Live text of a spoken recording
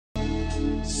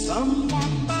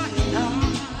Someone by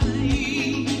night,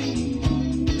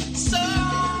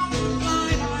 some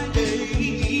by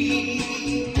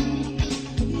day,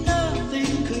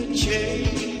 nothing could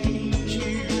change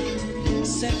you,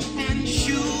 set and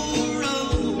sure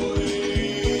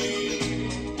away.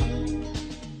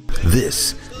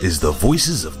 This is the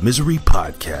Voices of Misery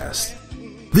podcast.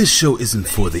 This show isn't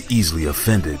for the easily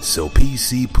offended, so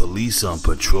PC police on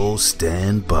patrol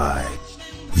stand by.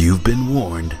 You've been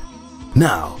warned.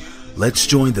 Now, let's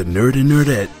join the nerd and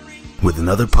nerdette with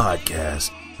another podcast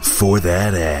for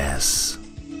that ass.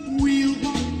 We'll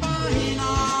walk by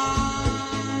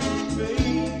night,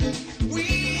 babe.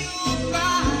 We'll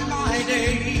fly by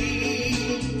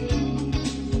day.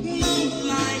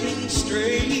 Moonlighting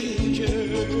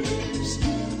strangers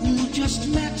who just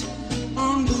met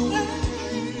on the way.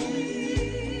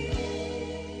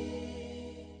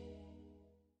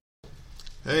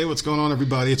 Hey, what's going on,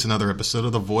 everybody? It's another episode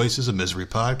of the Voices of Misery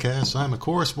podcast. I'm, of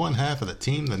course, one half of the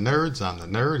team, the nerds. I'm the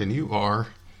nerd, and you are...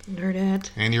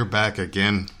 Nerdette. And you're back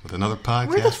again with another Where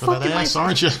the podcast for fuck that am I- ass,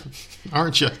 aren't you?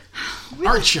 Aren't you?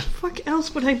 Aren't you? Fuck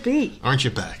else would I be? Aren't you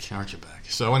back? Aren't you back?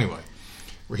 So anyway,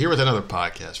 we're here with another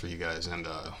podcast for you guys, and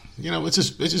it's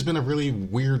just been a really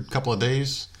weird couple of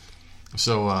days.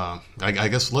 So I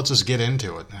guess let's just get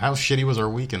into it. How shitty was our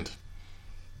weekend?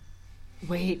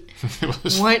 Wait, It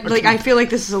was what? Like, fucking- I feel like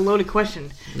this is a loaded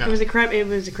question. No. It was a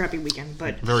crappy weekend,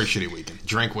 but Very shitty weekend.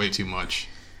 Drank way too much.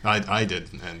 I did,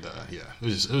 and yeah, it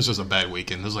was just a bad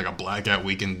weekend. It was like a blackout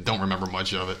weekend. Don't remember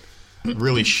much of it.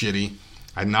 Really shitty.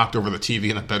 I knocked over the TV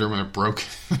in the bedroom and it broke.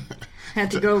 had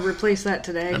to go replace that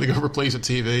today. I had to go replace a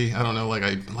TV. I don't know.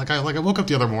 I woke up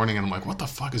the other morning and I'm like, what the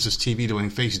fuck is this TV doing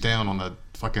face down on the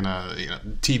fucking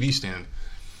TV stand?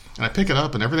 And I pick it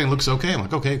up and everything looks okay. I'm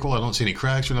like, okay, cool. I don't see any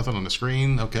cracks or nothing on the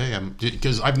screen. Okay,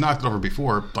 because I've knocked it over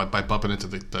before by bumping into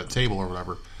the table or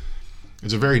whatever.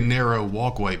 It's a very narrow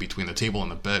walkway between the table and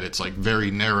the bed. It's like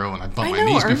very narrow, and I bumped I my know,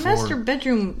 knees our before. master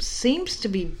bedroom seems to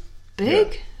be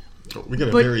big. Yeah. We got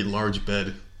a But- very large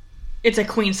bed. It's a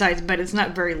queen size bed. It's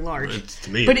not very large. To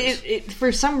me, But it is. it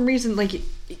for some reason, like, it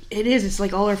is. It's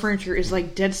like all our furniture is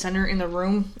like dead center in the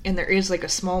room, and there is like a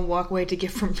small walkway to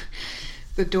get from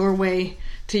the doorway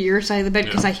to your side of the bed,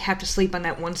 because Yeah. I have to sleep on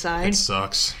that one side. It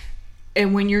sucks.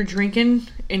 And when you're drinking,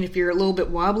 and if you're a little bit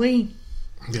wobbly,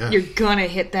 Yeah. you're gonna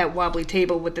hit that wobbly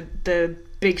table with the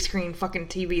big screen fucking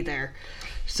TV there.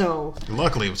 So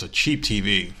Luckily, it was a cheap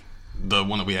TV. The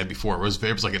one that we had before it was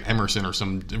like an Emerson or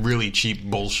some really cheap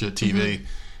bullshit TV.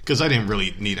 Because I didn't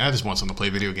really need. I just want something to play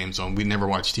video games on. We never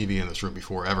watched TV in this room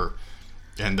before ever.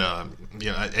 And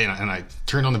I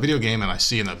turned on the video game and I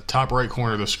see in the top right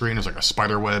corner of the screen there's like a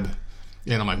spider web.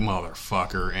 And I'm like,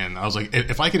 motherfucker. And I was like,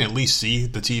 if I can at least see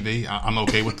the TV, I'm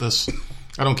okay with this.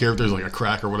 I don't care if there's like a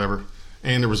crack or whatever.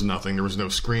 And there was nothing. There was no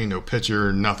screen, no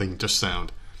picture, nothing, just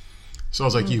sound. So I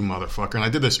was like, you motherfucker. And I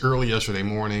did this early yesterday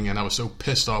morning, and I was so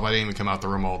pissed off I didn't even come out the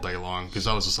room all day long, because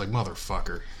I was just like,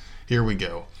 motherfucker, here we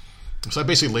go. So I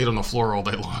basically laid on the floor all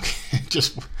day long and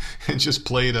just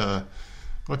played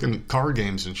fucking card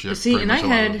games and shit. See, pretty and much I a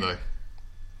lot had- of the day.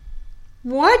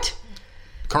 what?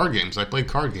 Card games. I played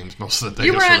card games most of the day.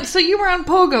 You were on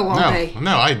Pogo all day.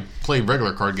 No, I played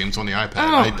regular card games on the iPad.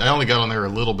 Oh. I only got on there a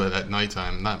little bit at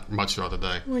nighttime, not much throughout the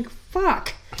day. I'm like,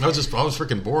 fuck. I was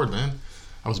freaking bored, man.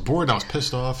 I was bored and I was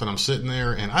pissed off, and I'm sitting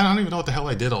there and I don't even know what the hell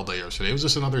I did all day yesterday. It was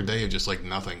just another day of just like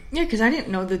nothing. Yeah, because I didn't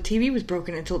know the TV was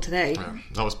broken until today. Yeah,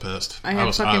 I was pissed. I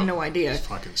had no idea. I was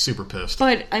fucking super pissed.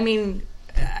 But, I mean,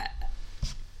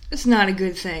 it's not a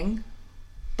good thing.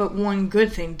 But one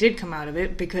good thing did come out of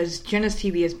it, because Jenna's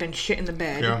TV has been shit in the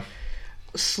bed. Yeah.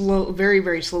 Very,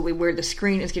 very slowly, where the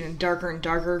screen is getting darker and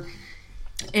darker.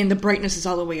 And the brightness is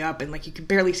all the way up, and, like, you can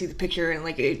barely see the picture. And,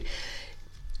 like,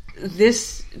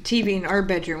 this TV in our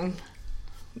bedroom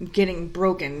getting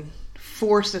broken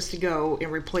forced us to go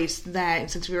and replace that. And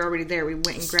since we were already there, we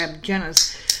went and grabbed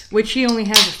Jenna's, which she only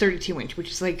has a 32-inch, which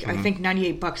is like, I think,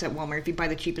 $98 at Walmart if you buy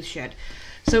the cheapest shit.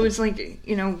 So it's like,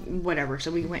 whatever.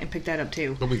 So we went and picked that up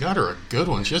too. But we got her a good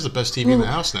one. She has the best TV in the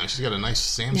house now. She's got a nice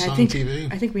Samsung Yeah,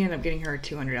 TV. I think we ended up getting her a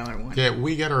 $200 one. Yeah,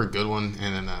 we got her a good one,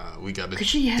 and then we got a Because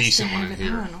she has to decent one have in it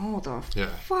here. on all the Yeah.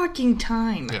 fucking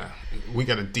time. Yeah, we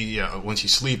got when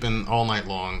she's sleeping all night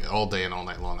long, all day and all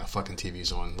night long, that fucking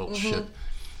TV's on, little shit.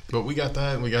 But we got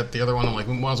that, and we got the other one. I'm like,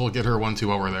 we might as well get her one too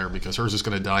while we're there, because hers is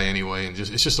going to die anyway, and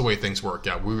it's just the way things work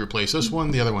out. We replace this one,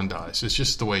 the other one dies. It's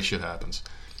just the way shit happens.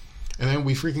 And then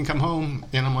we freaking come home,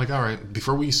 and I'm like, all right,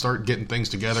 before we start getting things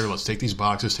together, let's take these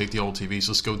boxes, take the old TVs,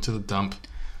 let's go to the dump,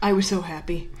 I was so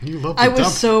happy. You love the I was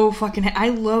dump. so fucking I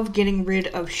love getting rid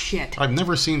of shit. I've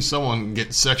never seen someone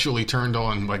get sexually turned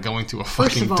on by going to a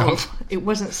First fucking of all, dump. it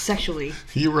wasn't sexually.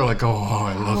 You were like, I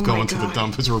love Oh my going to the God.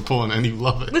 dump as we're pulling, and you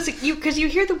love it. Listen, because you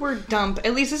hear the word dump,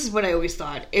 at least this is what I always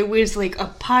thought. It was like a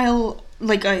pile,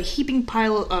 like a heaping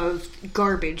pile of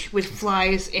garbage with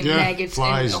flies and maggots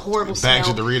flies, and a horrible bags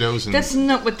smell. of Doritos, and That's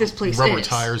not what this place rubber is.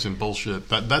 tires and bullshit.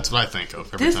 That's what I think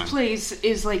of every This time. place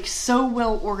is like so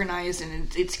well organized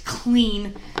and it's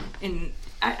clean, and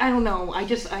I don't know.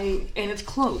 And it's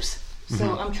close.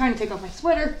 So I'm trying to take off my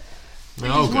sweater,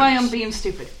 which Oh, is why goodness. I'm being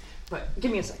stupid. But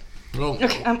give me a second. Well,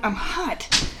 Okay, I'm hot,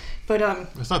 but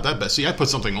it's not that bad. See, I put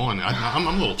something on. I'm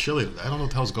a little chilly today. I don't know what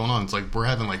the hell's going on. It's like we're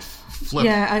having like flip.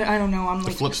 yeah, I don't know. I'm the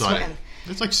like flip side. sweating.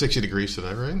 It's like 60 degrees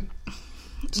today, right?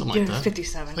 Something Yeah, like that.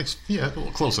 57. Like, yeah,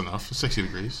 well, close enough. 60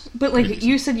 degrees. But Pretty like decent.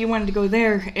 you said, you wanted to go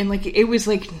there, and like it was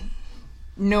like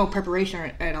no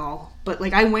preparation at all. But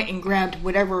like I went and grabbed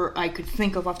whatever I could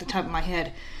think of off the top of my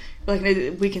head. Like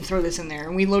we can throw this in there,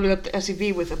 and we loaded up the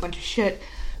SUV with a bunch of shit.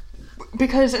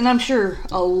 Because, and I'm sure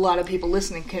a lot of people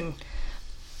listening can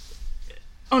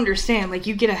understand. Like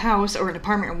you get a house or an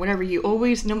apartment or whatever, you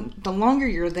always know. The longer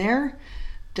you're there,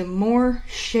 the more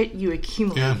shit you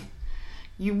accumulate. Yeah.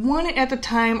 You want it at the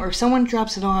time, or someone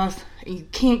drops it off, and you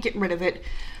can't get rid of it.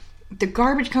 The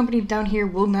garbage company down here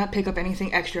will not pick up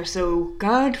anything extra, so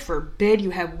God forbid you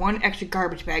have one extra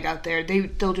garbage bag out there.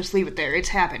 They'll just leave it there. It's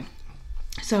happened.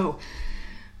 So,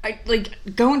 I like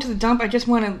going to the dump. I just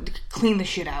want to clean the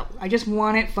shit out. I just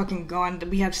want it fucking gone.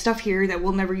 We have stuff here that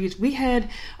we'll never use. We had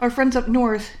our friends up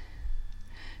north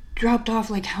dropped off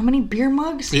like how many beer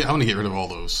mugs? Yeah, I want to get rid of all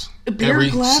those. Beer Every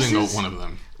glasses? single one of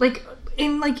them.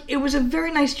 It was a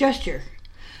very nice gesture.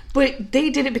 But they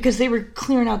did it because they were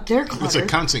clearing out their clutter. It's a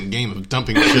constant game of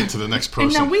dumping shit to the next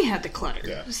person. And now we had the clutter.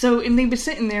 Yeah. So, and they've been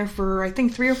sitting there for, I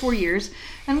think, 3 or 4 years.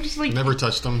 And I'm just like... Never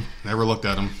touched them. Never looked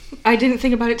at them. I didn't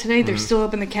think about it today. They're still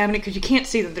up in the cabinet because you can't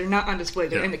see them. They're not on display.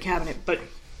 They're Yeah. in the cabinet. But,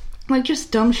 like,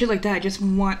 just dumb shit like that. I just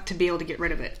want to be able to get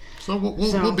rid of it. So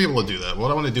we'll be able to do that.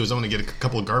 What I want to do is I want to get a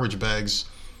couple of garbage bags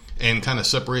and kind of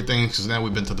separate things, because now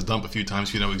we've been to the dump a few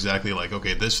times. You know exactly, like,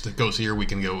 okay, this goes here. We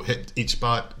can go hit each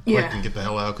spot quick Yeah. and get the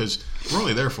hell out, because we're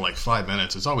only there for like 5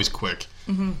 minutes. It's always quick.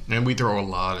 Mm-hmm. And we throw a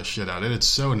lot of shit out. And it's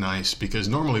so nice, because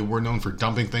normally we're known for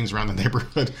dumping things around the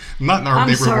neighborhood. Not in our I'm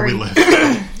neighborhood sorry. where we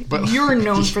live. But You're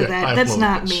known for Yeah, that. I That's love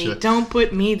not that me. shit. Don't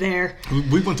put me there.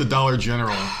 We went to Dollar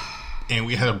General, and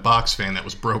we had a box fan that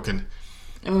was broken.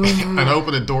 Oh. And I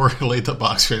opened a door and laid the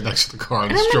box fan next to the car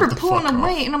and And I stripped remember the pulling fuck off.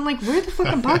 away, and I'm like, where'd the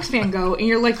fucking box fan go? And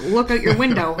you're like, look out your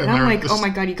window. And I'm there like, it is. oh my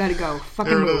God, you gotta go.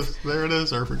 Fucking There it move. is. There it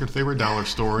is. Our freaking favorite dollar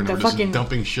store, and The we're just fucking-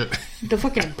 dumping shit. The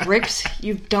fucking bricks.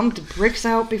 You've dumped bricks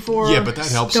out before. Yeah, but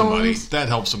that helps somebody. Stones. That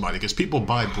helps somebody, because people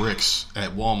buy bricks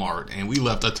at Walmart, and we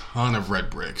left a ton of red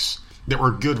bricks that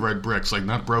were good red bricks, like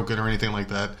not broken or anything like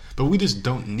that. But we just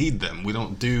don't need them. We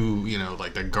don't do,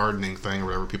 like the gardening thing or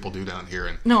whatever people do down here.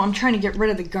 And No, I'm trying to get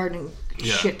rid of the gardening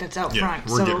yeah, shit that's out yeah, front.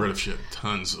 We're so, getting rid of shit.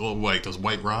 Tons. Oh, wait, those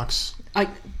white rocks.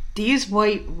 These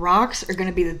white rocks are going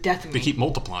to be the death of They me. keep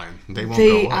multiplying. They won't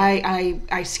go away.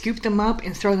 I scoop them up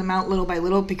and throw them out little by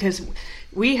little, because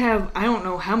we have, I don't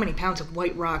know how many pounds of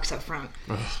white rocks up front.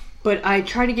 Ugh. But I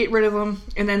try to get rid of them,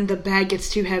 and then the bag gets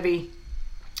too heavy.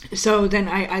 So then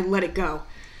I let it go.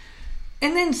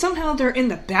 And then somehow they're in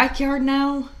the backyard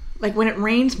now. Like when it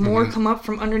rains, more come up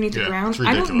from underneath the Yeah, ground. it's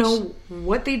I don't ridiculous. know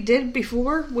what they did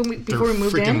before They're we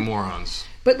moved freaking in. morons.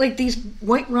 But like these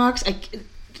white rocks,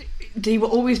 they will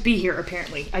always be here.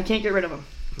 Apparently, I can't get rid of them.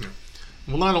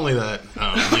 Well, not only that,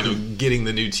 getting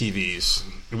the new TVs.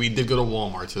 We did go to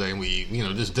Walmart today, and we,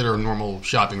 just did our normal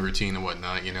shopping routine and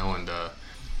whatnot, and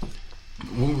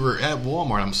when we were at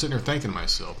Walmart, I'm sitting there thinking to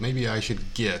myself, maybe I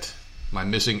should get my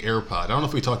missing AirPod. I don't know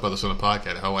if we talked about this on the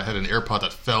podcast, how I had an AirPod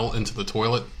that fell into the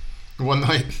toilet one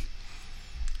night.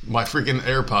 My freaking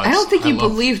AirPods. I don't think you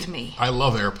believed me. I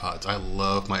love AirPods. I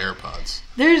love my AirPods.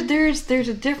 There's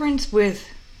a difference with,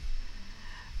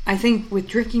 I think, with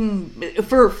drinking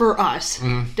for us.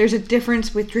 Mm-hmm. There's a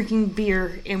difference with drinking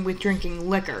beer and with drinking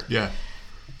liquor. Yeah.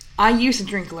 I used to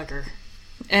drink liquor,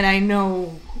 and I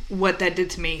know what that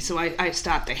did to me. So I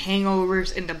stopped the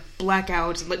hangovers and the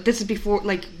blackouts. Like this is before,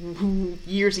 like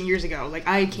years and years ago. Like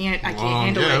I can't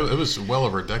handle it. It was well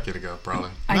over a decade ago, probably.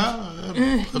 About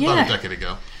yeah. a decade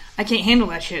ago. I can't handle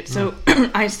that shit. So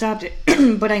I stopped it.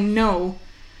 But I know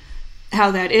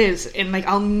how that is, and like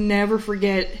I'll never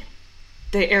forget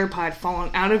the AirPod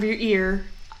falling out of your ear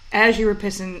as you were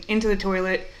pissing into the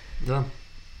toilet, Yeah.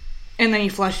 and then you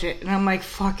flushed it, and I'm like,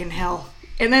 fucking hell.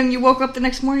 And then you woke up the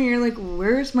next morning and you're like,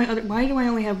 where's my other, why do I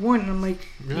only have one? And I'm like,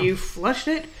 Yeah. you flushed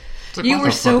it? It's like, You why were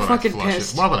the so fuck would I fucking flush it?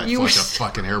 pissed. Why would I You flush were a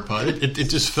fucking AirPod? It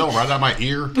just fell right out of my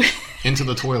ear into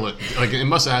the toilet. Like, it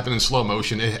must have happened in slow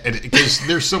motion. Because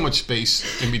there's so much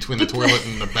space in between the toilet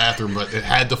and the bathroom, but it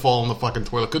had to fall on the fucking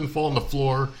toilet. Couldn't fall on the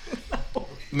floor.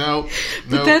 No.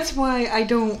 But that's why I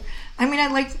don't. I mean, I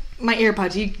like my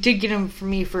AirPods. You did get them for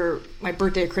me for my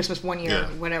birthday or Christmas one year,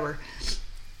 whatever.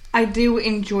 I do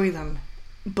enjoy them,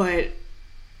 but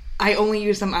I only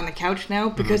use them on the couch now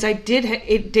because it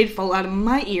did fall out of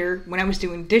my ear when I was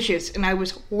doing dishes, and I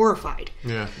was horrified.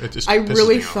 Yeah, it just I pisses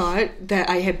really me off. thought that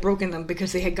I had broken them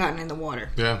because they had gotten in the water.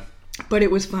 Yeah. But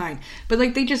it was fine. But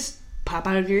like they just pop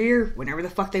out of your ear whenever the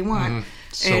fuck they want.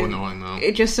 So annoying, though.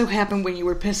 It just so happened when you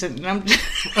were pissing, and I'm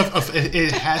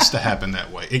It has to happen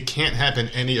that way. It can't happen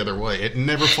any other way. It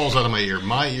never falls out of my ear.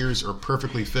 My ears are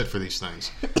perfectly fit for these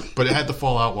things. But it had to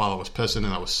fall out while I was pissing, and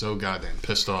I was so goddamn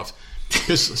pissed off.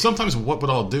 Because sometimes what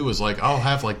I'll do is, like, I'll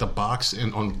have, like, the box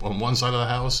on one side of the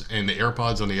house and the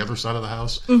AirPods on the other side of the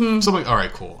house. Mm-hmm. So I'm like, all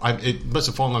right, cool. It must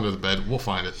have fallen under the bed. We'll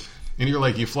find it. And you're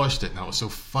like, you flushed it. And I was so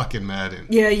fucking mad.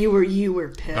 And yeah, you were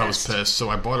pissed. I was pissed. So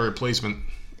I bought a replacement.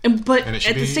 But And it at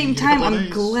should the be same a time, couple I'm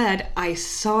days. glad I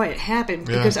saw it happen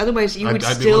because otherwise you would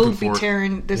I'd be still looking be for it.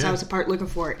 tearing this Yeah. house apart looking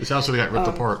for it. This house would have got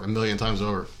ripped apart a million times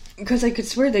over. Because I could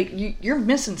swear that you're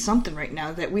missing something right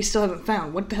now that we still haven't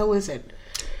found. What the hell is it?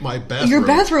 My bathrobe. Your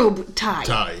bathrobe tie.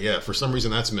 tie, yeah. For some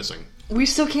reason, that's missing. We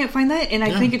still can't find that, and I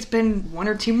Yeah. think it's been 1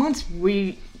 or 2 months.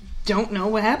 We don't know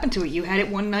what happened to it. You had it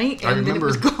one night, I and then it remember-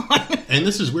 was gone. And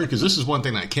this is weird because this is one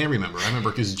thing I can remember. I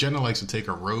remember because Jenna likes to take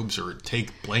her robes or take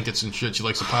blankets and shit. She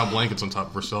likes to pile blankets on top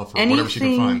of herself or whatever she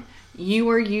can find. you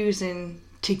are using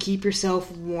to keep yourself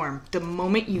warm, the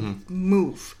moment you Mm-hmm.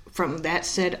 move from that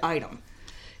said item,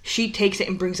 she takes it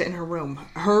and brings it in her room.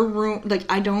 Her room, like,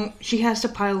 she has to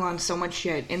pile on so much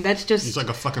shit, and that's just... She's like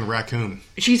a fucking raccoon.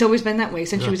 She's always been that way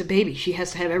since she Yeah. was a baby. She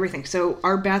has to have everything. So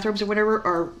our bathrobes or whatever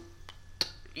are,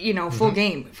 full Mm-hmm.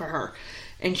 game for her.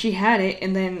 And she had it,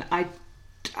 and then I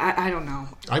don't know.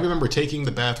 I remember taking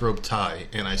the bathrobe tie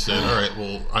and I said, all right,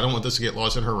 well, I don't want this to get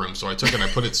lost in her room. So I took it and I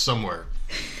put it somewhere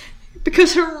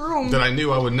Because her room... that I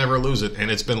knew I would never lose it,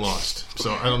 and it's been lost.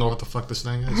 So I don't know what the fuck this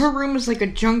thing is. Her room is like a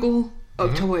jungle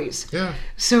of toys. Yeah.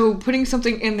 So putting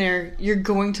something in there, you're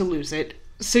going to lose it.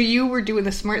 So you were doing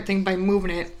the smart thing by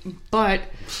moving it, but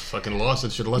Fucking lost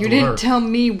it. Should have left you it with her. didn't tell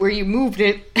me where you moved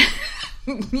it.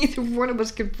 Neither one of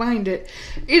us could find it.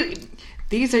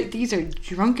 These are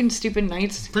drunken, stupid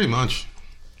nights. Pretty much.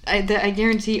 That I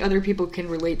guarantee other people can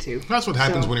relate to. That's what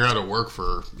happens So- when you're out of work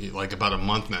for like about a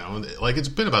month now. Like it's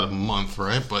been about a month,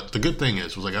 right? But the good thing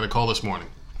is, I got a call this morning.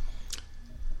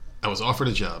 I was offered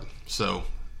a job, so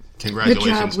The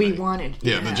congratulations. job we me. wanted.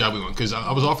 Yeah, the job we wanted because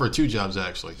I was offered 2 jobs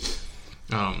actually.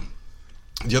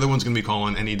 The other one's going to be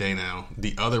calling any day now.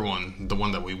 The other one, the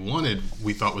one that we wanted,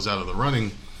 we thought was out of the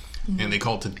running. And they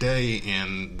called today,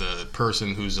 and the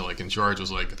person who's like in charge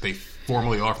was like, they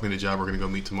formally offered me the job. We're going to go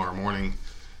meet tomorrow morning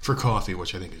for coffee,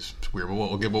 which I think is weird. But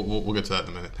we'll get to that in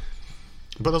a minute.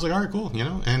 But I was like, all right, cool,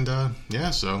 and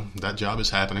so that job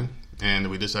is happening. And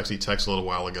we just actually texted a little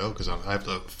while ago because I have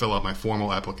to fill out my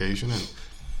formal application and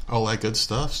all that good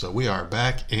stuff. So we are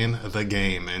back in the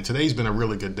game, and today's been a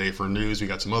really good day for news. We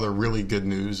got some other really good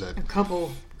news that A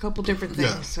couple different things.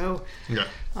 Yeah. So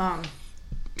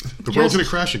the world's going to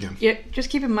crash again. yeah, just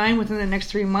keep in mind within the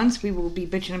next 3 months we will be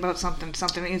bitching about something.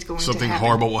 Something is going to Something happen.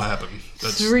 horrible will happen.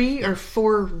 That's, 3 or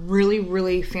 4 really,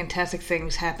 really fantastic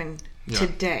things happen Yeah.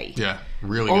 today. Yeah,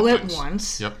 really All good at things.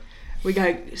 once. Yep. We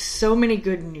got so many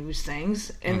good news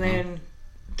things, and then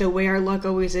the way our luck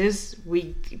always is,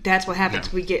 that's what happens.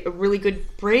 Yeah. We get a really good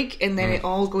break, and then it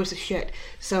all goes to shit.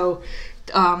 So,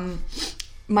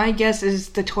 my guess is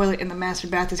the toilet in the master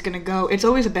bath is going to go. It's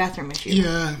always a bathroom issue.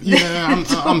 Yeah.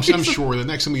 I'm sure the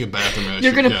next time we get bathroom issue,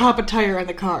 You're going to yeah. pop a tire on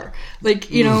the car. Like,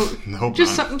 hope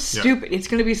just not. something Yeah. stupid. It's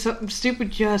going to be something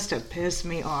stupid just to piss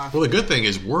me off. Well, the good thing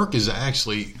is work is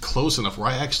actually close enough where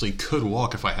I actually could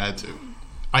walk if I had to.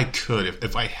 I could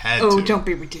if I had to. Oh, don't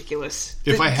be ridiculous.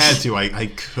 If I had to, I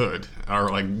could. Or,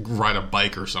 like, ride a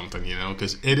bike or something,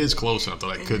 because it is close enough that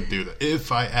I could do that.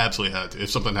 If I absolutely had to. If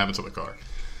something happened to the car.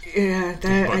 Yeah,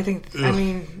 I think, ugh.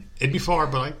 mean... It'd be far,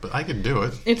 but I could do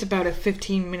it. It's about a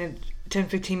 15 minute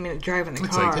drive in the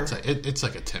car. It's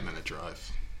like a 10-minute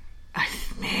drive. I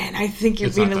think you're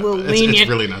It's being not a that little bad. lenient. It's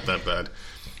really not that bad.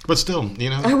 But still,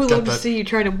 I would got love to that see you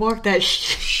try to walk that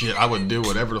shit. shit. I would do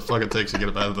whatever the fuck it takes to get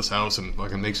up out of this house and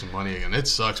fucking make some money again. It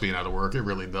sucks being out of work. It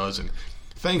really does. And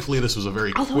thankfully, this was a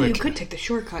very Although quick... you could take the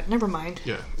shortcut. Never mind.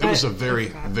 Yeah, it was a very, I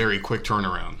forgot. very quick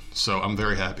turnaround. So I'm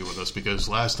very happy with this because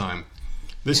last time,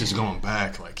 this is going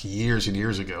back like years and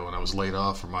years ago when I was laid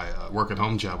off from my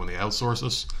work-at-home job when they outsourced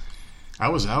us. I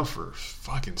was out for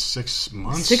fucking 6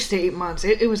 months. 6 to 8 months.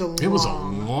 It was a long time. It was a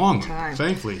long time.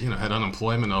 Thankfully, had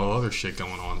unemployment and all other shit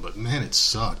going on, but man, it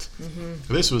sucked.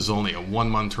 Mm-hmm. This was only a 1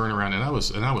 month turnaround, and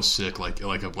I was sick. Like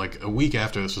a week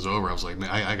after this was over, I was like, man,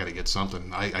 I got to get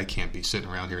something. I can't be sitting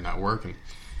around here not working.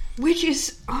 Which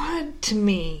is odd to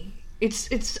me.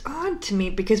 It's odd to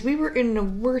me because we were in a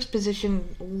worse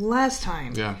position last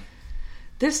time. Yeah.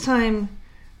 This time,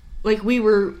 like, we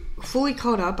were fully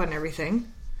caught up on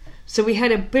everything. So we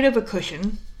had a bit of a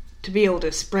cushion to be able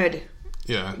to spread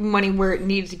money where it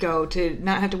needs to go, to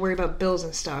not have to worry about bills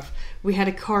and stuff. We had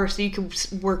a car so you could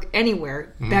work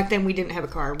anywhere. Mm-hmm. Back then we didn't have a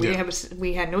car. We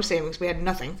had no savings. We had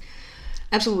nothing.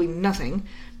 Absolutely nothing.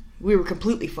 We were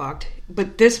completely fucked.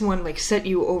 But this one, like, set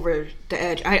you over the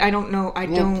edge. I don't know.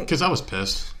 Because I was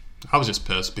pissed. I was just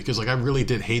pissed because, like, I really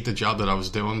did hate the job that I was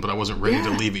doing, but I wasn't ready to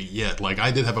leave it yet. Like,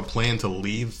 I did have a plan to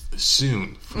leave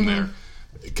soon from there.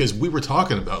 Because we were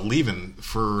talking about leaving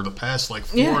for the past, like,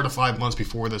 4 to 5 months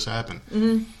before this happened.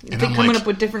 Mm-hmm. And coming up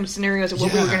with different scenarios of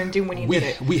what we were going to do when you did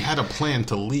it. We had a plan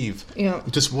to leave. Yeah.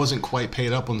 It just wasn't quite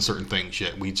paid up on certain things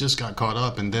yet. We just got caught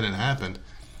up, and then it happened.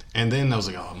 And then I was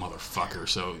like, oh, motherfucker.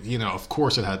 So, of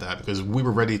course it had to happen, because we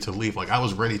were ready to leave. Like, I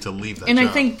was ready to leave that job. And I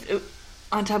think,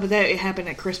 on top of that, it happened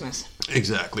at Christmas.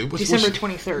 Exactly. December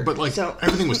 23rd. But, like,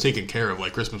 everything was taken care of.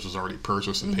 Like, Christmas was already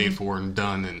purchased and paid for and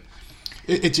done, and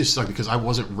it just sucked because I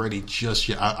wasn't ready just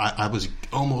yet. I was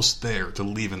almost there to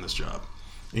leaving this job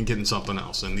and getting something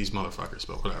else, and these motherfuckers,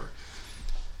 but whatever.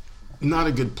 Not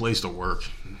a good place to work.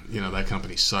 That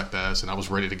company sucked ass, and I was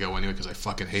ready to go anyway because I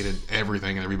fucking hated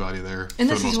everything and everybody there. And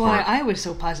this is why I was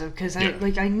so positive, because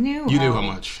I knew you knew how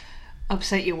much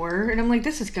upset you were, and I'm like,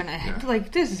 this is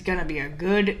gonna be a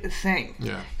good thing.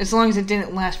 Yeah. As long as it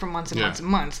didn't last for months and months and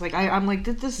months. Like I'm like,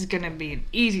 this is gonna be an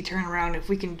easy turnaround if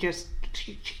we can just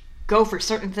go for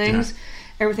certain things.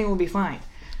 Everything will be fine.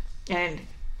 And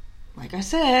like I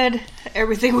said,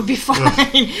 everything would be fine.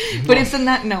 But it's the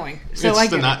not knowing. So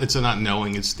it's the not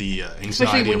knowing. It's the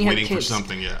anxiety of waiting for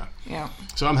something. Yeah.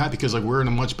 So I'm happy because, like, we're in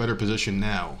a much better position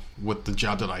now with the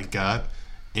job that I got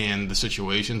and the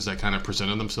situations that kind of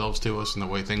presented themselves to us and the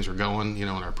way things are going, in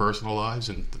our personal lives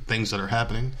and the things that are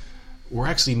happening. We're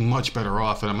actually much better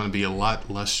off, and I'm going to be a lot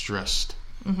less stressed.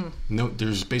 Mm-hmm. No,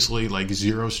 there's basically like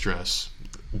zero stress,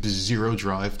 zero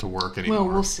drive to work anymore.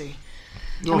 Well, we'll see.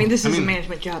 Well, this is a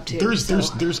management job too.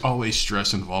 There's always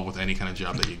stress involved with any kind of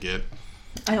job that you get.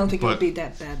 I don't think it would be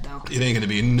that bad, though. It ain't going to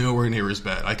be nowhere near as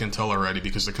bad. I can tell already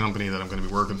because the company that I'm going to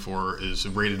be working for is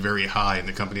rated very high, and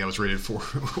the company I was rated for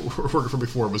working for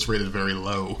before was rated very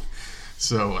low.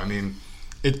 So,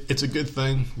 it's a good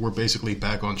thing. We're basically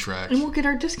back on track, and we'll get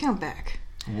our discount back.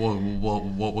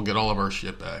 We'll get all of our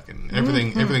shit back, and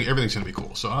everything's going to be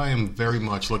cool. So I am very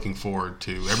much looking forward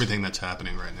to everything that's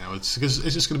happening right now. It's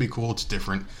just going to be cool. It's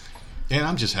different, and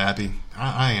I'm just happy.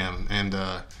 I am, and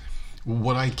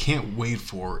what I can't wait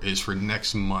for is for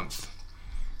next month.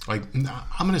 Like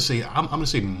I'm going to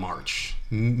say March,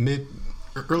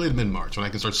 early to mid March, when I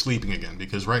can start sleeping again.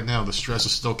 Because right now the stress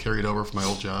is still carried over from my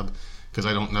old job because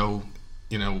I don't know,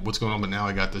 what's going on. But now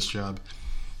I got this job.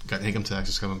 Got income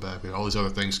taxes coming back. We got all these other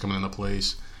things coming into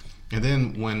place. And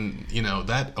then when,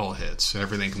 that all hits and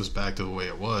everything comes back to the way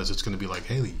it was, it's going to be like,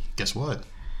 hey, guess what?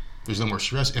 There's no more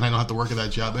stress, and I don't have to work at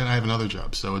that job, and I have another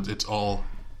job. So it's all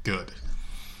good.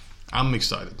 I'm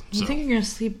excited. You think you're going to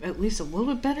sleep at least a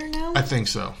little bit better now? I think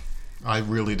so. I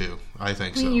really do. I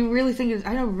think so. You really think?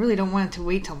 I really don't want it to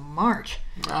wait till March.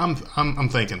 I'm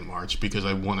thinking March because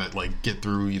I want to get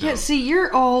through. Yeah. See,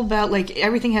 you're all about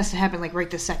everything has to happen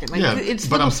right this second. It's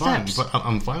but I'm steps. fine. But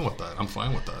I'm fine with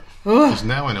that. Because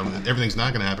now I know that everything's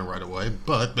not going to happen right away,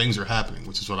 but things are happening,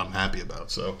 which is what I'm happy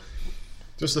about. So,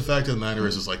 just the fact of the matter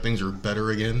is like things are better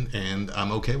again, and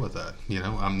I'm okay with that.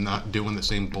 I'm not doing the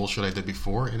same bullshit I did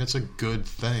before, and it's a good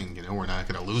thing. We're not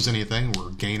going to lose anything.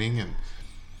 We're gaining and.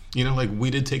 We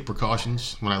did take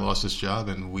precautions when I lost this job,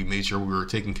 and we made sure we were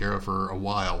taken care of for a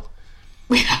while.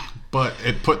 Yeah. But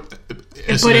it put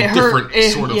us in a different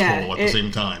sort of hole at the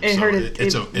same time.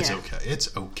 It's okay.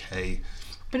 It's okay.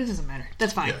 But it doesn't matter.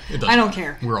 That's fine. Yeah, I don't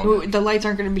care. The lights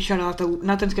aren't going to be shut off.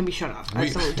 Nothing's going to be shut off.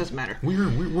 So it doesn't matter.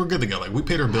 We're good to go. We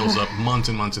paid our bills up months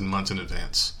and months and months in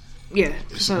advance. Yeah.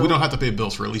 So we don't have to pay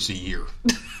bills for at least a year.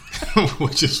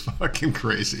 Which is fucking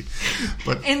crazy.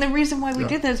 And the reason why we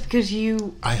did that is because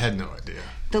I had no idea.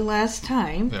 The last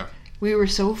time we were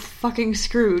so fucking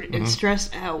screwed and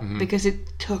stressed out because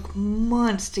it took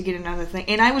months to get another thing.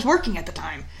 And I was working at the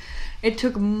time. It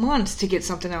took months to get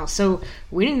something else. So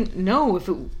we didn't know if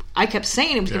I kept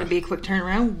saying it was going to be a quick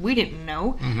turnaround. We didn't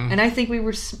know. And I think we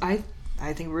were... I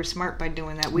I think we were smart by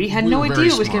doing that. We had We no were idea very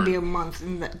it was going smart. to be a month,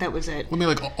 and that was it. I mean,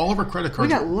 like all of our credit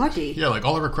cards. We got lucky. Yeah, like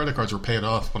all of our credit cards were paid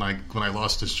off when I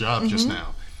lost this job just Mm-hmm.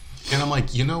 now, and I'm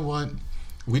like, you know what?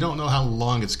 We don't know how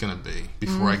long it's going to be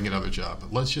before I can get another job.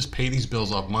 Let's just pay these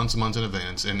bills off months and months in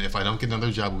advance. And if I don't get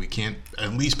another job, we can't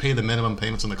at least pay the minimum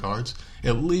payments on the cards.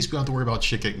 At least we don't have to worry about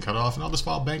shit getting cut off, and I'll just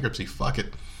file bankruptcy. Fuck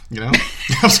it, you know.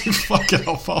 I was like, fuck it,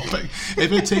 I'll file bank.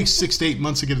 If it takes 6 to 8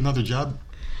 months to get another job,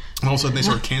 and all of a sudden they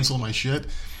start canceling my shit,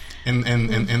 and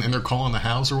they're calling the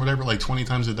house or whatever like 20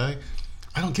 times a day,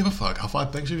 I don't give a fuck. I'll file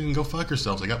bankruptcy and go fuck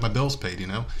yourselves. I got my bills paid, you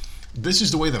know. This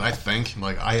is the way that I think.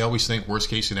 Like, I always think worst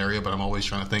case scenario, but I'm always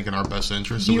trying to think in our best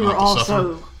interest. So You we were don't have to suffer.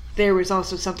 also there was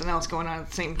also something else going on at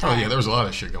the same Oh time. yeah, there was a lot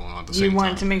of shit going on at the You same time.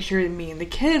 wanted to make sure that me and the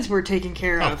kids were taken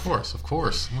care Oh, of. of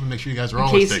course. I want to make sure you guys are In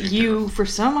always case taken care you, of. for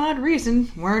some odd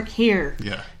reason, weren't here.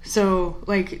 Yeah. So,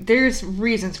 like, there's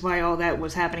reasons why all that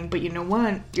was happening, but you know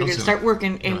what? You're going to start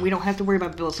working, and Right. we don't have to worry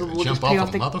about bills. So we'll just Jump pay off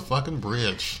off a the motherfucking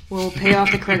bridge. we'll pay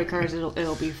off the credit cards. It'll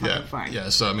be fucking Yeah, fine. yeah.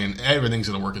 So I mean, everything's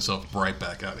going to work itself right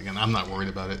back out again. I'm not worried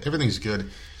about it. Everything's good.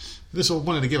 This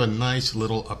wanted to give a nice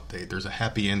little update. There's a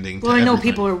happy ending. Well, to I know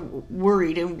everything. people are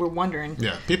worried and we're wondering.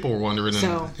 Yeah, people were wondering,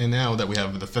 So- and now that we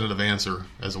have a definitive answer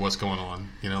as to what's going on,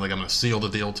 you know, like I'm going to seal the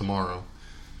deal tomorrow.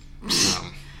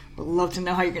 Would love to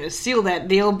know how you're going to seal that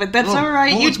deal, but that's Well, all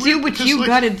right. well, You it's do weird what because, you like,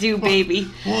 got to do, baby.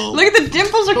 well, Look at the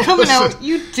dimples are coming listen, out.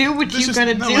 You do what you got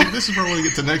to do. Like, this is where we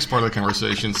get to the next part of the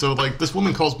conversation. So, like, this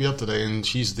woman calls me up today, and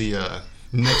she's the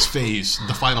next phase,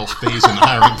 the final phase in the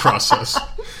hiring process.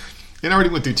 And I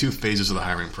already went through 2 phases of the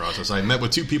hiring process. I met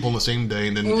with 2 people on the same day,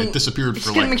 and then it disappeared Just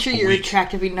for gotta like make sure a you're week.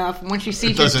 attractive enough. Once you see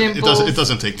It your doesn't. dimples It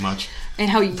doesn't take much. and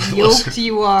how yoked Listen,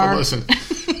 you are. but listen.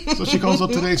 So she calls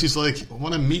up today and she's like, I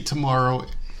want to meet tomorrow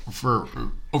for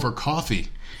over coffee.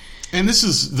 And this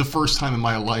is the first time in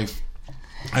my life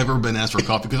I've ever been asked for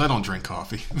coffee because I don't drink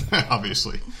coffee,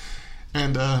 obviously.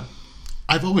 And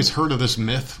I've always heard of this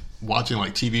myth watching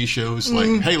like TV shows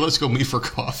like, hey, let's go meet for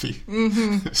coffee.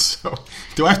 Mm-hmm. So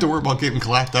do I have to worry about getting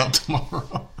clapped out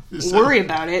tomorrow? Worry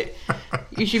about it.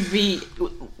 You should be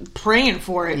praying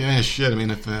for it. Yeah, shit. I mean,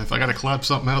 if I got to clap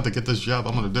something out to get this job,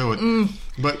 I'm going to do it.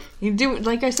 But You do,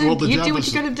 like I said, well, the you job do what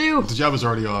is- you got to do. The job was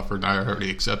already offered, and I already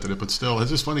accepted it. But still, it's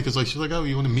just funny because like she's like, "Oh,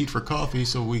 you want to meet for coffee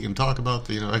so we can talk about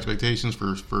the expectations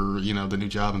for the new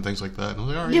job and things like that." And I was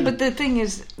like, "All right, Yeah, but the thing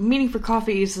is, meeting for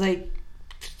coffee is like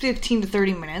 15 to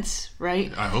 30 minutes,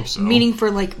 right? I hope so." Meeting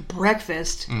for like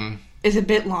breakfast is a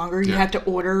bit longer. You Yeah. have to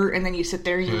order, and then you sit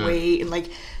there and you Yeah. wait. And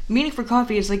like meeting for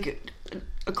coffee is like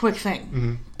a quick thing.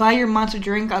 Mm-hmm. Buy your monster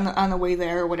drink on the way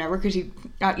there or whatever, because you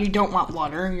don't want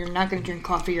water. You're not going to drink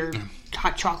coffee or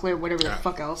hot chocolate or whatever the Yeah.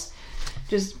 fuck else.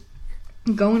 Just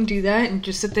go and do that, and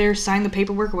just sit there, sign the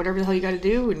paperwork or whatever the hell you got to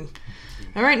do. And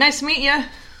all right, nice to meet you.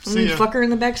 See ya. Fuck her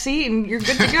in the back seat, and you're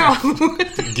good to go.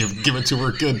 give it to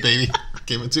her good, baby.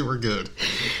 Give it to her good.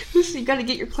 You got to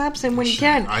get your claps in when you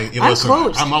can. I'm Listen,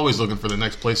 closed. I'm always looking for the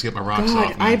next place to get my rocks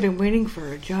God, off. Man. I've been waiting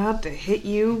for a job to hit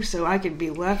you so I could be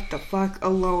left the fuck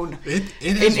alone. It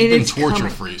has and been it's torture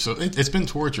coming. free, so it's been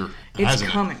torture. It's hasn't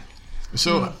it? coming.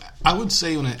 So I would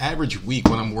say on an average week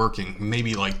when I'm working,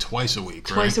 maybe like twice a week.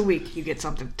 Twice right? a week you get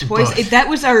something. Twice. But- If that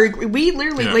was our. We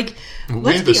literally, Yeah. like, We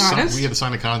let's had be to honest. we had to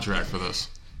sign a contract for this.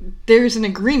 There's an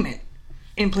agreement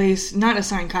in place, not a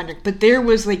signed contract, but there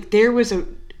was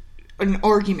an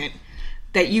argument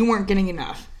that you weren't getting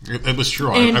enough. It was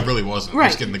true. And- I really wasn't. I Right.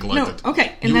 was getting neglected. No,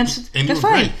 okay, and You- that's and you were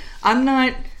fine. great. I'm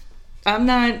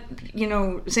not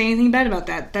saying anything bad about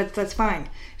that. That's fine.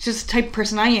 It's just the type of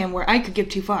person I am where I could give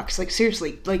 2 fucks. Like,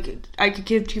 seriously, like, I could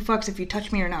give 2 fucks if you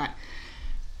touch me or not.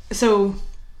 So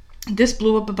this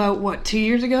blew up about what, 2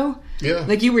 years ago? Yeah.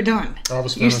 Like, you were done. I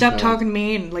was You finished, stopped man. talking to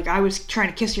me, and like I was trying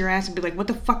to kiss your ass and be like, what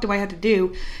the fuck do I have to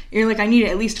do? You're like, I need it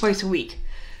at least twice a week.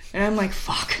 And I'm like,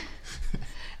 fuck.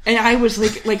 And I was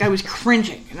like I was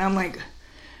cringing, and I'm like,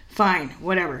 fine,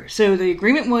 whatever. So the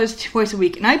agreement was twice a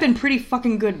week, and I've been pretty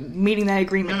fucking good meeting that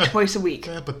agreement Yeah. twice a week.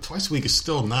 Yeah, but twice a week is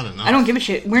still not enough. I don't give a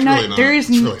shit. We're It's not. really not. There is.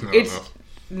 It's really not It's enough.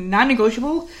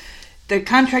 non-negotiable. The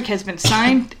contract has been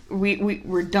signed.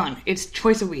 We're done. It's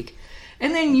twice a week,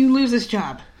 and then you lose this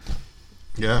job.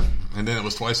 Yeah, and then it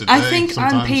was twice a day. I think I'm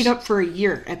sometimes. paid up for a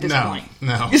year at this point.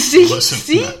 No, See? Listen,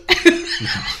 See?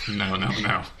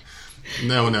 No.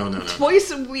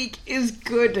 Twice a week is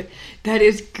good. That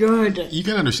is good. You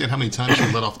gotta understand how many times you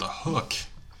let off the hook.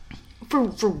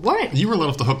 For what? You were let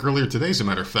off the hook earlier today, as a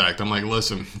matter of fact. I'm like,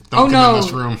 listen, Oh don't come in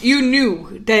this room. no! You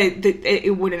knew that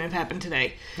it wouldn't have happened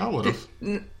today. I would have.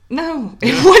 No,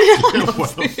 it wouldn't have.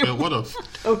 It would have.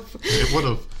 It would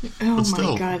have. Oh But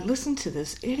still, my god! Listen to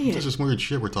this idiot. This is weird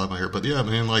shit we're talking about here. But yeah,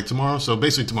 man, like tomorrow. So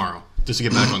basically tomorrow, just to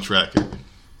get back on track here.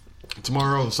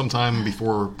 tomorrow, sometime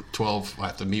before 12, I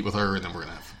have to meet with her, and then we're going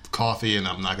to have coffee, and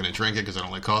I'm not going to drink it because I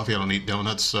don't like coffee. I don't eat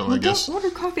donuts, so Well, I guess... don't order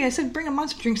coffee. I said bring a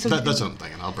monster drink. So That's what I'm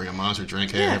thinking. I'll bring a monster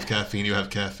drink. Hey, I Yeah. have caffeine. You have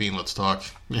caffeine. Let's talk.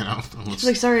 You know, She's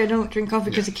like, sorry, I don't drink coffee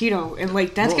because of keto, and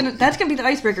like that's Well- gonna be the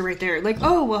icebreaker right there. Like,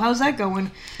 oh well, how's that going?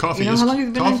 coffee. You know, is, how long have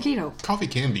you been on coffee, keto? Coffee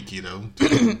can be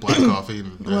keto. Black coffee.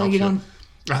 And Well, you shit. don't-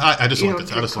 I just you like don't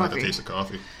the I just drink like the coffee. taste of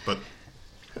coffee, but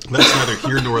that's neither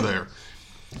here nor there.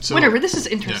 So, Whatever. This is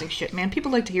interesting yeah. shit, man. People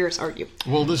like to hear us argue.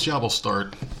 Well, this job will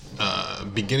start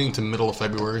beginning to middle of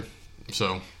February.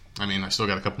 So, I mean, I still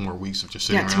got a couple more weeks of just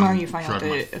sitting Yeah, around. tomorrow you find out driving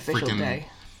the my official day.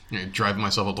 You know, driving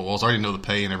myself up the walls. I already know the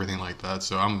pay and everything like that,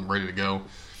 so I'm ready to go.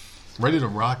 Ready to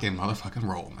rock and motherfucking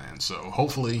roll, man. So,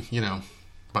 hopefully, you know,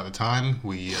 by the time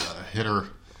we hit our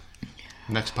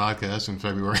next podcast in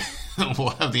February, we'll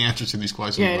have the answers to these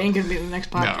questions. Yeah, it but- ain't gonna be the next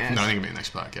podcast. no, it ain't gonna be the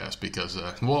next podcast because,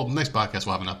 next podcast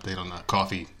we'll have an update on the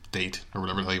coffee date or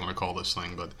whatever the hell you want to call this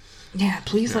thing. But Yeah,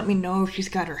 please Yeah. let me know if she's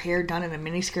got her hair done in a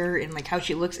miniskirt and like how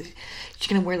she looks. She's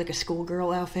gonna wear like a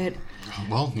schoolgirl outfit.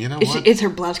 well, you know Is, what? is her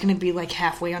blouse gonna be like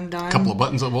halfway undone? A couple of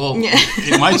buttons. Well, Yeah.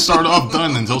 it might start off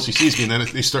done until she sees me, and then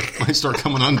they might start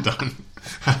coming undone.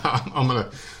 I'm gonna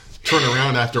turn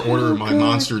around after ordering my God.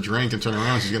 monster drink and turn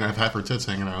around. She's gonna have half her tits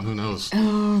hanging out. Who knows?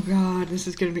 Oh god, this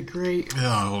is gonna be great.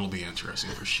 Yeah, it'll be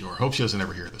interesting for sure. Hope she doesn't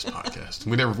ever hear this podcast.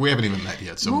 We haven't even met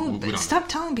yet, so Well, we don't. stop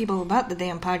telling people about the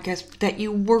damn podcast that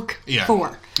you work Yeah.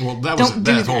 for. Well, that Don't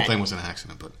do that whole that. thing was an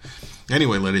accident. But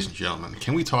anyway, ladies and gentlemen,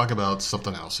 can we talk about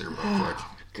something else here real quick?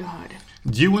 God.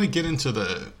 Do you want to get into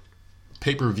the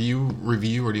pay-per-view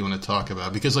review, or do you want to talk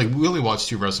about, because like we only watch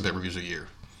 2 wrestling pay-per-views a year.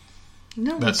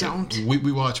 No, That's we don't. it.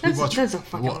 We watch. That's a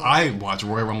fucking Well, lie. I watch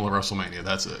Royal Rumble and WrestleMania.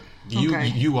 That's it. You Okay.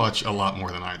 you watch a lot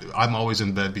more than I do. I'm always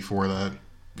in bed before that.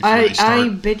 Before I they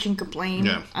start. bitch and complain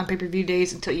Yeah. on pay-per-view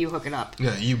days until you hook it up.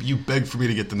 Yeah, you beg for me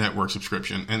to get the network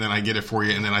subscription, and then I get it for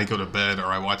you, and then I go to bed, or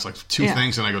I watch like 2 Yeah.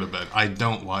 things, and I go to bed. I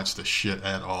don't watch the shit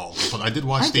at all. But I did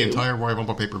watch I the do. entire Royal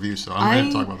Rumble pay-per-view, so I'm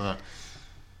ready to I- talk about that.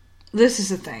 This is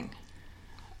the thing.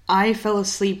 I fell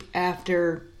asleep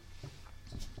after,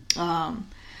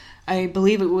 I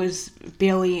believe it was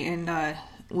Bailey and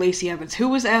Lacey Evans. Who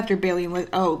was after Bailey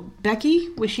and Becky?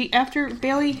 Was she after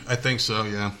Bailey? I think so,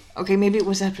 yeah. Okay, maybe it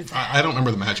was after that. I don't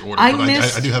remember the match order, I but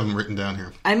missed- I do have them written down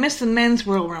here. I missed the men's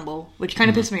Royal Rumble, which kind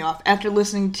of pissed me off after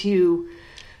listening to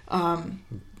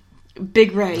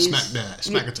Big Ray's.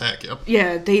 Smack Attack, yep.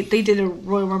 Yeah, they did a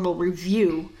Royal Rumble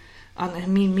review on the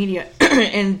Mean Media,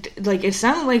 and like it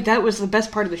sounded like that was the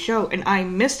best part of the show, and I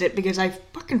missed it because I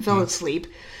fucking fell asleep.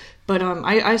 But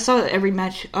I saw every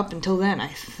match up until then, I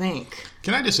think.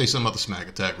 Can I just say something about the Smack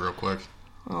Attack real quick?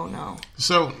 Oh no.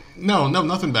 So, no,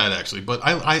 nothing bad actually. But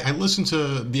I listened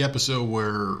to the episode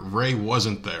where Ray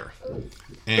wasn't there,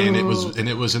 and it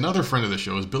was another friend of the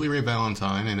show. It was Billy Ray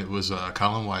Valentine, and it was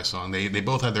Colin Wysong. They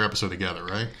both had their episode together,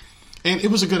 right? And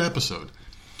it was a good episode,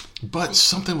 but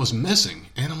something was missing.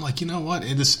 And I'm like, you know what?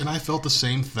 And I felt the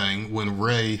same thing when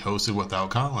Ray hosted without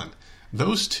Colin.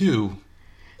 Those two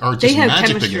are They just have magic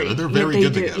chemistry. together. They're Yeah, very they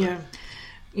good do, together. Yeah.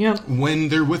 You know, When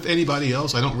they're with anybody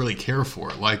else, I don't really care for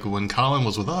it. Like when Colin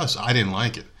was with us, I didn't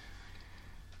like it.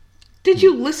 did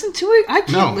you listen to it? I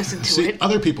can't No, listen to see, it.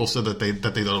 other people said that they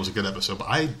thought it was a good episode, but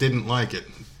I didn't like it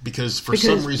because for Because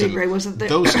some reason Big Ray wasn't there.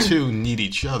 those two need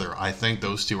each other. I think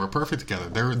those two are perfect together.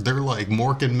 They're like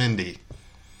Mork and Mindy,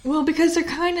 Well, because they're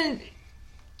kind of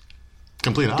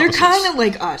complete they're opposites. kind of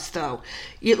like us though.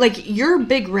 You're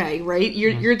Big Ray, right?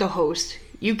 You're the host.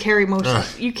 You carry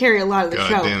you carry a lot of the God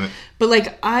show. damn it. But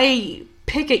like I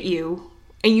pick at you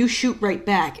and you shoot right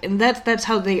back, and that's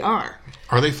how they are.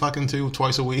 Are they fucking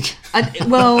twice a week?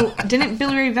 Well, didn't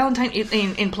Billy Ray Valentine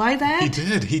imply that?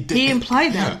 He did. He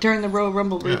implied that Yeah. during the Royal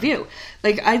Rumble review.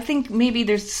 Like, I think maybe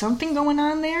there's something going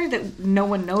on there that no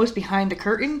one knows behind the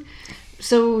curtain.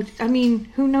 So, I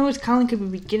mean, who knows? Colin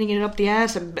could be getting it up the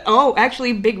ass.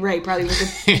 Actually, Big Ray probably was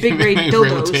a Big Ray Ray will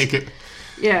dildos. take it.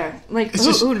 Yeah, like, It's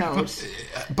just- who knows?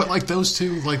 But like those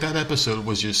two, like that episode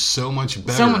was just so much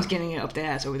better. Someone's getting it up the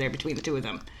ass over there between the two of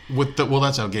them.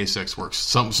 That's how gay sex works.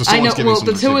 So I know. someone's getting Well, some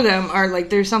the two shit. of them are like,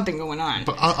 there's something going on.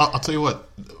 But I'll tell you what,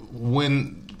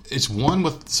 when it's one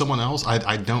with someone else,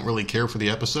 I don't really care for the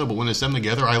episode. But when it's them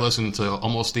together, I listen to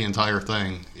almost the entire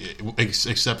thing,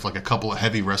 except like a couple of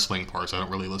heavy wrestling parts. I don't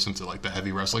really listen to like the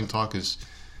heavy wrestling talk, because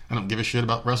I don't give a shit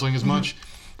about wrestling as much.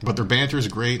 But their banter is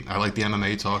great. I like the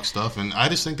MMA talk stuff, and I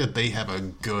just think that they have a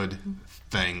good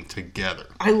thing together.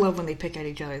 I love when they pick at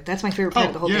each other. That's my favorite part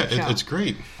of the whole yeah, damn show. it's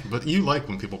great. But you like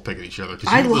when people pick at each other, because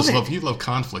I you love it. you love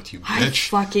conflict, you I bitch.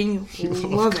 fucking You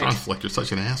love it. conflict. You're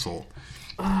such an asshole.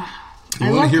 I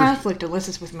wanna love hear- conflict unless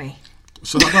it's with me.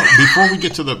 So how about, before we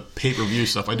get to the pay-per-view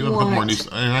stuff, I do have a couple more What? news.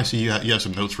 And I see you have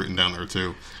some notes written down there,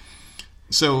 too.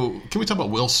 So, can we talk about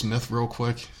Will Smith real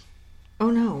quick? Oh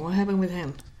no, what happened with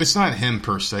him? It's not him,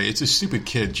 per se. It's a stupid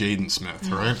kid, Jaden Smith,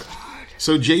 all right?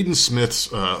 So, Jaden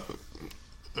Smith's... all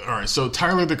right, so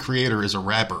Tyler, the Creator, is a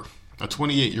rapper. A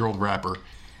 28-year-old rapper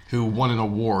who won an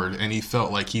award, and he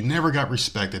felt like he never got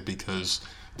respected because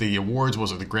the awards,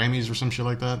 was it the Grammys or some shit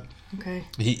like that? Okay.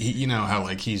 He you know how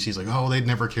like he's like, oh, they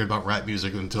never cared about rap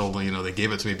music until they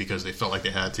gave it to me because they felt like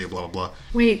they had to, blah blah blah.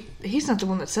 Wait, he's not the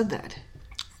one that said that.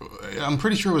 I'm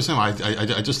pretty sure it was him. I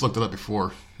just looked it up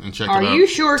before and checked it Are out. you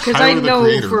sure? Because I Tyler, the know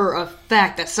Creator. for a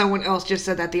fact that someone else just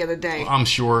said that the other day. I'm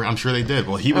sure they did.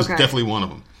 Well, he was Okay. definitely one of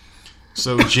them.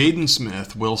 So Jaden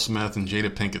Smith, Will Smith, and Jada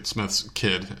Pinkett Smith's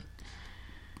kid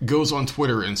goes on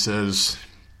Twitter and says,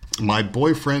 "My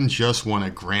boyfriend just won a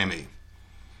Grammy."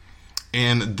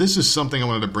 And this is something I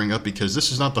wanted to bring up because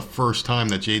this is not the first time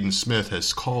that Jaden Smith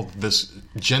has called this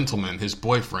gentleman his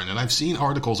boyfriend. And I've seen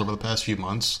articles over the past few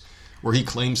months where he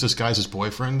claims this guy's his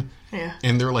boyfriend. Yeah.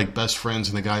 And they're like best friends,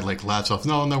 and the guy like laughs off,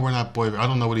 no, we're not boyfriend. I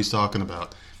don't know what he's talking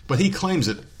about. But he claims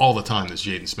it all the time, this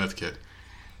Jaden Smith kid.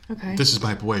 Okay. This is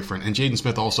my boyfriend. And Jaden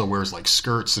Smith also wears like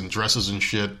skirts and dresses and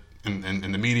shit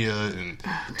in the media and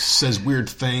says weird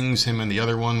things. Him and the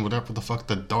other one, whatever the fuck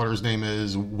the daughter's name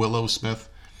is, Willow Smith.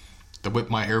 The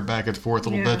whip my hair back and forth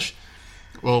little Yeah. bitch.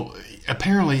 Well,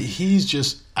 apparently he's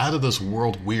just out of this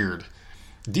world weird.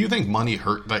 Do you think money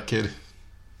hurt that kid?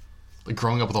 Like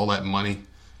growing up with all that money?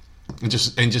 And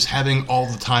just having all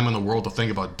the time in the world to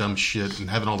think about dumb shit and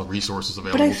having all the resources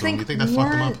available but I to him. You think think that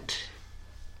fucked him up?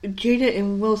 Jada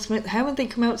and Will Smith, haven't they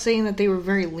come out saying that they were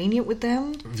very lenient with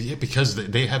them? Yeah, because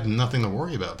they have nothing to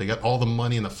worry about. They got all the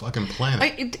money in the fucking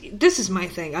planet. This is my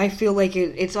thing. I feel like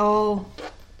it's all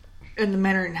in the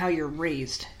manner in how you're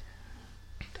raised.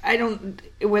 I don't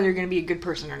whether you're going to be a good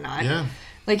person or not. Yeah.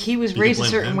 Like he was You raised can a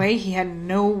blame certain him. way. He had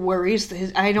no worries.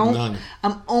 None.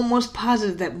 I'm almost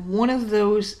positive that one of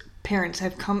those parents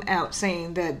have come out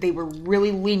saying that they were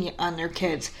really lenient on their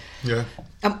kids. Yeah.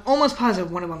 I'm almost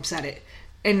positive one of them said it,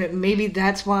 and maybe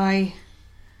that's why.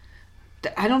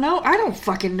 I don't know. I don't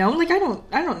fucking know. Like I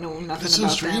don't know nothing It's so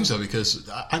about strange them. though because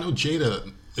I know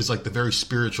Jada is like the very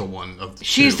spiritual one of the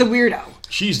She's two. the weirdo.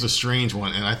 She's the strange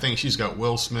one, and I think she's got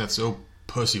Will Smith so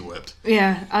pussy whipped.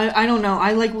 Yeah, I don't know.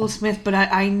 I like Will Smith, but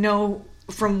I know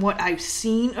from what I've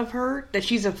seen of her that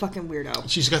she's a fucking weirdo.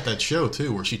 She's got that show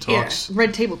too where she Yeah, talks.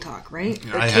 Red Table Talk, right?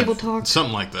 Or I Table have Talk.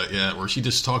 something like that, yeah, where she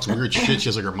just talks weird shit. She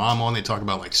has like her mom on. They talk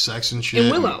about like sex and shit.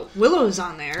 And Willow's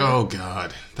on there. Oh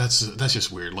god, that's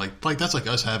just weird. Like that's like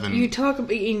us having. You talk.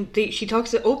 She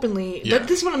talks it openly. Yeah.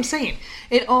 This is what I'm saying.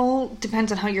 It all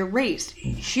depends on how you're raised.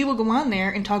 She will go on there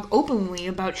and talk openly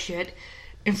about shit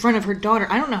in front of her daughter.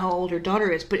 I don't know how old her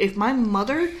daughter is, but if my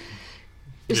mother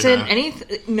said Yeah.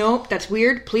 anything, no, that's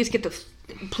weird.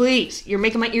 Please, you're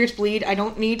making my ears bleed. I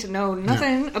don't need to know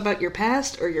nothing about your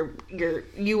past or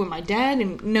you and my dad.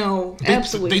 And no,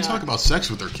 absolutely They not. talk about sex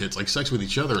with their kids, like sex with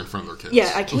each other in front of their kids.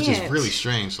 Yeah, I Which is can't. really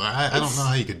strange. So I don't know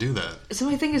how you could do that. So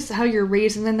my thing is how you're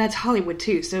raised, and then that's Hollywood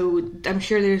too. So I'm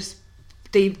sure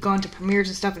they've gone to premieres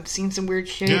and stuff and seen some weird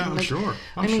shit. Yeah, and I'm like, sure.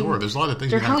 I mean, Sure. There's a lot of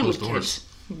things they're behind Hollywood closed doors. kids.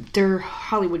 They're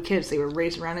Hollywood kids. They were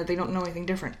raised around it. They don't know anything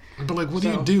different. But like, what do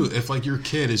you do if like your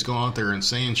kid is going out there and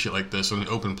saying shit like this on an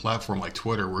open platform like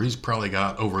Twitter, where he's probably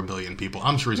got over 1 million people?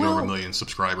 I'm sure he's got over 1 million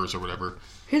subscribers or whatever.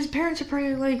 His parents are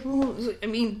probably like, well, I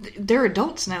mean, they're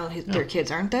adults now. Their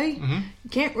kids, aren't they? Mm-hmm. You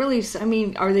can't really. I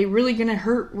mean, are they really going to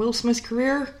hurt Will Smith's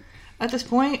career at this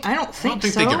point? I don't think I don't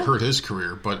think so. they could hurt his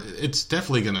career, but it's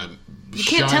definitely going to. You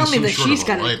can't tell me that she's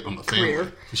got a light on the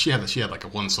career. family. She had like a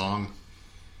one song.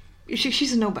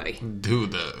 She's a nobody. Who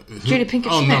Jada Pinkett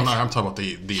Oh no, Smith. no, I'm talking about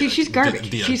the She's garbage.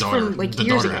 The She's daughter, from, like, the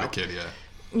years daughter ago. had a kid, yeah.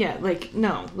 Yeah, like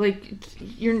no, like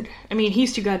you're. I mean,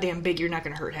 he's too goddamn big. You're not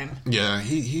going to hurt him. Yeah,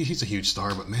 he's a huge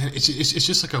star, but man, it's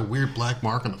just like a weird black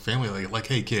mark on the family. Like,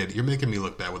 hey kid, you're making me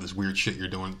look bad with this weird shit you're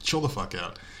doing. Chill the fuck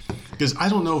out. Because I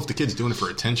don't know if the kid's doing it for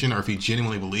attention or if he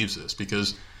genuinely believes this.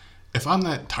 Because if I'm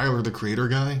that Tyler the Creator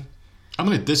guy, I'm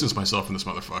gonna distance myself from this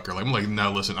motherfucker. Like, I'm like,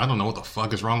 no, listen, I don't know what the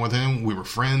fuck is wrong with him. We were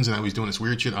friends, and now he's doing this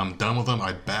weird shit. I'm done with him.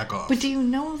 I'd back off. But do you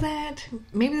know that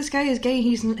maybe this guy is gay?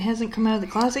 He hasn't come out of the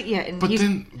closet yet, and But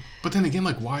then again,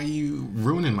 like, why are you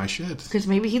ruining my shit? because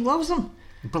maybe he loves him.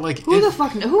 But like, Who the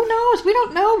fuck? Who knows? We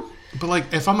don't know. But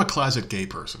like, if I'm a closet gay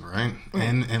person, right,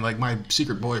 and like my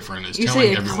secret boyfriend is You telling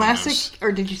say a everyone classic, this,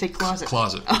 or did you say closet?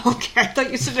 closet. Okay, I thought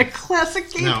you said a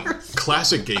classic gay No, person.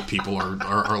 classic gay people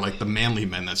are like the manly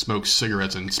men that smoke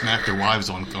cigarettes and smack their wives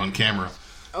on camera,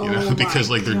 Oh my because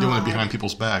like they're doing it God. behind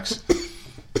people's backs.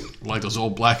 Like those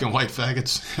old black and white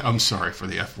faggots. I'm sorry for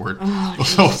the F word. Oh,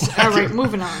 Those old Jesus. black All right, and-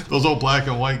 moving on. Those old black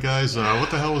and white guys. What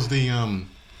the hell was the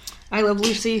I Love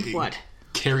Lucy. What?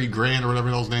 Cary Grant or whatever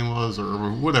his name was,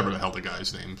 or whatever the hell the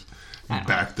guy's name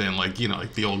back then, like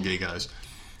like the old gay guys.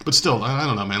 But still, I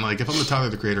don't know, man. Like if I'm the Tyler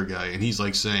the Creator guy and he's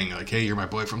like saying like, "Hey, you're my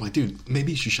boyfriend," I'm like, dude,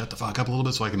 maybe you should shut the fuck up a little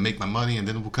bit so I can make my money and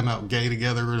then we'll come out gay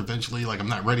together eventually. Like I'm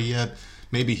not ready yet.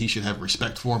 Maybe he should have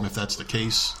respect for him if that's the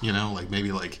case. Like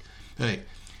maybe like, hey,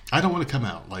 I don't want to come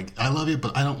out. Like I love you,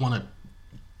 but I don't want to.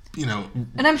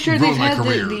 And I'm sure ruin they've my had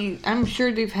career. I'm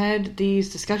sure they've had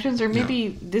these discussions, or maybe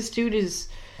this dude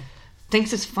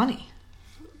thinks it's funny.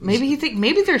 Maybe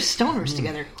maybe they're stoners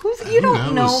together. You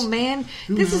don't know, man.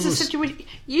 This is a situation.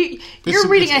 You're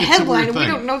reading a headline, and we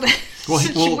don't know the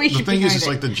situation. Well, the thing is, behind it's it.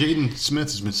 like the Jaden Smith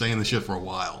has been saying this shit for a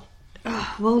while.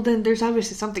 Well, then there's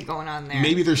obviously something going on there.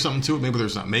 Maybe there's something to it. Maybe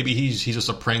there's not. Maybe he's just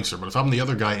a prankster. But if I'm the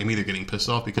other guy, I'm either getting pissed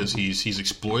off because he's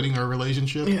exploiting our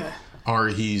relationship, or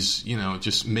he's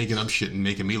just making up shit and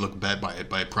making me look bad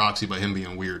by proxy by him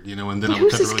being weird. And then But I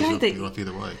would who's cut the this guy relationship that- off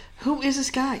either way. Who is this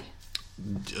guy?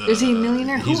 Is he a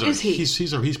millionaire? Who is he?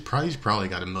 He's probably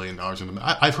got $1 million in him.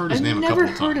 I've heard his I've name a couple never of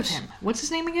times. heard of him. What's his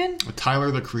name again?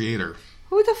 Tyler the Creator.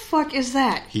 Who the fuck is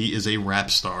that? He is a rap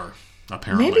star.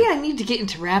 Apparently. Maybe I need to get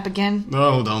into rap again.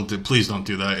 No, please don't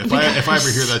do that. If I ever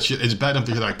hear that shit, it's bad enough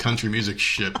to hear that country music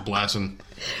shit blasting.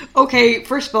 Okay,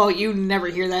 first of all, you never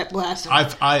hear that blasting.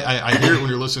 I hear it when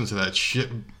you're listening to that shit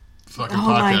fucking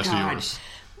podcast of yours.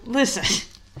 Listen,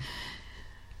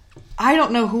 I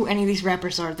don't know who any of these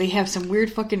rappers are. They have some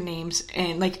weird fucking names,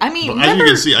 and But as you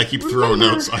can see, I keep throwing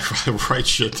remember- notes. I write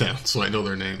shit down so I know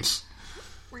their names.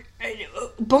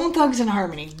 Bone Thugs and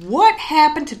Harmony. What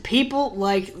happened to people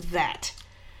like that?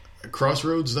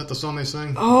 Crossroads, is that the song they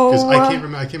sang? Oh, Because I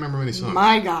can't remember many songs.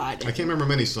 My God, I can't remember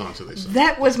many songs that they sang.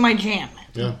 that was my jam.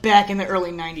 Yeah. Back in the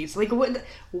early '90s. Like,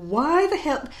 why the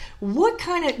hell? What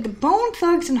kind of the Bone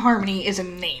Thugs and Harmony is a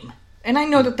name, and I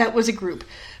know that was a group,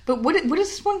 but what is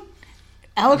this one?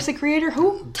 Alex the Creator?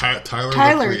 Who?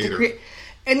 Tyler the Creator.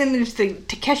 And then there's the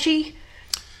Takeshi.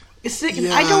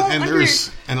 Yeah, I don't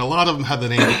and a lot of them have the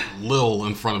name Lil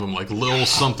in front of them, like Lil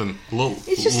something, Lil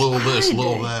It's just Lil this, hard.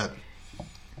 Lil that.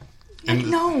 And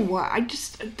no, I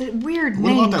just the weird what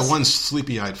names. about that one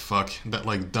sleepy-eyed fuck, that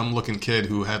like dumb-looking kid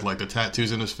who had like the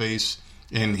tattoos in his face,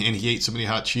 and he ate so many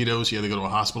hot Cheetos he had to go to a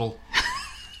hospital?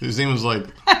 His name was like,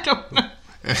 I don't know.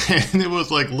 and it was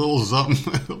like Lil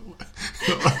something,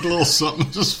 Lil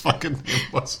something, just fucking.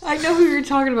 It was. I know who you're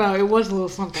talking about. It was a little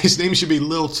something. His name should be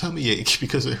Lil Tummy Ache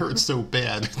because it hurts so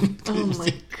bad. Oh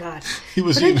my God. He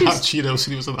was But I eating hot just- Cheetos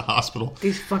and he was in the hospital.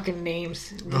 These fucking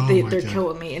names, Oh my they're God.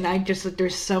 killing me. And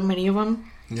there's so many of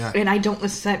them. Yeah. And I don't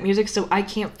listen to that music, so I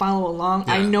can't follow along.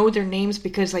 I Yeah. know their names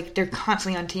because like they're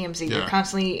constantly on TMZ. Yeah. They're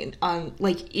constantly on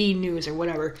like E! News or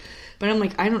whatever. But I'm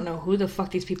like, I don't know who the fuck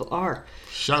these people are.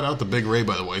 Shout out to Big Ray,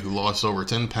 by the way, who lost over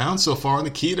 10 pounds so far on the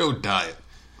keto diet.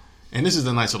 And this is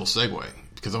a nice little segue,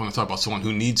 because I want to talk about someone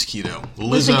who needs keto. Lizzo.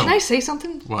 Listen, can I say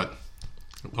something? What?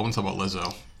 I want to talk about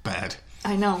Lizzo. Bad.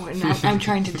 I know, and I'm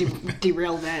trying to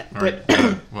derail that. All But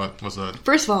right. What? What's that?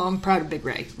 first of all, I'm proud of Big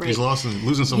Ray. Right? He's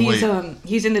losing some weight.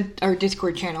 He's in our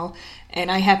Discord channel, and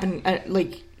I happen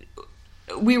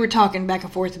we were talking back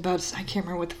and forth about, I can't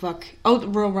remember what the fuck, the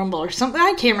Royal Rumble or something.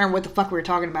 I can't remember what the fuck we were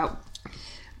talking about.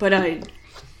 But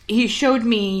he showed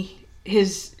me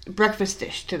his breakfast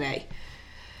dish today.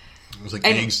 It was like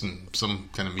and eggs and some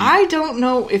kind of meat. I don't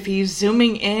know if he's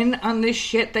zooming in on this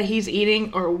shit that he's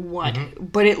eating or what,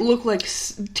 but it looked like,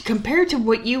 compared to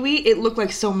what you eat, it looked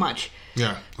like so much.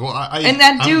 Yeah. Well, And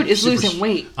that dude I'm is super losing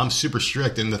weight. I'm super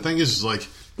strict, and the thing is like...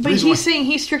 the But reason he's why- saying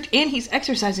he's strict and he's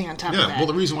exercising on top of Yeah, that. well,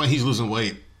 the reason why he's losing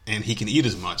weight and he can eat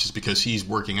as much is because he's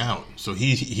working out. So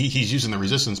he's using the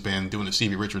resistance band, doing the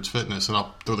Stevie Richards Fitness, and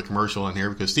I'll throw the commercial in here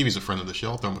because Stevie's a friend of the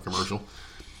show. I'll throw him a commercial.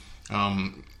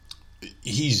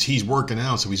 He's working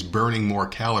out, so he's burning more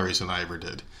calories than I ever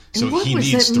did. So And what he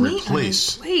was needs that to meat on his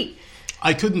replace. plate?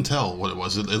 I couldn't tell what it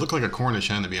was. It looked like a Cornish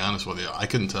hen, to be honest with you. I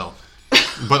couldn't tell,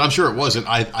 but I'm sure it wasn't.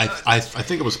 I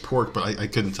think it was pork, but I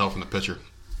couldn't tell from the picture.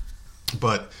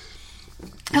 But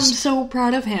I'm so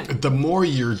proud of him. the more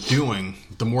you're doing,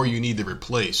 the more you need to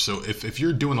replace. So if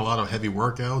you're doing a lot of heavy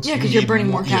workouts, Yeah, 'cause you you're need burning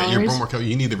more Yeah, you're calories. burning more calories.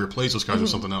 You need to replace those calories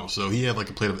with something else. So he had like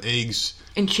a plate of eggs.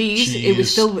 And cheese, it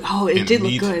was filled with, it and did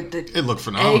look meat. good. It looked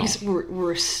phenomenal. Eggs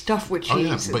were stuffed with cheese. Oh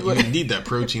yeah, but It looked- you need that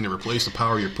protein to replace the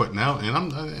power you're putting out, and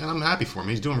I'm happy for him.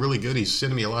 He's doing really good. He's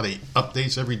sending me a lot of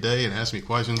updates every day and asking me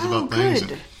questions about things.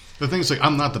 good. And the thing's like,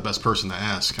 I'm not the best person to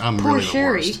ask. I'm Poor really the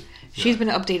Sherry. worst. She's been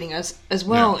updating us as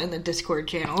well Yeah. in the Discord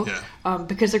channel. Yeah.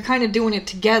 Because they're kind of doing it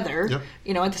together.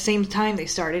 Yep. At the same time they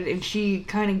started, and she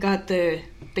kind of got the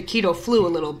the keto flu a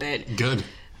little bit. Good.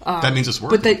 That means it's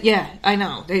working. But I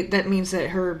know. That means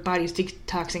that her body's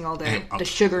detoxing all the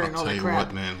sugar and all that crap. I'll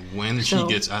tell you what, man. When she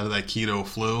gets out of that keto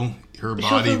flu, her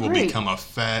body will become a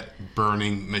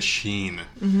fat-burning machine.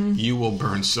 Mm-hmm. You will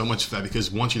burn so much fat because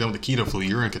once you're done with the keto flu,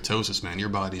 you're in ketosis, man. Your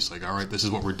body's like, all right, this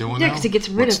is what we're doing now. Yeah, because it gets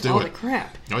rid of all the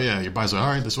crap. Oh, yeah. Your body's like, all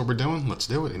right, this is what we're doing. Let's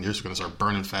do it. And you're just going to start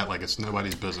burning fat like it's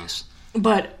nobody's business.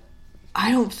 But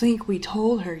I don't think we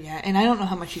told her yet, and I don't know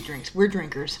how much she drinks. We're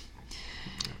drinkers.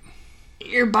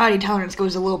 Your body tolerance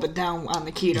goes a little bit down on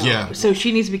the keto. Yeah. So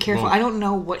she needs to be careful. I don't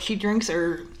know what she drinks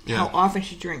or how often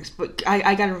she drinks, but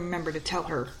I got to remember to tell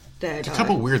her that. A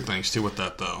couple weird things, too, with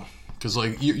that, though. Because,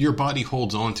 like, your body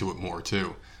holds on to it more,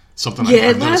 too. Something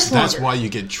I've noticed. That's why you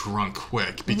get drunk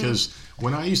quick. Because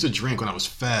when I used to drink when I was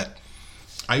fat,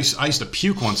 I used to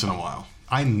puke once in a while.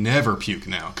 I never puke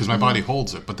now because my body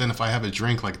holds it. But then if I have a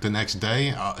drink like the next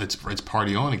day, it's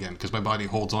party on again because my body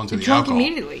holds on to the alcohol.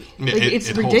 Immediately. It's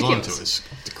ridiculous. Holds on to it. It's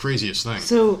the craziest thing.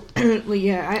 So, I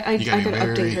got to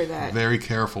update her that. Very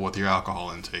careful with your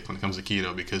alcohol intake when it comes to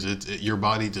keto because your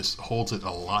body just holds it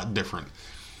a lot different.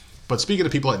 But speaking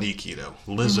of people that need keto,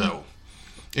 Lizzo.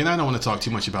 And I don't want to talk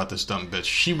too much about this dumb bitch.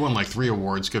 She won like 3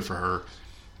 awards. Good for her.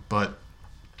 But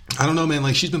I don't know, man.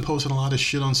 Like, she's been posting a lot of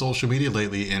shit on social media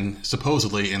lately, and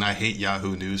supposedly, and I hate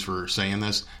Yahoo News for saying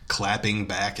this, clapping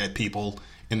back at people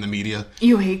in the media.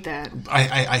 You hate that.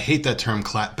 I hate that term,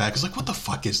 clap back. It's like, what the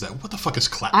fuck is that? What the fuck is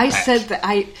clap back? I said that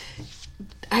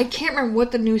I can't remember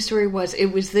what the news story was.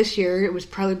 It was this year. It was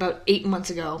probably about 8 months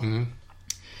ago. Mm-hmm.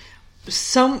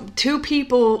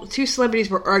 Two celebrities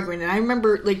were arguing, and I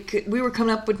remember, like, we were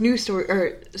coming up with news story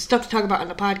or stuff to talk about on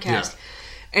the podcast. Yeah.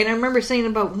 And I remember saying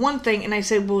about one thing, and I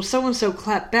said, well, so-and-so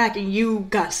clapped back, and you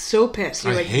got so pissed.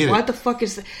 You're what the fuck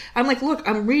is that? I'm like, look,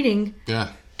 I'm reading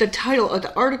the title of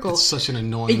the article. It's such an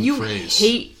annoying phrase. You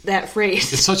hate that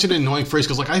phrase. It's such an annoying phrase,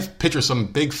 because, like, I picture some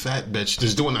big fat bitch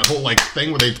just doing that whole, like,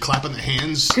 thing where they clap in the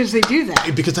hands. Because they do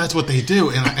that. Because that's what they do,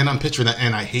 and I'm picturing that,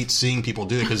 and I hate seeing people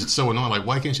do it, because it's so annoying. Like,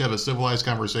 why can't you have a civilized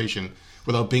conversation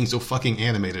without being so fucking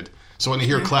animated? So when I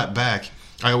hear clap back,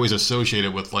 I always associate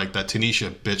it with, like, that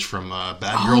Tanisha bitch from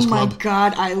Bad Girls Club. Oh, my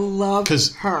God. I love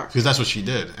her. Because that's what she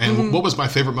did. And what was my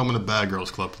favorite moment of Bad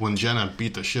Girls Club? When Jenna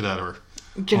beat the shit out of her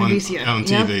on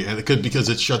TV. And because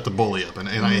it shut the bully up. And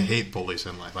I hate bullies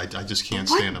in life. I just can't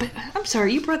stand them. I'm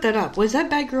sorry. You brought that up. Was that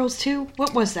Bad Girls 2?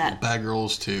 What was that? Bad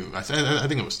Girls 2. I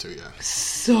think it was 2, yeah.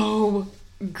 So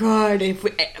good.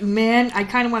 I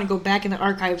kind of want to go back in the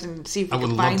archives and see if we can find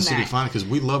that. I would love to see if we find it because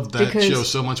we loved that show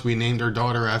so much. We named our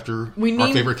daughter after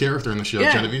our favorite character in the show,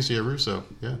 Genevicia Russo.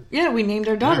 Yeah. Yeah, we named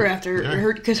our daughter after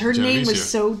her because her name was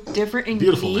so different and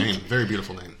beautiful unique. Name, very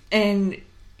beautiful name. And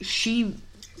she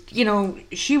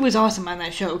was awesome on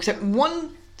that show, except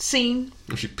one scene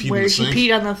where she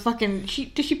peed on the fucking.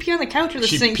 Did she pee on the couch or the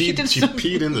sink? She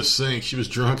peed in the sink. She was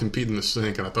drunk and peed in the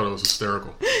sink, and I thought it was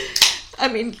hysterical. I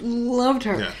mean, loved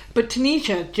her. Yeah. But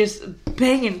Tanisha just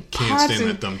banging pots. Can't stand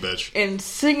that dumb bitch. And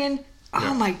singing. Yeah.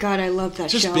 Oh my God, I love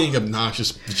that show. Just being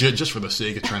obnoxious, just for the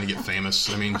sake of trying to get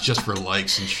famous. I mean, just for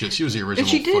likes and shit. She was the original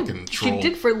fucking troll. She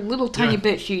did for a little tiny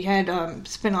bit. She had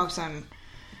spin-offs on.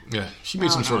 Yeah, she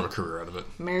made some sort of a career out of it.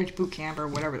 Marriage Boot Camp or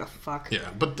whatever the fuck. Yeah,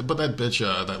 but that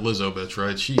bitch, that Lizzo bitch,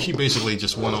 right? She basically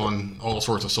just went on all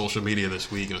sorts of social media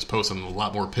this week and was posting a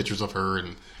lot more pictures of her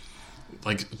and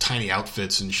like tiny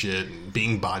outfits and shit and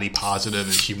being body positive,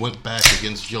 and she went back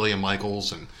against Jillian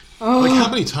Michaels and like how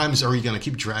many times are you going to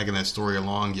keep dragging that story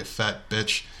along, you fat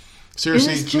bitch?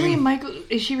 Seriously, is Jillian Michaels,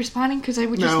 is she responding? Because I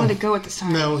would just let it go at this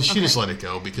time. No, she just let it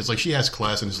go because like she has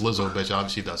class and this Lizzo bitch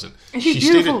obviously doesn't. And she's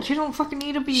beautiful. She don't fucking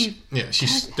need to be. She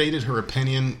stated her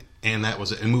opinion. And that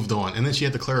was it, and moved on. And then she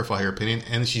had to clarify her opinion,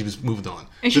 and then she was moved on.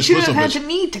 And she shouldn't have had the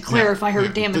need to clarify her damn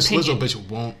opinion. This Lizzo bitch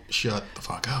won't shut the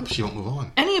fuck up. She won't move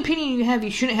on. Any opinion you have,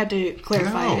 you shouldn't have to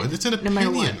clarify it. No, it's an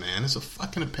opinion, man. It's a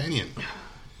fucking opinion.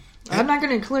 I'm not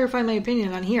going to clarify my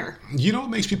opinion on here. You know what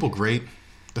makes people great?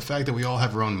 The fact that we all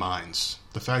have our own minds.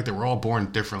 The fact that we're all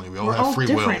born differently. We're have free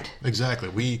will. Exactly.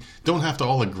 We don't have to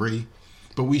all agree.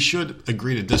 But we should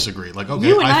agree to disagree. Like, okay,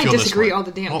 you and I feel disagree this way. all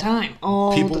the damn time.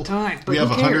 All the time. But we have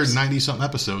 190-something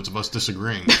episodes of us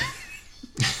disagreeing.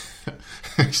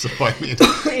 So, I mean...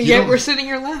 Yet we're sitting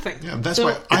here laughing. Yeah, that's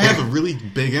why I have a really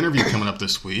big interview coming up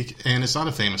this week, and it's not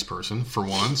a famous person, for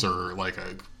once, or like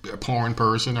a porn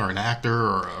person, or an actor,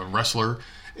 or a wrestler.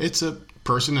 It's a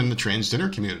person in the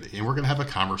transgender community, and we're going to have a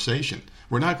conversation.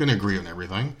 We're not going to agree on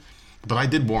everything. But I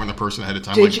did warn the person ahead of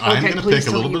time. I'm going to pick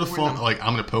a little bit of fun. Like,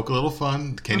 I'm going to poke a little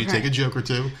fun. Can you take a joke or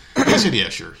two? They said, yeah,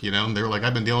 sure. You know, they were like,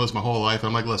 I've been dealing with this my whole life. And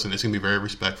I'm like, listen, it's going to be very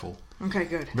respectful. Okay,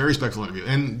 good. Very respectful interview.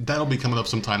 And that'll be coming up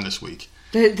sometime this week.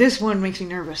 This one makes me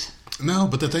nervous. No,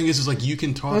 but the thing is like you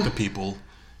can talk to people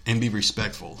and be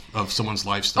respectful of someone's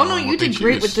lifestyle. Oh no, and you what they did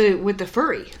great choose. with the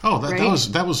furry. Oh, that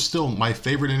right? was still my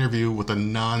favorite interview with a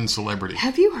non-celebrity.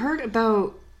 Have you heard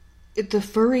about the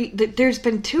furry? There's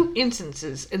been 2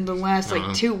 instances in the last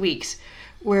 2 weeks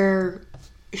where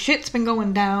shit's been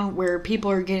going down, where people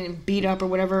are getting beat up or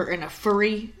whatever, and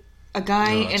a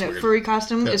guy in a weird. furry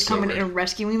costume That's is coming so in and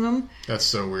rescuing them. That's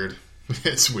so weird.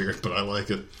 It's weird, but I like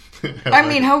it. I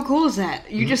mean, how cool is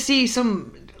that? You just see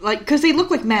some, like, because they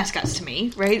look like mascots to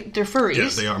me, right? They're furries. Yeah,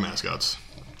 they are mascots.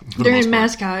 For the They're most in part.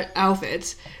 mascot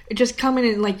outfits, just coming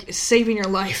and like saving your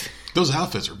life. Those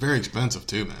outfits are very expensive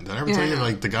too, man. Did I ever Yeah, tell I you? know.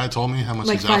 Like the guy told me how much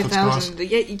Like his outfits cost. $5,000.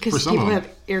 Yeah, For because some people of them.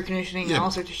 have air conditioning and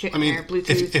all sorts of shit in there,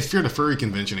 Bluetooth. if you're at a furry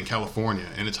convention in California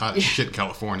and it's hot as shit in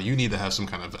California, you need to have some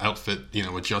kind of outfit,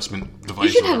 adjustment device.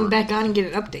 You should or have him whatever. back on and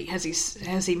get an update.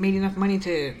 Has he made enough money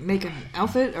to make an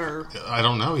outfit, or I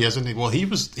don't know. He hasn't. Well, he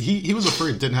was a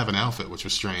furry that didn't have an outfit, which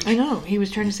was strange. I know he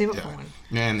was trying to save up for Yeah. one.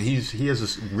 And he has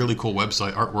this really cool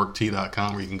website,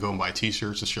 artworkt.com, where you can go and buy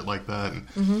T-shirts and shit like that. And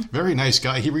very nice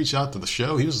guy. He reached out to the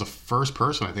show. He was the first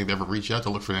person I think to ever reach out to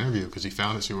look for an interview because he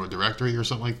found us through a directory or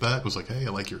something like that. It was like, hey, I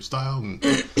like your style and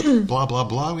blah blah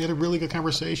blah. We had a really good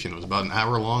conversation. It was about an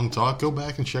hour-long talk. Go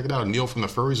back and check it out. Neil from the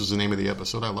Furries was the name of the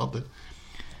episode. I loved it.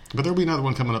 But there'll be another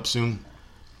one coming up soon.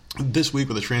 This week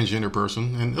with a transgender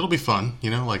person, and it'll be fun.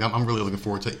 Like I'm really looking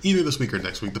forward to either this week or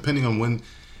next week, depending on when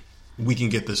we can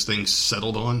get this thing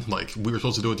settled on. Like we were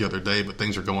supposed to do it the other day, but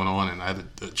things are going on, and I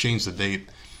had to change the date.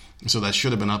 So that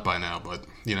should have been up by now. But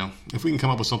if we can come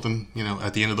up with something,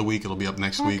 at the end of the week, it'll be up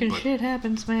next week. Fucking But shit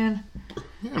happens, man.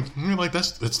 yeah, I mean, like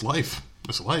it's life.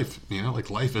 It's life.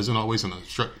 Like life isn't always in a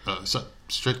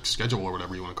strict schedule or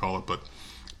whatever you want to call it. But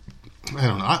I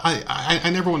don't know.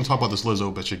 I never want to talk about this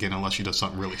Lizzo bitch again unless she does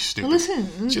something really stupid.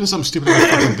 Listen. She does something stupid every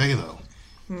fucking day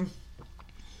though.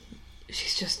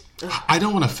 She's just. I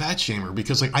don't want to fat shame her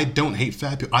because I don't hate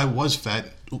fat people. I was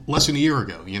fat less than a year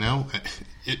ago.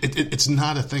 It's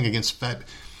not a thing against fat.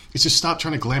 It's just stop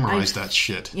trying to glamorize that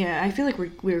shit. Yeah, I feel like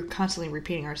we're constantly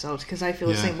repeating ourselves because I feel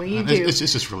the same way you and do. It's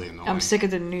just really annoying. I'm sick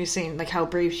of the news saying like how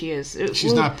brave she is.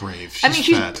 She's not brave. She's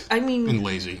fat. and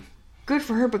lazy. Good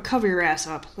for her, but cover your ass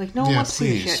up. Like no one wants to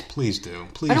see your shit. Please do.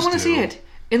 Please I don't want to do. see it.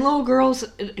 And little girls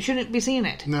shouldn't be seeing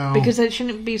it. No. Because that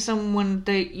shouldn't be someone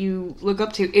that you look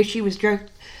up to. If she was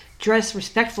dressed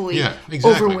respectfully, Yeah,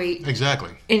 exactly. overweight, Exactly.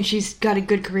 and she's got a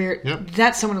good career, Yep.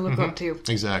 that's someone to look up to.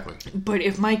 Exactly. But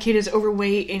if my kid is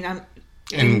overweight and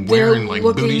And they're wearing like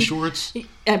looking booty shorts.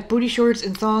 at booty shorts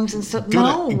and thongs and stuff,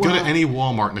 Go to any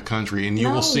Walmart in the country and you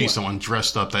will No. see someone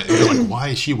dressed up that you're like, why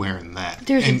is she wearing that?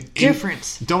 There's a and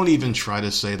difference. Don't even try to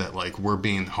say that like we're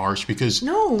being harsh because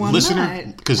No, I'm listener,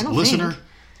 not. because I don't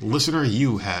listener,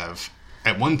 you have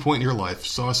at one point in your life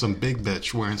saw some big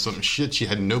bitch wearing some shit she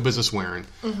had no business wearing,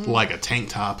 like a tank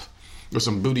top or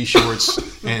some booty shorts,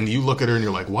 and you look at her and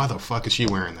you're like, why the fuck is she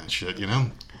wearing that shit? She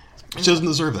doesn't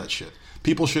deserve that shit.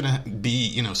 People shouldn't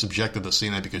be, subjected to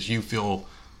seeing that because you feel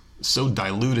so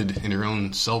diluted in your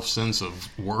own self-sense of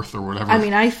worth or whatever. I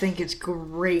mean, I think it's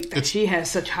great that she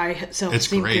has such high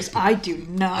self-esteem great, because but I do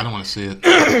not. I don't want to see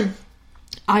it.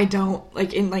 I don't.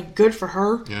 Like, good for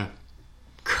her. Yeah.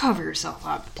 Cover yourself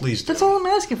up. Please do. That's all I'm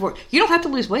asking for. You don't have to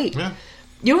lose weight. Yeah.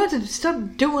 You don't have to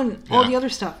stop doing all Yeah. the other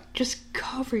stuff. Just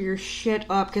cover your shit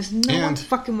up because no one And-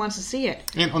 fucking wants to see it.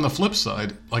 And on the flip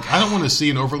side, like I don't want to see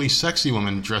an overly sexy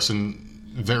woman dressing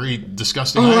very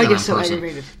disgusting Oh, I either get in so person.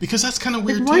 aggravated. Because that's kind of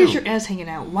weird Like, why too. is your ass hanging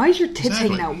out? Why is your tits Exactly.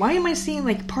 hanging out? Why am I seeing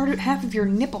like half of your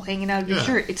nipple hanging out of your Yeah.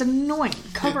 shirt? It's annoying.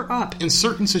 Cover up. In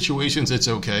certain situations, it's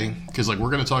okay because like we're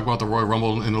going to talk about the Royal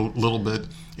Rumble in a little bit.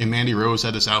 And Mandy Rose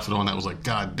had this outfit on that was like,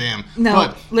 God damn. No,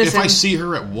 but listen. if I see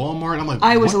her at Walmart, I'm like,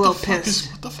 I was what a little the fuck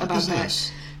pissed what the fuck about is that.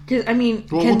 this? Because I mean,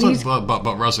 Well, can we'll these? talk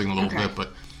about wrestling a little Okay. bit,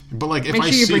 but like if Make I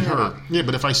sure you see bring that her, up. yeah,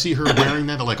 but if I see her wearing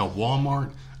that at like a Walmart,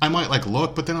 I might like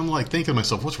look, but then I'm like thinking to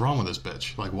myself, what's wrong with this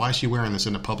bitch? Like, why is she wearing this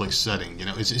in a public setting?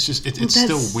 It's just it's still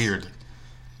that's- weird.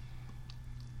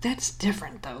 That's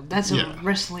different though. That's Yeah. a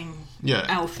wrestling Yeah,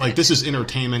 outfit. like this is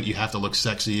entertainment. You have to look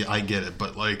sexy. I get it,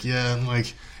 but like, yeah,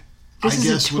 like. This I is a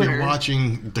guess when you're Twitter.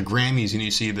 watching the Grammys and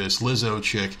you see this Lizzo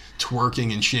chick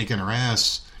twerking and shaking her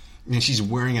ass, and she's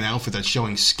wearing an outfit that's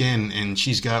showing skin, and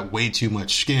she's got way too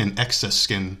much skin, excess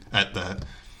skin at that.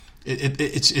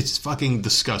 It's fucking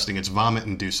disgusting. It's vomit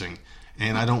inducing,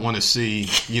 and I don't want to see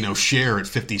Cher at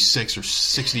 56 or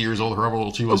 60 years old, however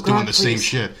old she was, Oh, God, doing the same please.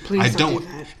 shit. Please I don't don't. do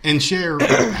that. And Cher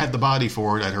had the body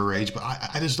for it at her age, but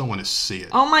I just don't want to see it.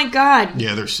 Oh my god!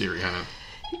 Yeah, they're serious. I know.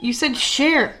 You said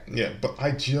share. Yeah, but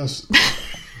I just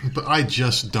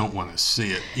don't want to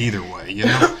see it either way.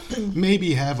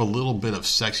 Maybe have a little bit of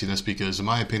sexiness because, in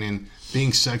my opinion,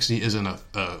 being sexy isn't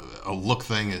a look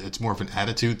thing. It's more of an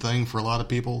attitude thing for a lot of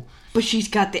people. But she's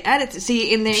got the attitude.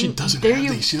 See, and then She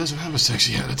doesn't have a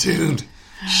sexy attitude.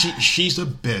 She's a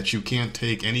bitch. You can't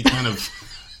take any kind of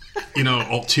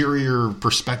ulterior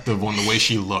perspective on the way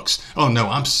she looks. Oh no,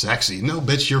 I'm sexy. No,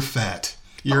 bitch, you're fat.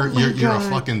 You're a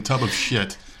fucking tub of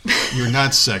shit. You're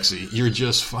not sexy. You're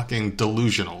just fucking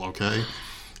delusional. Okay.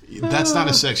 That's not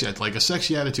a sexy attitude. Like, a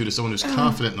sexy attitude is someone who's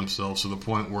confident in themselves to the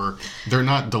point where they're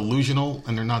not delusional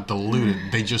and they're not deluded.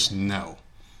 They just know.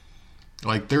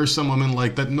 Like, there's some women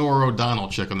like that Nora O'Donnell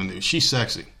chick on the news. She's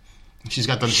sexy. She's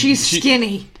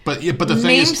skinny. But the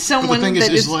thing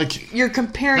is like, you're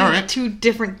comparing two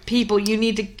different people. You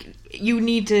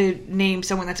need to name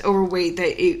someone that's overweight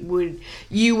that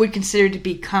you would consider to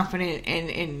be confident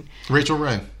and Rachel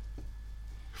Ray.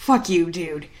 Fuck you,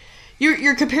 dude.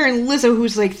 You're comparing Lizzo,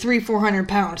 who's like 300-400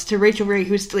 pounds, to Rachel Ray,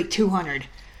 who's like 200.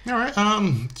 All right.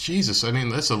 Jesus. I mean,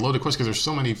 that's a loaded question because there's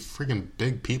so many freaking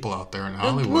big people out there in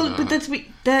Hollywood. Well, but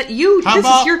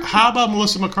How about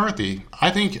Melissa McCarthy? I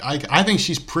think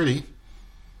she's pretty.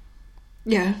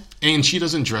 Yeah. And she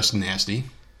doesn't dress nasty.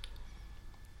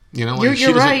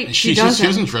 You're right. She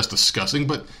doesn't dress disgusting,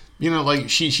 but like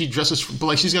she dresses, but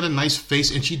like she's got a nice face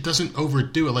and she doesn't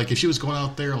overdo it. Like, if she was going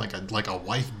out there like a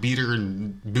wife beater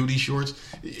and booty shorts,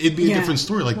 it'd be a different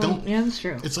story. Like, yeah, that's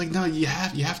true. It's like, no, you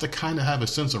have to kind of have a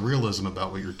sense of realism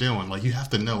about what you're doing. Like, you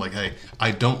have to know, like, hey, I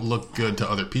don't look good to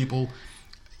other people.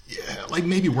 Yeah, like,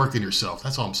 maybe work on yourself.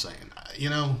 That's all I'm saying.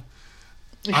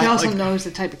 She also knows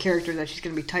the type of character that she's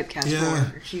going to be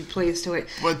typecast for. She plays to it.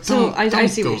 But I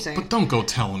see what you're saying. But don't go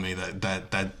telling me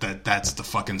that's the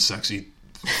fucking sexy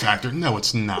factor. No,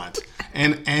 it's not.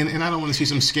 And I don't want to see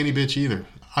some skinny bitch either.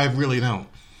 I really don't.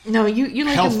 No, you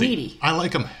like healthy. them meaty. I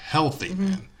like them healthy,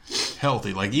 man.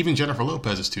 Healthy. Like, even Jennifer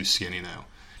Lopez is too skinny now.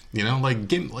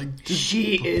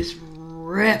 She is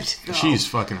ripped, though. She's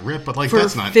fucking ripped, but for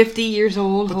that's not 50 years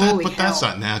old. But that's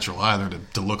not natural either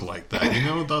to look like that.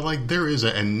 Like, there is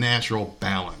a natural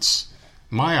balance.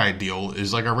 My ideal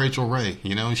is like a Rachel Ray.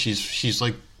 She's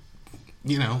like,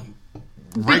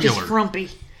 regular. Frumpy.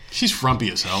 She's frumpy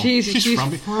as hell. She's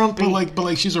frumpy. But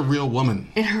like she's a real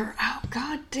woman. And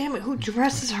god damn it, who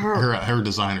dresses her? Her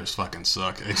designers fucking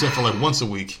suck. Except for like once a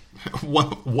week.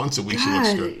 Once a week she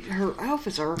looks good. Her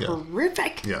outfits are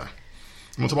horrific. Yeah.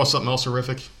 You want to talk about something else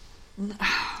horrific?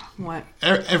 What?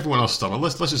 Everyone else is talking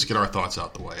about. Let's just get our thoughts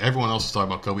out the way. Everyone else is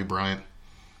talking about Kobe Bryant.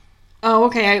 Oh,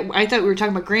 okay. I thought we were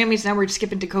talking about Grammys. Now we're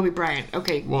skipping to Kobe Bryant.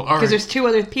 Okay. Well, all right. Because there's two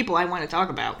other people I want to talk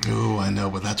about. Oh, I know,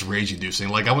 but that's rage-inducing.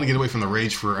 Like, I want to get away from the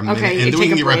rage for a minute, and then we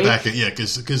can get right back. Yeah,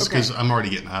 because I'm already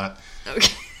getting hot.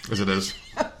 Okay. As it is.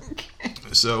 Okay.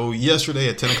 So yesterday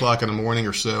at 10 o'clock in the morning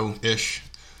or so-ish,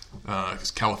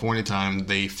 it's California time,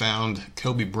 they found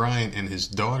Kobe Bryant and his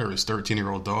daughter, his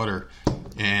 13-year-old daughter,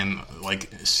 and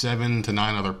like 7 to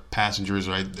 9 other passengers.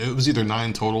 Right? It was either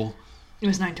 9 total. It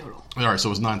was 9 total. All right, so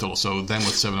it was 9 total. So then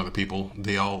with 7 other people,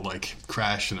 they all like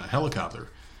crashed in a helicopter.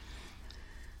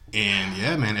 And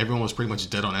yeah, man, everyone was pretty much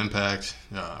dead on impact.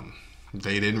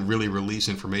 They didn't really release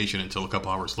information until a couple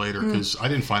hours later because I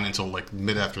didn't find it until like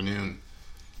mid-afternoon.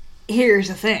 Here's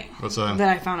the thing. What's that? That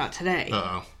I found out today.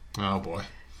 Uh-oh. Oh, boy.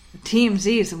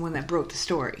 TMZ is the one that broke the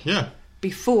story. Yeah.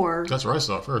 Before... That's where I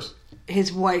saw it first.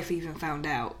 His wife even found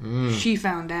out. She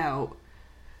found out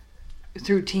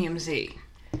through TMZ.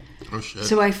 Oh, shit.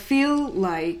 So I feel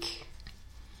like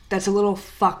that's a little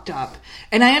fucked up.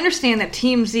 And I understand that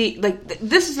TMZ... Like,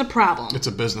 this is a problem. It's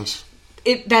a business.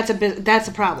 That's a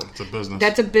problem. It's a business.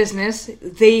 That's a business.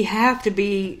 They have to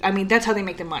be... I mean, that's how they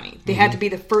make the money. They have to be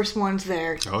the first ones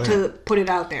there to put it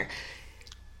out there.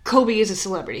 Kobe is a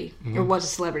celebrity, or was a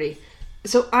celebrity.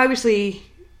 So obviously,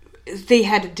 they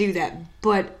had to do that.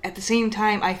 But at the same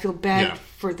time, I feel bad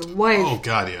for the wife. Oh,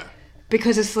 God, yeah.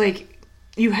 Because it's like,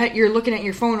 you're looking at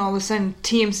your phone, all of a sudden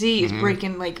TMZ is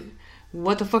breaking, like,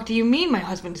 what the fuck do you mean my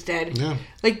husband's dead? Yeah.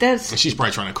 Like, that's... And she's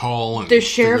probably trying to call and the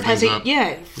sheriff hasn't...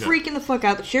 Yeah, freaking the fuck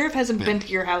out. The sheriff hasn't been to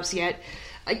your house yet.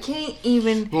 I can't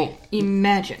even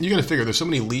imagine. You gotta figure, there's so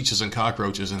many leeches and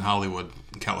cockroaches in Hollywood,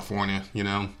 California,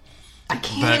 I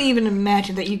can't even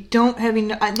imagine that you don't have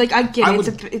enough... Like, I get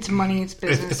it. It's money, it's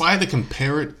business. If I had to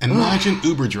compare it, imagine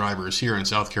Uber drivers here in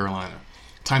South Carolina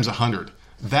times 100.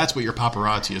 That's what your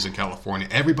paparazzi is in California.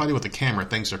 Everybody with a camera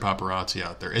thinks they're paparazzi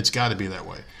out there. It's got to be that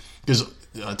way. Because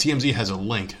TMZ has a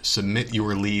link. Submit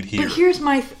your lead here. But here's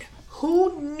my...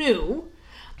 Who knew...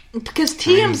 Because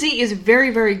TMZ is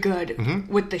very, very good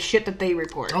with the shit that they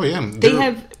report. Oh, yeah. They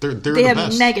have the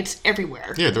best. maggots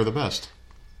everywhere. Yeah, they're the best.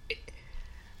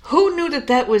 Who knew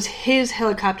that was his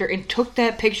helicopter and took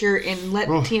that picture and let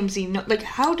TMZ know? Like,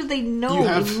 how do they know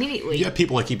immediately? You have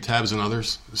people that keep tabs on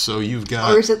others. So you've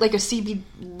got... Or is it like a CB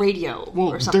radio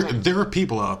or something? There are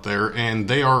people out there, and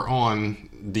they are on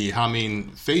the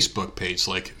Hameen Facebook page,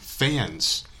 like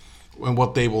fans. And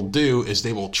what they will do is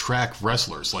they will track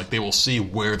wrestlers. Like, they will see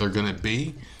where they're going to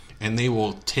be, and they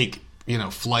will take,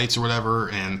 flights or whatever,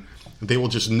 and... They will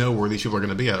just know where these people are going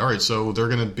to be at. All right, so they're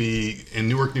going to be in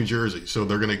Newark, New Jersey. So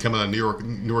they're going to come out of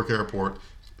Newark Airport.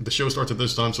 The show starts at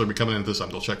this time, so they'll be coming in at this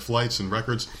time. They'll check flights and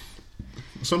records.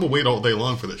 Some will wait all day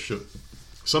long for this shit.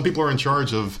 Some people are in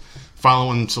charge of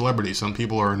following celebrities. Some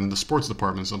people are in the sports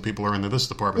department. Some people are in this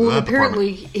department. Well, that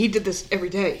apparently department. He did this every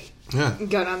day. Yeah.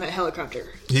 Got on that helicopter.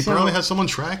 He probably had someone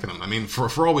tracking him. I mean, for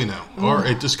all we know. Or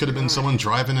it just could have been someone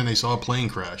driving and they saw a plane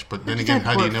crash. But then again,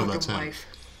 how do you know that's him? Life.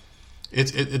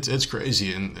 It's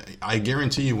crazy, and I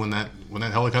guarantee you when that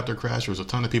helicopter crashed, there was a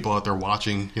ton of people out there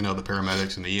watching, the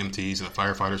paramedics and the EMTs and the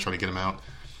firefighters trying to get him out,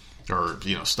 or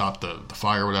stop the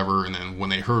fire or whatever. And then when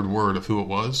they heard word of who it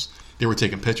was, they were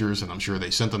taking pictures, and I'm sure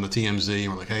they sent them to TMZ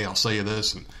and were like, "Hey, I'll say you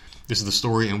this, and this is the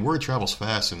story." And word travels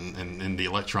fast in the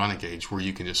electronic age, where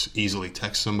you can just easily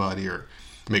text somebody or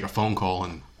make a phone call,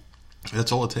 and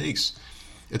that's all it takes.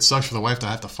 It sucks for the wife to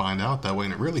have to find out that way,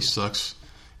 and it really sucks.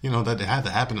 That it had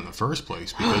to happen in the first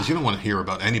place, because you don't want to hear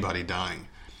about anybody dying.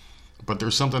 But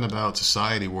there's something about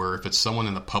society where if it's someone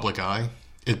in the public eye,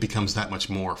 it becomes that much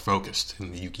more focused,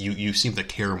 and you seem to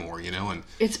care more, and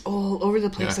it's all over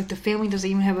the place. Yeah. Like, the family doesn't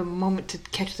even have a moment to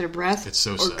catch their breath. It's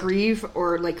so or sad. Grieve,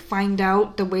 or like find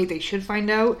out the way they should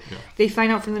find out. Yeah. They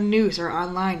find out from the news or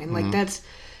online, and like that's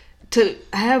to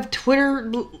have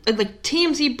Twitter, like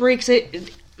TMZ breaks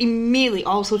it. Immediately,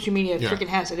 all social media freaking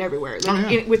has it everywhere.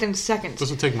 Like, within seconds.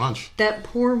 Doesn't take much. That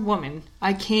poor woman,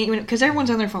 I can't even... Because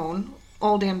everyone's on their phone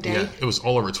all damn day. Yeah, it was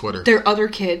all over Twitter. Their other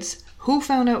kids. Who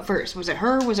found out first? Was it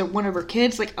her? Was it one of her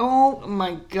kids? Like, oh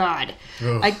my God.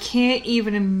 Ugh. I can't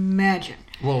even imagine.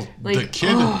 Well, like,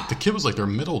 the kid was like their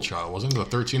middle child, wasn't it? A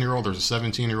 13-year-old, there's a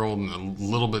 17-year-old, and a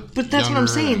little bit But that's what I'm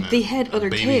saying. They had other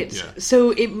kids. Yeah.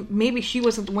 So maybe she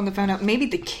wasn't the one that found out. Maybe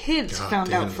the kids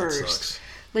found out first.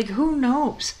 Like, who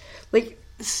knows? Like,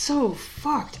 so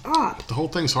fucked up. The whole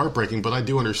thing's heartbreaking, but I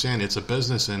do understand it's a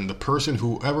business, and the person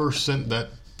whoever sent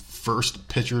that first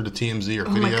picture to TMZ or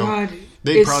video, my God,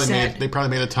 they probably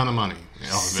made a ton of money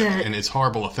off of it. And it's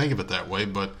horrible to think of it that way,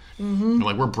 but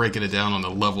like, we're breaking it down on a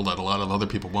level that a lot of other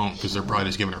people won't, because they're probably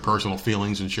just giving their personal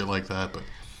feelings and shit like that. But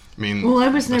I mean, well, I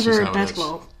was never a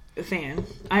basketball fan.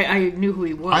 I knew who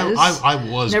he was. I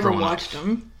was never growing watched up.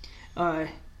 him.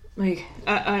 Like,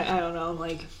 I don't know,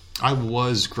 like. I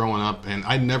was growing up, and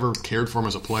I never cared for him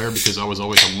as a player because I was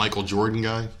always a Michael Jordan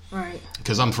guy. Right.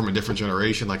 Because I'm from a different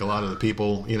generation. Like, a lot of the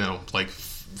people, like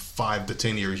 5 to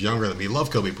 10 years younger than me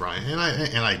love Kobe Bryant, and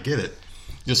I get it.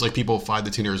 Just like people 5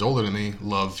 to 10 years older than me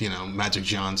love, Magic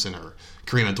Johnson or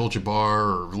Kareem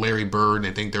Abdul-Jabbar or Larry Bird, and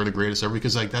they think they're the greatest ever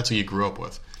because, like, that's who you grew up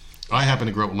with. I happen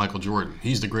to grow up with Michael Jordan.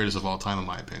 He's the greatest of all time, in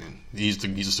my opinion. He's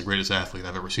just the greatest athlete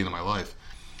I've ever seen in my life.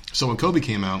 So when Kobe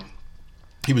came out,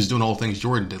 he was doing all the things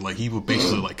Jordan did. Like, he would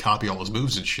basically like copy all his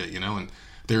moves and shit, and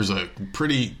there's a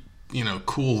pretty,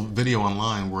 cool video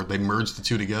online where they merged the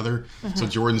two together. So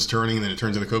Jordan's turning, and then it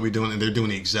turns into Kobe doing it, and they're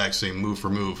doing the exact same move for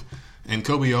move. And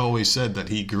Kobe always said that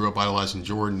he grew up idolizing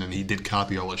Jordan, and he did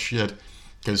copy all his shit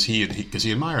because he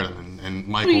admired him. And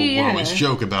Michael would always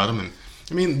joke about him. And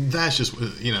I mean, that's just,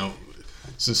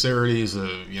 sincerity is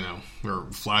or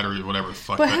flattery or whatever the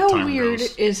fuck. But that how term weird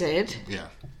goes. is it? Yeah.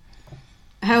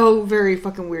 How very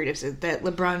fucking weird is it that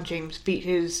LeBron James beat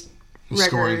his record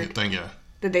Scoring thing, yeah.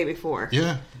 the day before?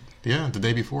 Yeah, the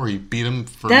day before he beat him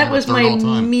for that was my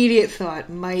all-time. immediate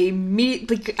thought. My immediate,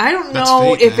 like, I don't That's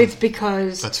know fate, if man. it's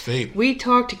because That's fate. we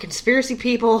talked to conspiracy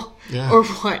people or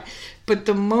what. But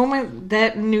the moment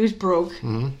that news broke,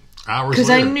 hours because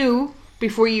later. I knew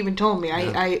before you even told me,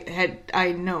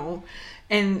 I know,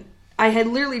 and I had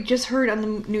literally just heard on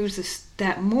the news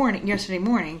yesterday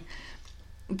morning,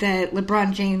 that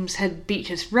LeBron James had beat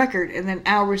his record, and then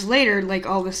hours later, like,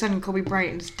 all of a sudden Kobe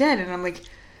Bryant is dead, and I'm like,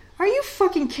 are you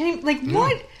fucking kidding? Like,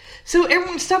 what? So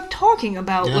everyone stopped talking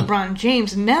about LeBron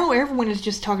James, and now everyone is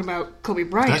just talking about Kobe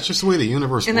Bryant. That's just the way the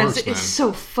universe and works, it's man.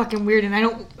 so fucking weird, and I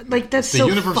don't, like, that's The so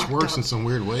universe fucked works up. in some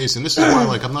weird ways, and this is why,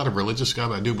 like, I'm not a religious guy,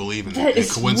 but I do believe in That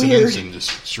is coincidence weird. and just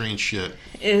strange shit.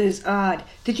 It is odd.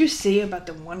 Did you see about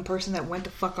the one person that went the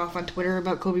fuck off on Twitter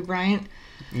about Kobe Bryant?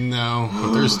 No,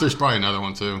 but there's probably another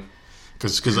one too,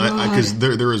 because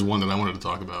there is one that I wanted to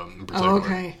talk about in particular. Oh,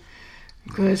 okay.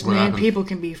 Because, man, happened? people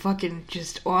can be fucking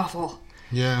just awful.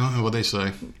 Yeah, what they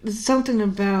say. Something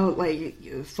about, like,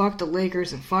 fuck the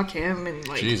Lakers and fuck him, and,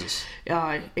 like... Jesus.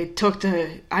 It took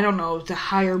the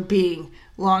higher being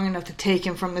long enough to take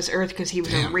him from this earth because he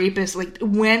was a rapist. Like,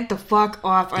 went the fuck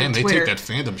off on Damn, Twitter. they take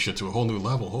that fandom shit to a whole new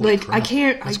level. Holy Like, crap. I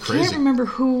can't remember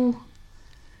who...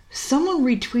 Someone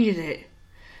retweeted it.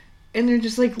 And they're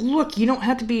just like, look, you don't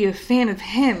have to be a fan of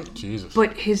him. Jesus.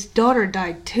 But his daughter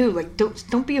died too. Like,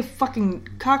 don't be a fucking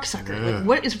cocksucker. Yeah. Like,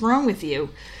 what is wrong with you?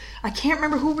 I can't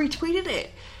remember who retweeted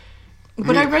it.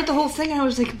 But I read the whole thing and I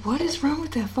was like, what is wrong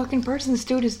with that fucking person? This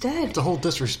dude is dead. It's a whole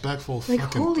disrespectful Like,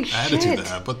 fucking holy attitude shit. to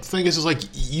have. But the thing is like,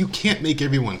 you can't make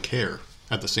everyone care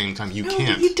at the same time. You No,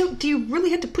 can't. you don't. Do you really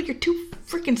have to put your 2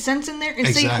 freaking cents in there and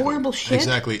say horrible shit?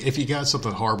 Exactly. If you got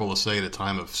something horrible to say at a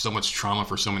time of so much trauma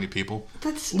for so many people,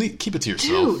 keep it to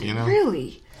yourself, Dude, you know?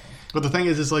 really? But the thing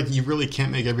is, it's like, you really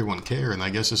can't make everyone care. And I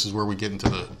guess this is where we get into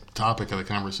the topic of the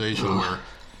conversation where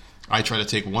I try to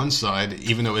take one side,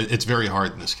 even though it's very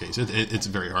hard in this case. It's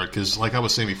very hard because, like I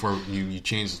was saying before, you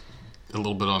changed a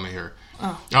little bit on me here.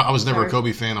 Oh, I was never sorry. a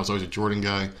Kobe fan. I was always a Jordan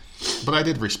guy. But I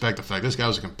did respect the fact this guy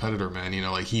was a competitor, man. You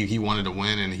know, like he wanted to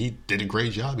win, and he did a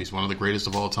great job. He's one of the greatest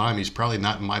of all time. He's probably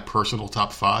not in my personal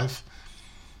top 5,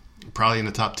 probably in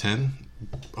the top 10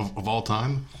 of all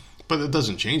time. But it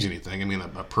doesn't change anything. I mean,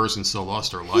 a person still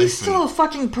lost her life. He's still a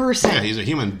fucking person. Yeah, he's a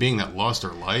human being that lost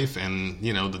her life, and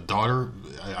you know the daughter.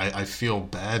 I feel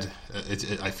bad.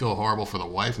 I feel horrible for the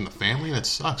wife and the family, and it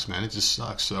sucks, man. It just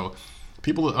sucks. So,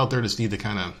 people out there just need to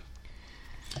kind of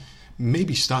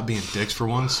maybe stop being dicks for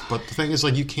once. But the thing is,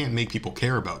 like, you can't make people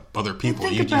care about other people.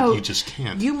 You just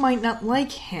can't. You might not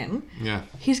like him. Yeah.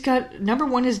 He's got, number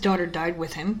one, his daughter died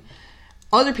with him.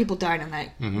 Other people died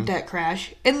in that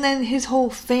crash. And then his whole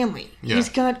family. Yeah. He's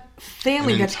got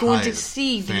family An that's going to entire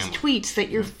see these family. tweets that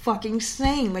you're fucking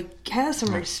saying. Like, have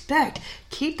some respect.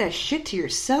 Keep that shit to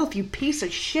yourself, you piece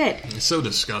of shit. It's so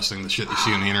disgusting, the shit you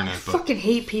see on the internet. But Fucking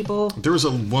hate people. there was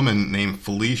a woman named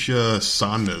Felicia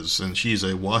Sondes, and she's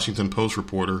a Washington Post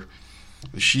reporter.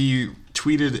 She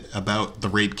tweeted about the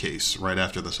rape case right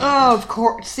after this happened. Oh, of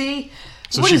course. See?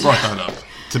 So What she is brought that up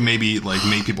to maybe like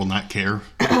make people not care.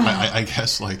 I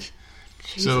guess like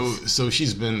so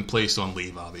she's been placed on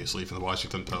leave obviously from the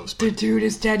Washington Post. The But, dude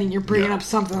is dead and you're bringing yeah, up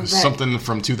something like that. something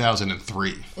from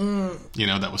 2003. You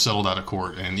know, that was settled out of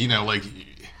court, and you know, like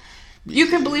You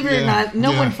can believe it or not,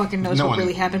 no yeah. one fucking knows No what one-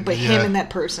 really happened but yeah. him and that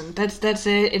person. That's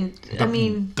it. And I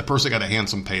mean, the person got a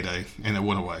handsome payday and it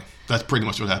went away. That's pretty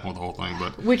much what happened with the whole thing.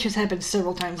 But which has happened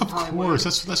several times in of Hollywood. course,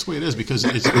 that's the way it is because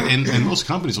it's and most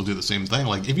companies will do the same thing.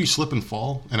 Like if you slip and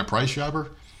fall in a price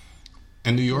jobber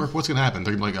in New York, what's going to happen?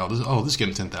 They're going to be like, this is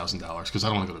getting $10,000 because I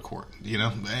don't want to go to court. You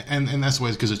know, and that's the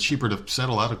way because it's cheaper to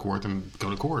settle out of court than go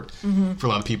to court for a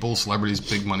lot of people, celebrities,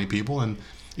 big money people, and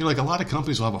you know, like a lot of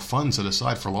companies will have a fund set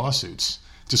aside for lawsuits,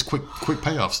 just quick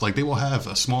payoffs. Like they will have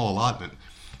a small allotment.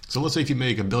 So let's say if you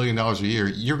make $1 billion a year,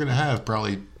 you're going to have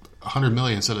probably $100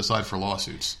 million set aside for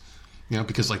lawsuits. You know,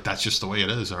 because like that's just the way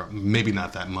it is, or maybe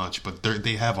not that much, but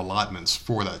they have allotments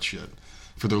for that shit,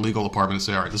 for their legal department to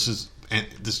say, all right,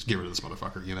 just get rid of this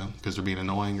motherfucker, you know, because they're being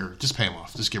annoying, or just pay them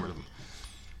off, just get rid of them,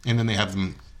 and then they have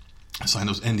them sign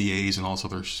those NDAs and all this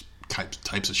other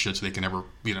types of shit so they can never,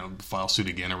 you know, file suit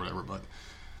again or whatever. But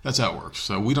that's how it works.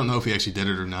 So we don't know if he actually did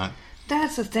it or not.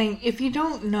 That's the thing. If you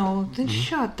don't know, then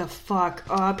shut the fuck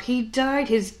up. He died.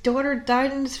 His daughter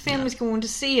died, and his family's going to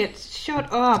see it.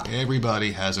 Shut up.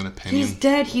 Everybody has an opinion. He's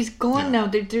dead. He's gone Yeah.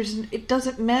 now. It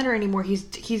doesn't matter anymore. He's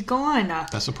gone.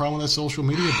 That's the problem with that social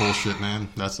media bullshit, man.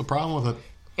 That's the problem with it.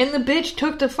 And the bitch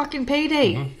took the fucking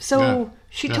payday. So Yeah.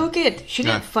 she Yeah. took it. She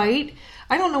didn't Yeah. fight.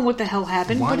 I don't know what the hell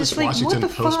happened, Why but this it's like, Washington what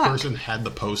the Post fuck? person had to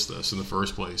post this in the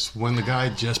first place when the guy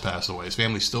just passed away? His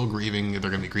family's still grieving. They're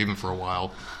going to be grieving for a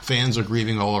while. Fans are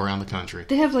grieving all around the country.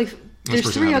 They have there's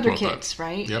person 3 had to other quote that. kids,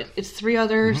 right? Yep. It's 3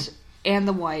 others and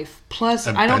the wife. Plus,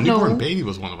 A I don't know. A newborn baby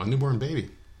was one of them. A newborn baby.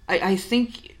 I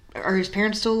think, are his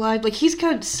parents still alive? Like, he's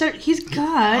got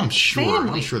I'm sure.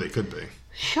 family. I'm sure they could be.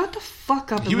 Shut the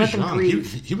fuck up He and was let them young.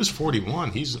 grieve. He was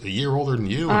 41. He's a year older than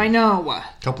you. I know. A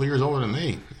couple of years older than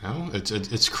me. You know,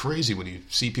 it's crazy when you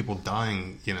see people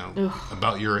dying. You know,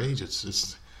 about your age.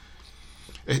 It's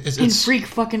In freak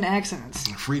fucking accidents.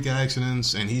 freak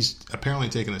accidents, and he's apparently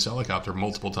taken this helicopter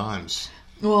multiple times.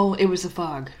 Well, it was the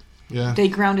fog. Yeah. They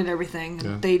grounded everything. And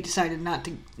Yeah. they decided not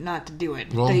to do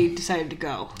it. Well, they decided to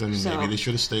go. Then so maybe they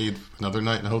should have stayed another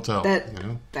night in a hotel. You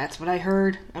know? That's what I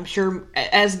heard. I'm sure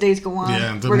as days go on,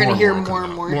 Yeah, the we're going to more hear will come more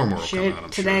and out. more, More will shit. come out, I'm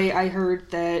Today sure. I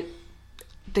heard that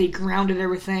they grounded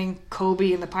everything.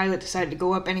 Kobe and the pilot decided to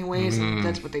go up anyways, and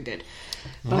that's what they did.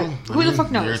 But Well, who the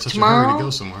fuck You're in knows? such a hurry to Tomorrow, go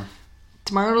somewhere.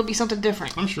 Tomorrow it'll be something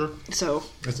different. I'm sure. So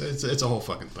it's a whole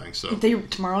fucking thing. So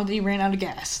tomorrow they ran out of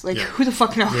gas. Like, Yeah. who the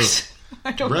fuck knows?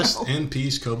 I don't rest know. in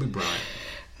peace, Kobe Bryant.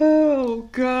 Oh,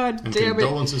 God And damn it.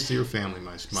 condolences to your family,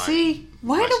 my See,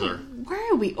 why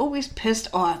are we always pissed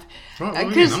off? Well,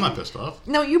 what do you mean? I'm not pissed off.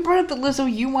 No, you brought up the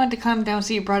Lizzo, you wanted to calm down,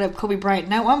 so you brought up Kobe Bryant.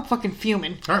 Now I'm fucking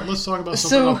fuming. All right, let's talk about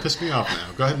something that'll piss me off now.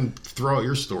 Go ahead and throw out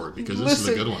your story, because this is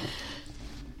a good one.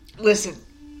 Listen,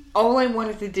 all I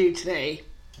wanted to do today,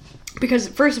 because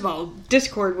first of all,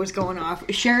 Discord was going off.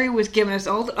 Sherry was giving us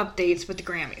all the updates with the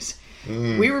Grammys.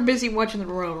 We were busy watching the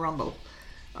Royal Rumble.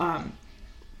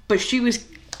 But she was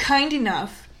kind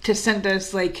enough to send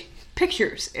us, like,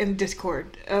 pictures in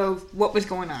Discord of what was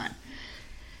going on.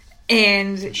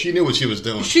 And She knew what she was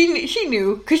doing. she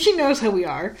knew, because she knows how we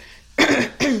are.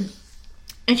 And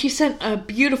she sent a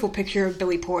beautiful picture of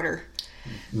Billy Porter.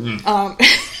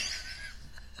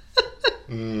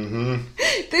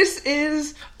 This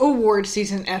is award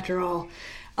season after all.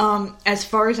 As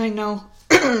far as I know,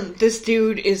 this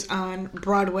dude is on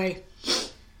Broadway.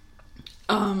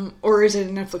 Or is it a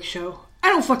Netflix show? I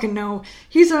don't fucking know.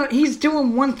 He's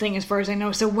doing one thing as far as I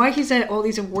know. So why he's at all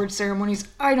these award ceremonies,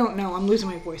 I don't know. I'm losing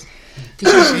my voice.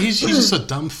 He's just a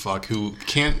dumb fuck who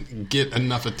can't get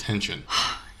enough attention.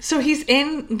 So he's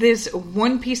in this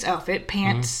one-piece outfit,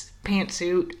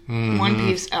 pantsuit,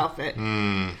 one-piece outfit.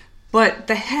 But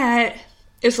the hat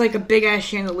is like a big-ass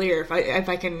chandelier, if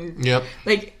I can... Yep.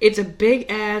 Like, it's a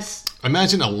big-ass...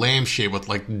 Imagine a lampshade with,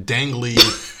 like, dangly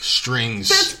strings.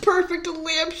 That's perfect, a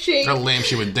lampshade. A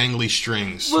lampshade with dangly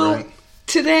strings, Well, right?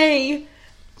 today...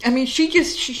 I mean, she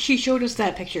showed us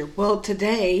that picture. Well,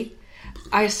 today...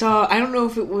 I don't know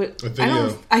if it was... A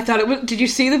video. I thought it was... Did you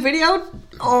see the video?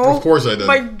 Oh, Of course I did.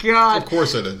 My God. Of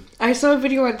course I did. I saw a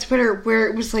video on Twitter where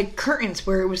it was like curtains,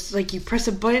 where it was like you press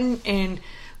a button and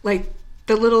like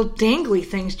the little dangly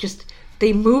things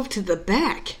they move to the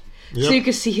back. Yep. So you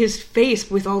could see his face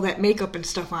with all that makeup and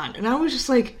stuff on. And I was just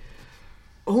like,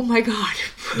 oh my God.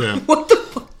 Yeah. What the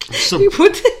fuck? So,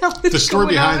 what the hell is the story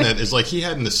going behind on? that is like he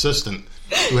had an assistant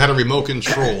who had a remote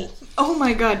control. Oh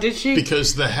my God, did she?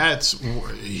 Because the hat's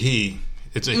he.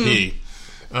 It's a he.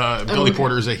 Billy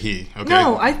Porter is a he. Okay.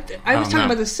 No, I was talking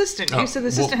about the assistant. You said the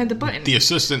assistant well, had the button. The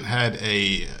assistant had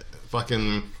a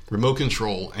fucking remote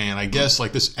control, and I guess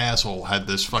like this asshole had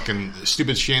this fucking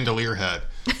stupid chandelier hat.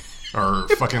 Or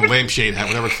fucking lampshade hat,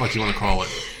 whatever the fuck you want to call it.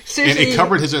 Seriously. And it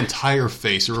covered his entire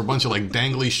face. There were a bunch of like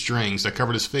dangly strings that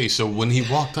covered his face. So when he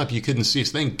walked up, you couldn't see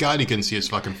his... Thank God he couldn't see his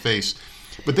fucking face.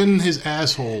 But then his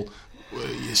asshole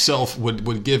self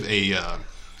would give a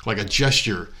like a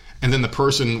gesture, and then the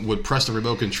person would press the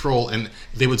remote control, and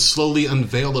they would slowly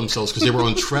unveil themselves because they were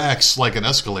on tracks like an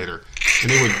escalator,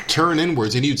 and they would turn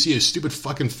inwards, and you'd see his stupid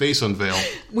fucking face unveil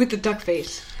With the duck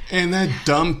face. And that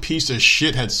dumb piece of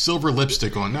shit had silver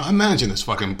lipstick on. Now imagine this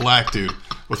fucking black dude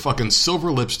with fucking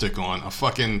silver lipstick on, a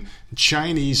fucking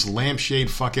Chinese lampshade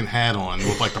fucking hat on,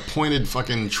 with like the pointed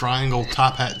fucking triangle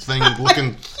top hat thing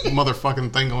looking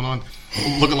motherfucking thing going on.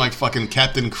 Looking like fucking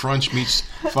Captain Crunch meets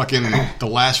fucking the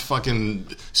last fucking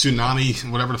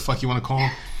tsunami, whatever the fuck you want to call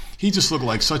him. He just looked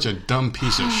like such a dumb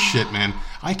piece of shit, man.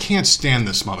 I can't stand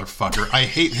this motherfucker. I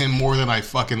hate him more than I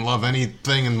fucking love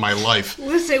anything in my life.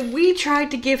 Listen, we tried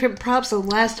to give him props the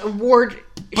last award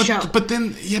show. But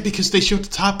then, yeah, because they showed the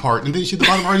top part, and then you see the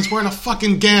bottom part, he's wearing a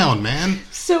fucking gown, man.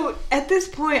 So, at this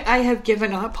point, I have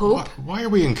given up hope. Why are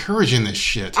we encouraging this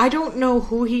shit? I don't know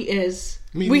who he is.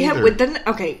 Me we neither. have then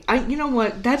okay. You know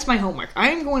what? That's my homework. I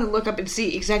am going to look up and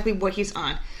see exactly what he's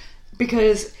on,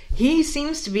 because he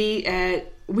seems to be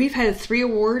at. We've had 3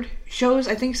 award shows,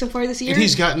 I think, so far this year. And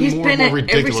he's gotten more and more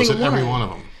ridiculous at every one of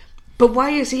them. But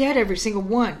why is he at every single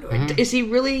one? Mm-hmm. Is he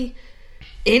really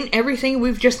in everything?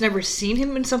 We've just never seen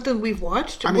him in something we've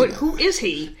watched. I mean, who is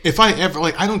he? If I ever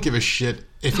I don't give a shit.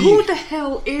 Who the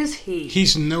hell is he?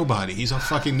 He's nobody. He's a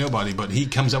fucking nobody. But he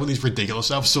comes out with these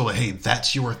ridiculous outfits. So, like, hey,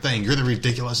 that's your thing. You're the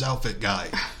ridiculous outfit guy.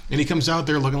 And he comes out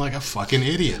there looking like a fucking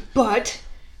idiot. But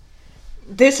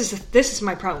this is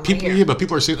my problem. People, right here. yeah, but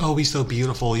people are saying, "Oh, he's so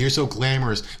beautiful. You're so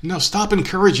glamorous." No, stop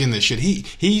encouraging this shit.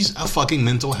 He's a fucking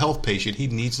mental health patient. He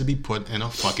needs to be put in a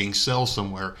fucking cell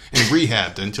somewhere and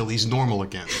rehabbed until he's normal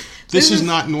again. This is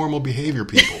not normal behavior,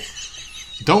 people.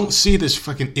 Don't see this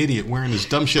fucking idiot wearing this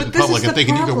dumb shit in public and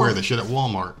thinking you can wear this shit at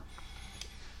Walmart.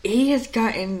 He has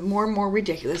gotten more and more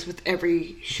ridiculous with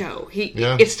every show.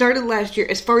 Yeah. It started last year,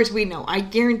 as far as we know. I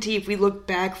guarantee if we look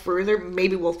back further,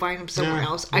 maybe we'll find him somewhere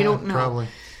else. I don't know. Probably.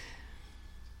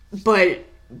 But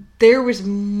there was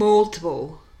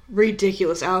multiple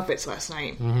ridiculous outfits last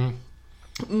night. Mm-hmm.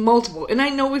 Multiple. And I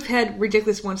know we've had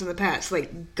ridiculous ones in the past,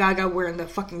 like Gaga wearing the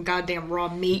fucking goddamn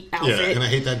raw meat outfit. Yeah, and I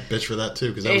hate that bitch for that too,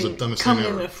 because that was the dumbest thing ever.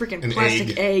 Coming in a freaking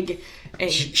plastic egg.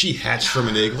 She hatched from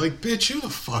an egg. Like, bitch, who the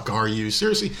fuck are you?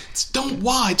 Seriously, don't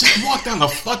lie. Just walk down the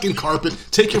fucking carpet,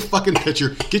 take your fucking picture,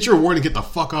 get your award, and get the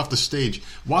fuck off the stage.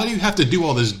 Why do you have to do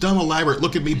all this dumb, elaborate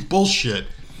look at me bullshit?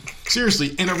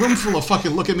 Seriously, in a room full of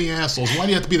fucking look at me assholes, why do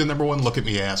you have to be the number one look at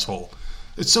me asshole?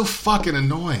 It's so fucking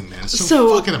annoying, man. It's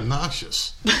so fucking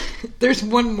obnoxious. There's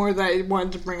one more that I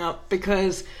wanted to bring up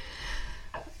because,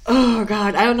 oh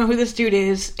god, I don't know who this dude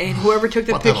is, and whoever took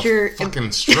the picture,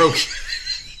 fucking stroke.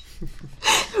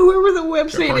 Whoever the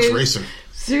website is, racing.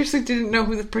 Seriously didn't know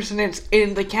who the person is.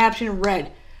 And the caption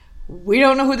read, "We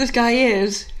don't know who this guy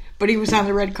is, but he was on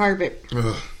the red carpet."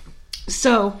 Ugh.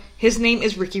 So his name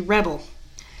is Ricky Rebel.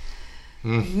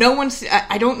 No one's.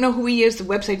 I don't know who he is. The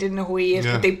website didn't know who he is,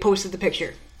 but they posted the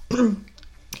picture.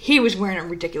 He was wearing a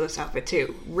ridiculous outfit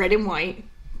too, red and white,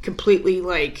 completely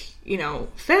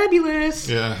fabulous.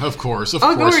 Yeah, of course,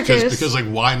 gorgeous. because like,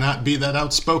 why not be that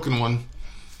outspoken one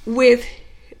with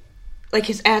like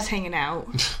his ass hanging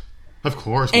out? Of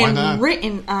course, why and not?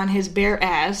 Written on his bare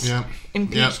ass,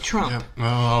 impeach Trump. Yep.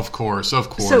 Oh, of course. So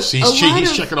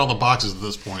he's checking all the boxes at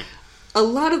this point. A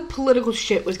lot of political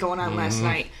shit was going on last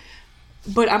night.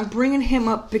 But I'm bringing him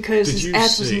up because his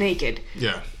ass was naked.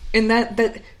 Yeah. And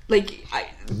that's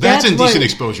indecent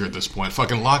exposure at this point.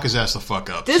 Fucking lock his ass the fuck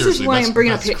up. This Seriously, is why I'm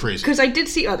bringing up him. Crazy. Because I did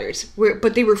see others,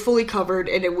 but they were fully covered,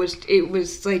 and it was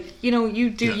like, you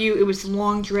do you. It was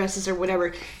long dresses or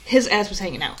whatever. His ass was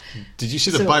hanging out. Did you see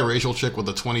the biracial chick with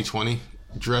the 2020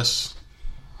 dress?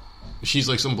 She's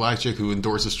like some black chick who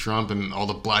endorses Trump, and all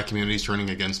the black community's turning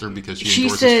against her because she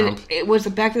endorses Trump. She said it was the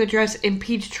back of the dress,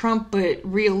 impeach Trump, but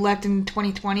re-elect in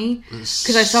 2020.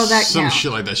 Because I saw that some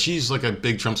shit like that. She's like a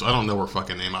big Trump. So I don't know her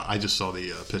fucking name. I just saw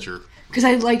the picture. Because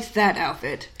I liked that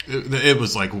outfit. It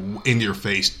was like in your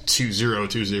face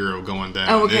 2020 going down.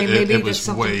 Oh, okay, maybe it that's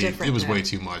something different. It was way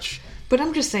too much. But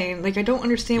I'm just saying, like, I don't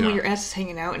understand why your ass is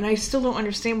hanging out, and I still don't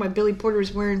understand why Billy Porter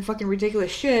is wearing fucking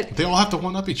ridiculous shit. They all have to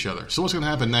one-up each other. So what's going to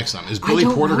happen next time? Is Billy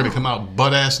Porter going to come out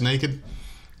butt-ass naked?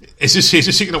 Is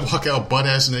he going to walk out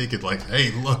butt-ass naked like,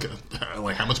 hey, look,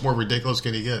 like, how much more ridiculous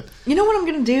can he get? You know what I'm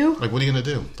going to do? Like, what are you going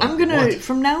to do? Like, I'm going to,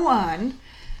 from now on,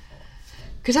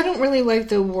 because I don't really like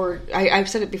the award, I've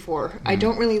said it before, I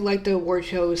don't really like the award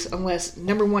shows unless,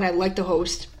 number one, I like the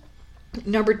host.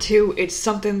 Number two, it's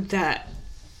something that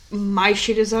my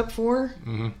shit is up for,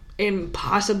 and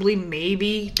possibly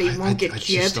maybe they won't get gypped.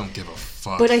 I just don't give a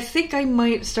fuck. But I think I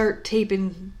might start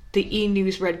taping the E!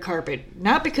 News red carpet,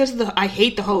 not because of I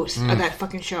hate the host of that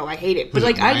fucking show. I hate it, but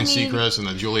like Ryan Seacrest and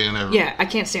the Julianne. Yeah, I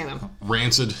can't stand them.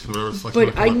 Rancid, whatever the fuck.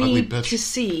 But I need to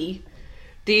see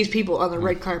these people on the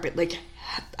red carpet. Like,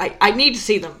 I need to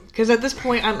see them because at this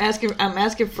point I'm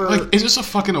asking for. Like, is this a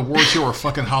fucking award show or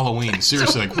fucking Halloween?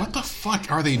 Seriously, like, what the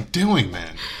fuck are they doing,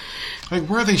 man? Like,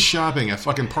 where are they shopping? At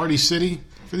fucking Party City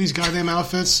for these goddamn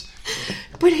outfits?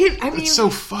 But it's so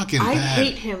fucking bad. I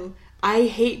hate him. I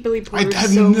hate Billy Porter. I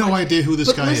have no idea who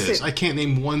this guy is. I can't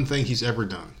name one thing he's ever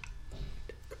done.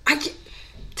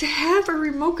 To have a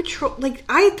remote control, like,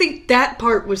 I think that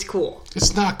part was cool.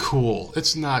 It's not cool.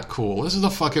 It's not cool. This is a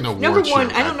fucking award show. Number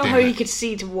one, I don't know how you could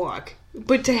see to walk.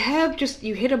 But to have just,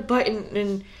 you hit a button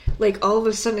and, like, all of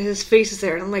a sudden his face is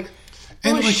there. And I'm like,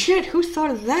 oh, like, shit, who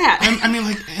thought of that? I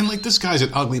mean, this guy's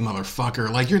an ugly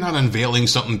motherfucker. Like, you're not unveiling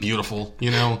something beautiful, you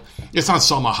know? It's not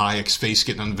Salma Hayek's face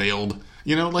getting unveiled.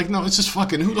 You know, like, no, it's just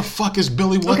fucking, who the fuck is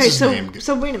Billy? What's his name?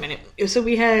 So wait a minute. So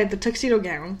we had the tuxedo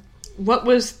gown. What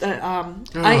was the,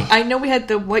 I know we had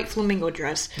the white flamingo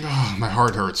dress. Oh, my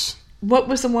heart hurts. What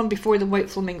was the one before the white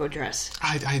flamingo dress?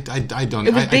 I don't.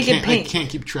 It was big and pink. I can't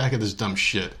keep track of this dumb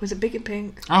shit. Was it big and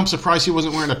pink? I'm surprised he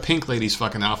wasn't wearing a pink lady's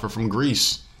fucking outfit from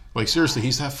Greece. Like, seriously,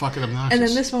 he's that fucking obnoxious. And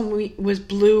then this one was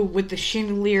blue with the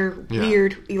chandelier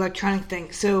weird electronic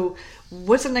thing. So,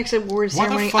 what's the next award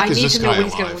ceremony? Why the fuck is this guy alive? I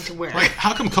need to know what he's going to wear. Like,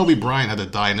 how come Kobe Bryant had to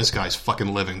die and this guy's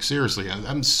fucking living? Seriously,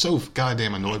 I'm so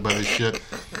goddamn annoyed by this shit.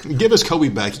 Give us Kobe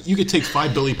back. You could take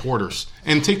 5 Billy Porters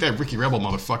and take that Ricky Rebel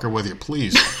motherfucker with you,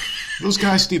 please. Those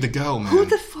guys need to go, man. Who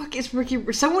the fuck is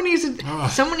Ricky? Someone needs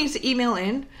to email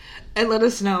in and let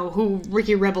us know who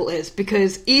Ricky Rebel is,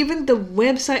 because even the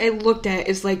website I looked at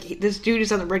is like, this dude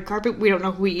is on the red carpet. We don't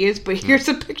know who he is, but here's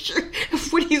a picture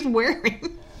of what he's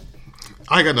wearing.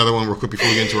 I got another one real quick before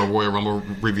we get into our Royal Rumble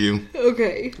review.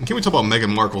 Okay. Can we talk about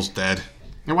Meghan Markle's dad?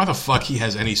 And why the fuck he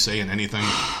has any say in anything?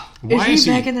 Why is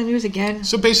he back in the news again?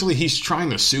 So basically, he's trying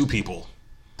to sue people.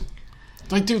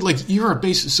 Like, dude, like, you're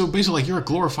a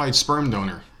glorified sperm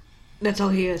donor. That's all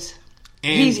he is.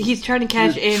 And he's trying to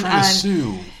cash you're in trying on to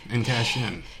sue and cash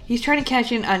in. He's trying to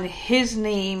cash in on his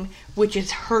name, which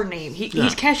is her name.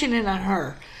 He's cashing in on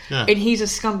her. Yeah. And he's a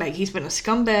scumbag. He's been a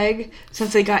scumbag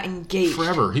since they got engaged.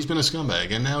 Forever. He's been a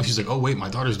scumbag. And now she's like, oh, wait, my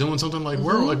daughter's doing something? Like,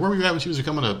 where were you at when she was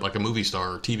becoming a movie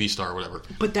star or TV star or whatever?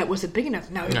 But that wasn't big enough.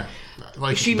 Now,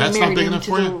 like, she that's married not big enough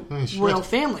into for you? the royal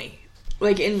family.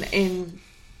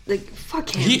 Like,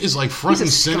 fuck him. He is like front and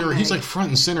center. Scumbag. He's like front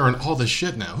and center in all this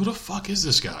shit now. Who the fuck is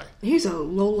this guy? He's a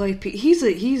low-life...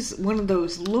 He's one of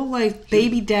those low-life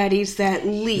baby daddies that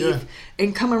leave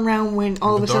and come around when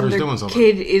all of a sudden their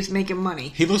kid is making money.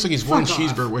 He looks like he's one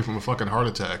cheeseburger away from a fucking heart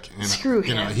attack. And, Screw him.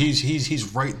 You know,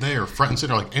 he's right there, front and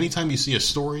center. Like, anytime you see a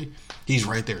story, he's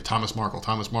right there. Thomas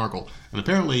Markle. And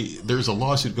apparently there's a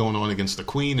lawsuit going on against the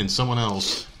Queen and someone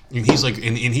else. And he's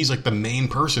like the main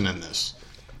person in this.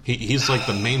 He's like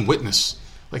the main witness.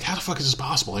 Like, how the fuck is this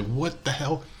possible? Like, what the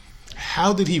hell?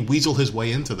 How did he weasel his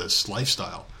way into this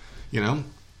lifestyle? You know?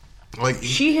 Like,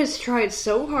 she has tried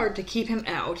so hard to keep him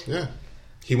out. Yeah.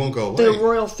 He won't go away. The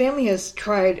royal family has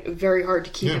tried very hard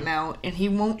to keep him out, and he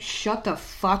won't shut the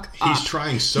fuck up. He's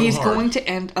trying so hard. He's going to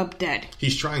end up dead.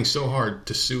 He's trying so hard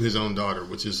to sue his own daughter,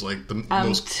 which is like the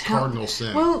most cardinal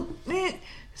sin. Well,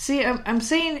 see, I'm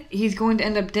saying he's going to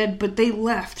end up dead, but they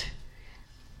left.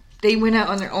 They went out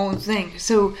on their own thing.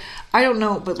 So, I don't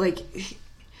know, but like...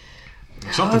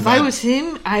 if I was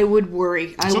him, I would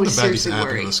worry. I would seriously worry. Something bad just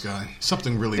happened to this guy.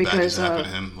 Something really bad just happened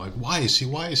to him. Like, why is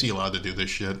he allowed to do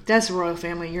this shit? That's the royal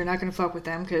family. You're not going to fuck with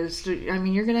them because, I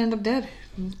mean, you're going to end up dead.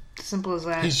 Simple as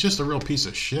that. He's just a real piece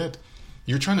of shit.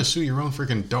 You're trying to sue your own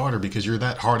freaking daughter because you're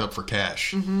that hard up for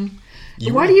cash. Mm-hmm.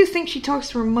 Why do you think she talks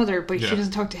to her mother, but she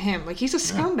doesn't talk to him? Like, he's a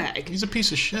scumbag. He's a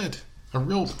piece of shit. A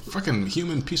real freaking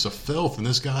human piece of filth. And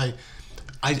this guy,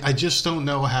 I just don't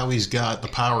know how he's got the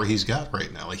power he's got right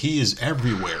now. Like, he is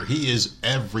everywhere.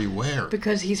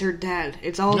 Because he's her dad.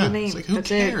 It's all the name. Like, who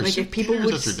cares? It. Like, if people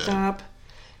would stop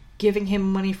giving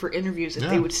him money for interviews, if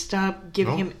they would stop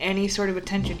giving him any sort of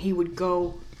attention, he would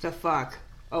go the fuck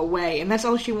away. And that's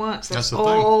all she wants. That's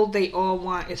all they all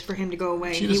want is for him to go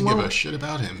away. She doesn't give a shit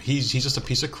about him. He's just a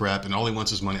piece of crap, and all he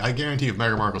wants is money. I guarantee if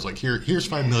Meghan Markle's like, here's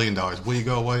 $5 million, will you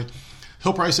go away?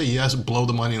 He'll probably say yes, blow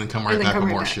the money, and then come right back with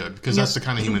more shit. Because that's the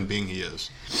kind of human being he is.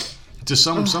 To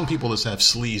some people just have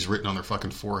sleaze written on their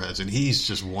fucking foreheads, and he's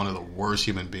just one of the worst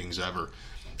human beings ever.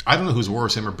 I don't know who's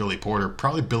worse, him or Billy Porter.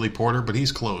 Probably Billy Porter, but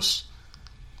he's close.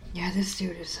 Yeah, this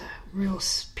dude is a real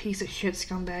piece of shit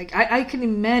scumbag. I can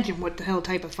imagine what the hell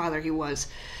type of father he was.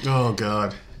 Oh,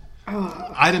 God.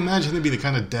 I'd imagine he'd be the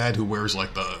kind of dad who wears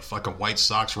like the fucking white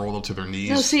socks rolled up to their knees.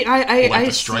 No, see, I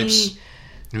the stripes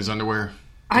in his underwear.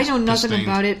 I know nothing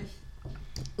about it.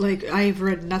 Like, I've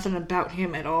read nothing about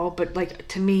him at all, but, like,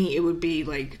 to me, it would be,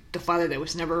 like, the father that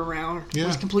was never around. Yeah.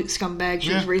 Was a complete scumbag.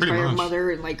 She was raised by her mother,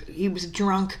 and, like, he was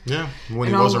drunk. Yeah, when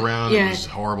he was around, it was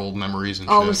horrible memories and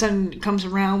all of a sudden, comes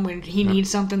around when he needs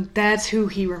something. That's who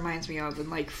he reminds me of. And,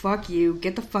 like, fuck you.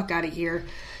 Get the fuck out of here.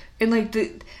 And,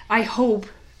 like, I hope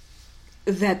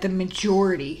that the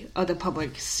majority of the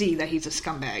public see that he's a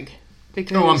scumbag.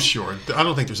 Because, I'm sure. I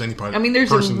don't think there's any part. I mean,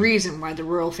 there's a reason why the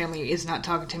royal family is not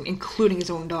talking to him, including his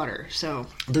own daughter. So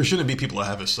there shouldn't be people that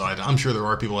have his side. I'm sure there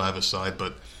are people that have his side,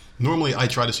 but normally I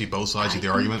try to see both sides of the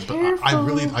argument. But I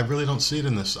really don't see it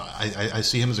in this. I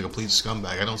see him as a complete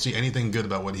scumbag. I don't see anything good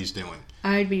about what he's doing.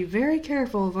 I'd be very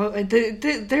careful.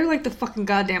 They're like the fucking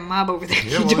goddamn mob over there.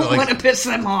 You don't want to piss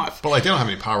them off. But like, they don't have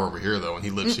any power over here though, and he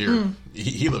lives here.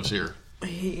 He lives here.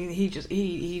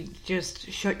 He just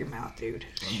shut your mouth, dude.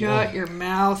 Shut your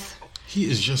mouth. He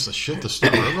is just a shit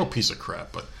disturber, a real piece of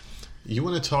crap. But you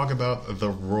want to talk about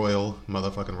the Royal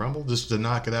motherfucking Rumble? Just to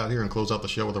knock it out here and close out the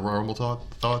show with the Royal Rumble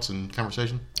thoughts and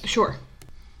conversation? Sure.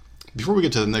 Before we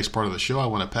get to the next part of the show, I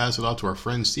want to pass it off to our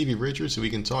friend Stevie Richards so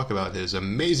we can talk about his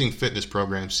amazing fitness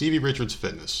program, Stevie Richards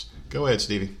Fitness. Go ahead,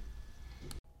 Stevie.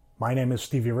 My name is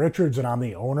Stevie Richards, and I'm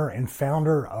the owner and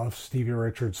founder of Stevie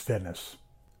Richards Fitness.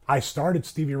 I started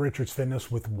Stevie Richards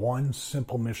Fitness with one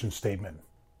simple mission statement: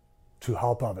 to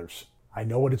help others. I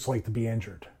know what it's like to be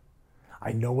injured.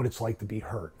 I know what it's like to be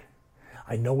hurt.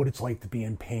 I know what it's like to be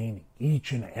in pain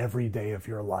each and every day of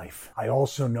your life. I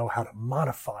also know how to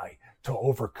modify to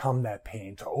overcome that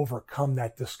pain, to overcome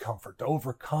that discomfort, to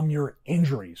overcome your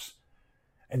injuries.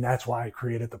 And that's why I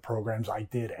created the programs I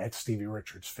did at Stevie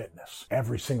Richards Fitness.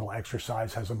 Every single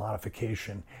exercise has a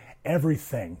modification.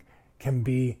 Everything can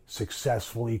be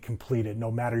successfully completed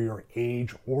no matter your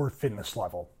age or fitness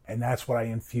level. And that's what I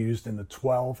infused in the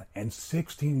 12 and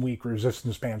 16-week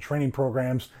resistance band training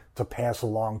programs to pass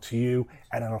along to you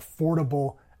at an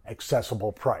affordable,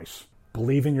 accessible price.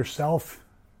 Believe in yourself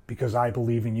because I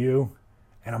believe in you,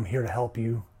 and I'm here to help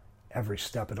you every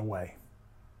step of the way.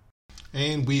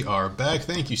 And we are back.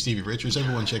 Thank you, Stevie Richards.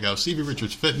 Everyone check out Stevie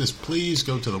Richards Fitness. Please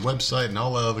go to the website and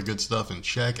all that other good stuff and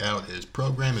check out his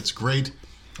program. It's great.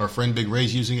 Our friend Big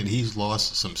Ray's using it. He's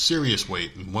lost some serious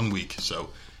weight in 1 week. So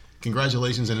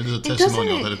congratulations, and it is a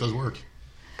testimonial that it does work.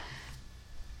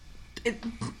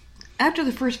 After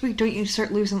the first week, don't you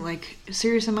start losing, like,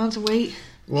 serious amounts of weight?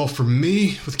 Well, for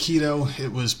me, with keto,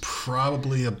 it was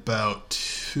probably about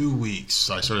 2 weeks.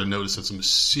 I started noticing some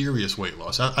serious weight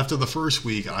loss. After the first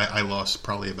week, I lost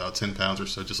probably about 10 pounds or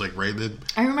so, just like Ray did.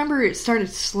 I remember it started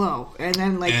slow, and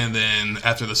then And then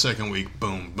after the second week,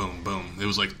 boom, boom, boom. It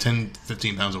was like 10,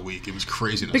 15 pounds a week. It was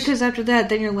craziness. Because after that,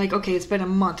 then you're like, okay, it's been a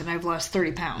month, and I've lost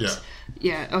 30 pounds. Yeah.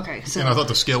 Yeah, okay. So. And I thought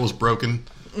the scale was broken.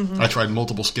 I tried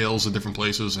multiple scales in different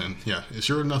places, and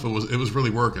sure enough, it was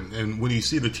really working. And when you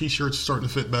see the t-shirts starting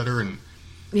to fit better and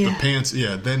the pants,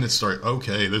 then it's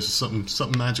okay, this is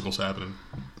something magical's happening.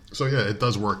 So it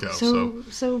does work out.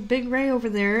 So Big Ray over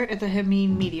there at the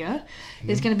Hameen Media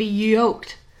is going to be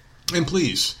yoked. And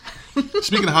please,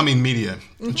 speaking of Hameen Media,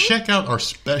 check out our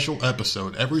special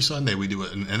episode. Every Sunday we do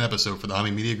an episode for the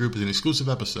Hameen Media Group. It's an exclusive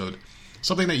episode.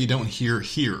 Something that you don't hear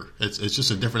here. It's just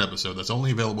a different episode that's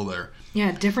only available there.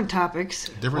 Yeah, different topics.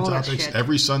 Different topics.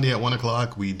 Every Sunday at 1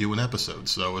 o'clock, we do an episode.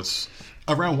 So it's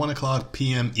around 1 o'clock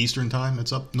p.m. Eastern Time.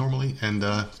 It's up normally. And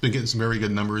it's been getting some very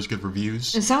good numbers, good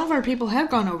reviews. And some of our people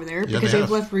have gone over there because they've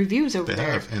left reviews over there.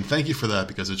 They have. And thank you for that,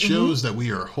 because it shows that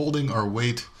we are holding our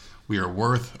weight. We are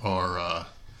worth our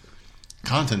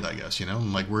content, I guess.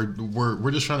 Like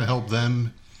we're just trying to help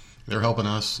them. They're helping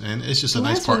us, and it's just a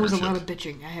nice partnership. The last one was a lot of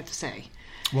bitching, I have to say.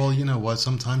 Well, you know what?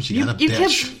 Sometimes you gotta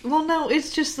bitch. No,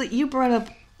 it's just that you brought up,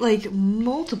 like,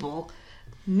 multiple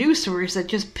news stories that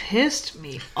just pissed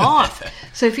me off.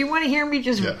 So if you want to hear me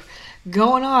just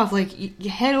going off, like, you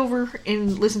head over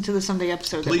and listen to the Sunday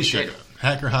episode. Please check it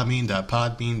out.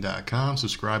 hackerhameen.podbean.com.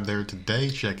 Subscribe there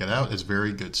today. Check it out. It's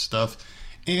very good stuff.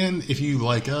 And if you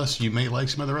like us, you may like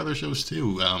some other shows,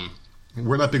 too.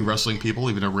 We're not big wrestling people,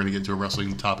 even though we're going to get into a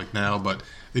wrestling topic now, but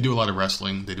they do a lot of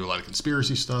wrestling. They do a lot of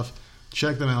conspiracy stuff.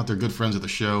 Check them out. They're good friends of the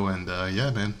show, and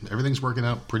man, everything's working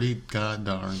out pretty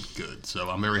goddamn good. So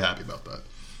I'm very happy about that. Do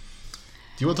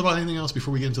you want to talk about anything else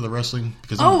before we get into the wrestling?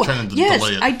 Because I'm trying to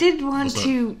delay it. I did want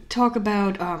to talk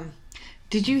about,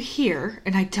 did you hear,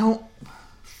 and I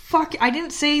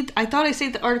didn't say, I thought I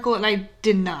saved the article, and I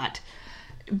did not,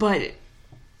 but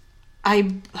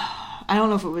I don't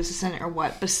know if it was the Senate or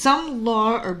what, but some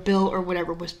law or bill or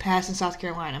whatever was passed in South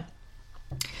Carolina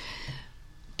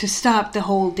to stop the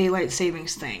whole daylight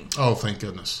savings thing. Oh, thank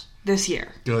goodness. This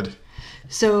year. Good.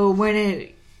 So when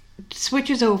it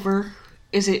switches over,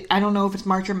 I don't know if it's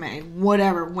March or May,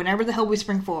 whatever, whenever the hell we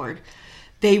spring forward,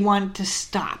 they want to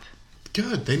stop.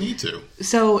 Good, they need to.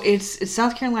 So it's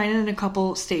South Carolina and a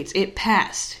couple states. It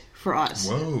passed for us.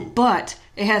 Whoa. But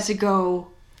it has to go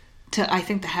to, I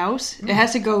think, the House. It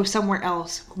has to go somewhere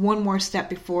else, one more step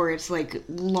before it's like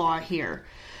law here.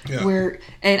 Yeah.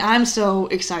 And I'm so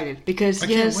excited because I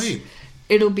can't wait.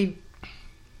 It'll be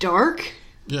dark,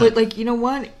 but like, you know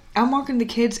what? I'm walking the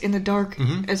kids in the dark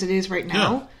as it is right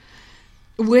now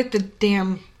with the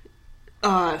damn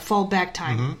fallback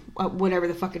time, whatever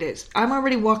the fuck it is. I'm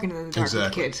already walking in the dark with the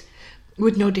kids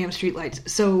with no damn streetlights.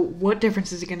 So what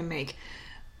difference is it going to make?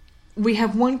 We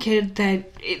have one kid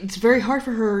that it's very hard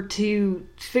for her to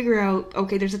figure out,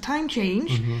 okay, there's a time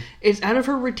change. It's out of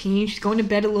her routine. She's going to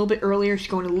bed a little bit earlier.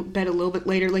 She's going to bed a little bit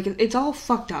later. Like, it's all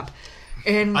fucked up.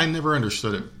 And I never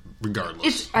understood it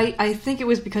regardless. I think it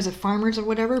was because of farmers or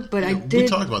whatever, but I did. We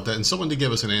talked about that, and someone did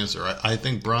give us an answer. I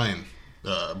think Brian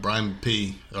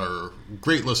P., our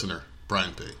great listener,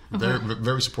 Brian P., very,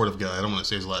 very supportive guy. I don't want to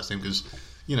say his last name because,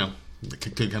 it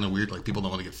could get kind of weird. Like, people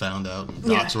don't want to get found out and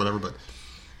doxxed or whatever, but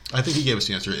I think he gave us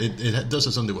the answer. It does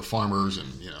have something to do with farmers and,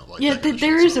 like that kind of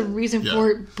there shit, is a reason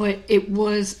for it, but it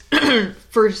was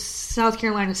for South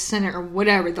Carolina Senate or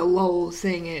whatever the Lowell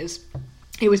thing is.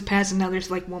 It was passed, and now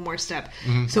there's like one more step.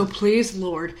 So please,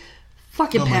 Lord,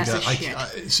 fucking pass this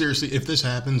shit. Seriously, if this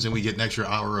happens and we get an extra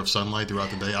hour of sunlight throughout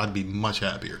the day, I'd be much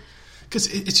happier. Because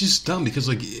it's just dumb. Because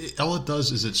like all it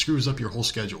does is it screws up your whole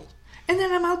schedule. And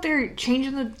then I'm out there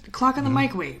changing the clock on the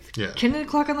microwave, changing the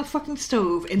clock on the fucking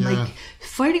stove, and like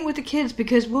fighting with the kids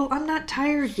because, well, I'm not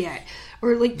tired yet,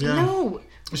 or like no.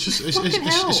 It's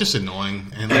just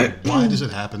annoying, and like, why does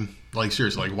it happen? Like,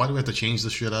 seriously, like, why do we have to change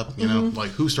this shit up? You know,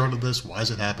 like, who started this? Why is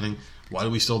it happening? Why do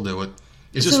we still do it?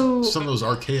 It's just some of those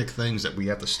archaic things that we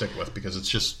have to stick with because it's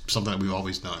just something that we've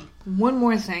always done. One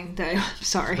more thing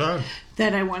that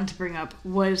that I wanted to bring up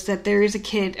was that there is a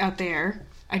kid out there.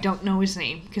 I don't know his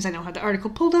name because I don't have the article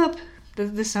pulled up.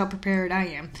 This is how prepared I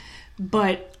am.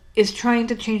 But is trying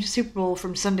to change the Super Bowl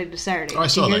from Sunday to Saturday. Oh, I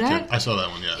saw Did you that. hear Kid. I saw that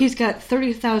one. Yeah. He's got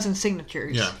 30,000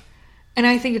 signatures. Yeah. And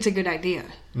I think it's a good idea.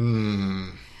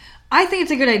 I think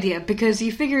it's a good idea because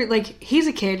you figure, like, he's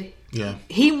a kid. Yeah.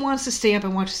 He wants to stay up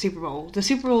and watch the Super Bowl. The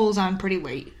Super Bowl is on pretty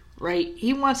late, right?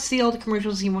 He wants to see all the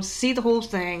commercials. He wants to see the whole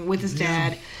thing with his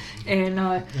dad.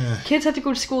 And kids have to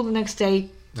go to school the next day.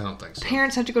 I don't think so.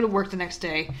 Parents have to go to work the next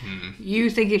day. You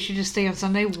think it should just stay on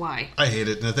Sunday? Why? I hate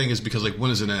it. And the thing is because, like, when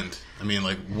does it end? I mean,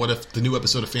 like, what if the new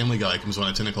episode of Family Guy comes on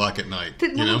at 10 o'clock at night?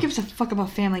 No one gives a fuck about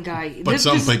Family Guy.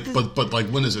 But like,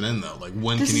 when does it end, though? Like,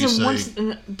 when can you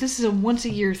say... This is a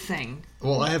once-a-year thing.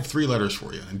 Well, I have 3 letters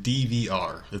for you.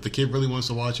 DVR. If the kid really wants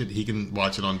to watch it, he can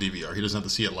watch it on DVR. He doesn't have to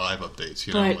see it live updates.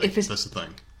 You know, But like, if it's- that's the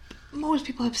thing. Most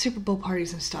people have Super Bowl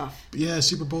parties and stuff. Yeah,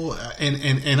 Super Bowl,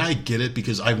 and I get it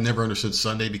because I've never understood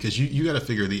Sunday because you got to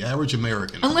figure the average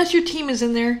American. Unless your team is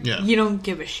in there, Yeah. you don't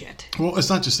give a shit. Well, it's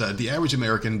not just that. The average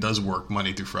American does work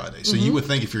Monday through Friday. So you would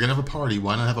think if you're going to have a party,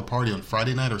 why not have a party on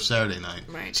Friday night or Saturday night?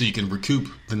 Right. So you can recoup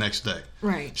the next day.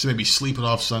 Right. So maybe sleep it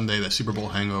off Sunday, that Super Bowl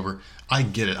hangover. I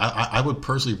get it. I would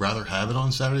personally rather have it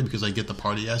on Saturday because I get the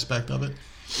party aspect of it.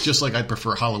 Just like I'd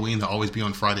prefer Halloween to always be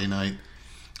on Friday night.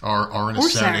 Or on a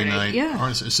Saturday night.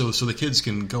 Yeah. So the kids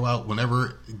can go out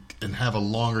whenever and have a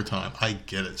longer time. I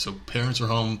get it. So parents are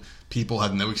home. People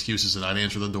have no excuses to not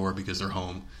answer the door because they're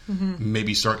home.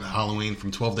 Maybe starting Halloween from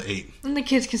 12 to 8. And the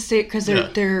kids can stay because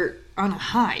they're on a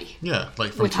high. Yeah,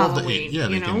 like from With 12 to Halloween, 8. Yeah,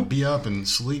 they you can know? be up and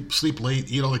sleep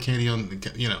late, eat all the candy on.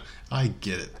 I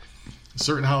get it.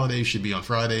 Certain holidays should be on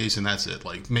Fridays, and that's it.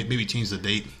 Like maybe change the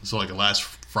date. So like the last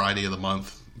Friday of the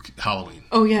month. Halloween.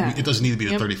 Oh, yeah. It doesn't need to be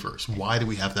the Yep. 31st. Why do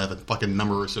we have to have a fucking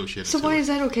number associated So to why it? is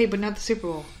that okay, but not the Super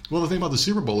Bowl? Well, the thing about the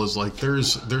Super Bowl is like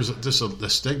there's just a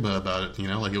stigma about it. You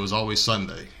know, like it was always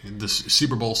Sunday. The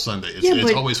Super Bowl Sunday. It's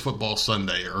but- always football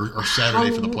Sunday or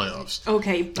Saturday for the playoffs.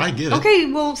 Okay. I get it. Okay,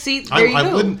 well, see, there you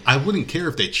go. I wouldn't care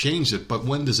if they changed it, but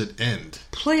when does it end?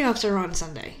 Playoffs are on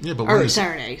Sunday. Yeah, but or when is-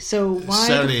 Saturday. So why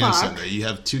Saturday the and fuck? Sunday. You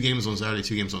have 2 games on Saturday,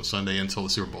 2 games on Sunday until the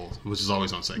Super Bowl, which is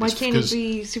always on Sunday. Why can't it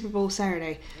be Super Bowl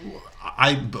Saturday?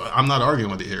 I'm not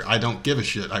arguing with you here. I don't give a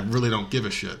shit. I really don't give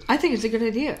a shit. I think it's a good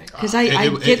idea because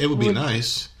It would be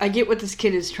nice. I get what this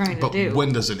kid is trying But to do.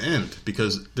 when does it end?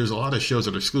 Because there's a lot of shows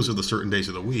that are exclusive to certain days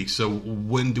of the week. So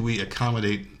when do we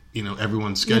accommodate,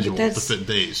 everyone's schedule to fit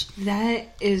days?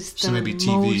 That is the So maybe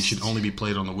TV most, should only be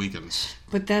played on the weekends.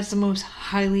 But that's the most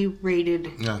highly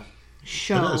rated Yeah,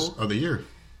 show it is of the year.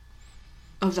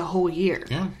 of the whole year.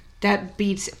 Yeah. That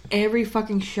beats every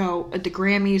fucking show at the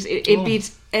Grammys. It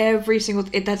beats every single.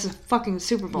 That's a fucking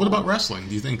Super Bowl. What about wrestling?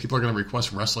 Do you think people are going to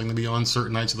request wrestling to be on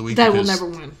certain nights of the week? That will Because never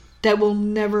win. That will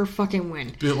never fucking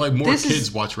win. Like more This is-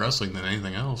 kids watch wrestling than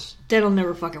anything else. That'll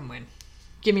never fucking win.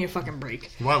 Give me a fucking break.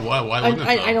 Why wouldn't it?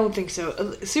 I don't think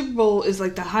so. Super Bowl is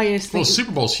like the highest thing. Well,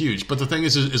 Super Bowl's huge, but the thing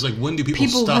is like when do people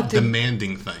People stop have to-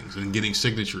 demanding things and getting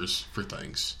signatures for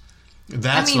things?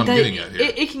 That's what I'm getting at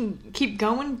here. It can keep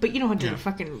going, but you don't have to Yeah.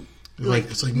 fucking.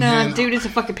 It's like, nah, man, dude, it's a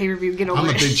fucking pay per view. Get over I'm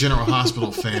a it. big General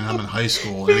Hospital fan. I'm in high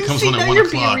school, and it comes See, on at now 1 you're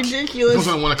being o'clock. ridiculous. It comes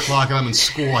on at 1 o'clock, and I'm in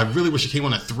school. I really wish it came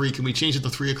on at 3. Can we change it to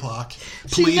 3 o'clock,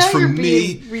 See, please? now For you're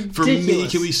me, being for me,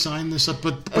 ridiculous. can we sign this up?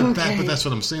 But Okay. that's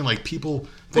what I'm saying. Like people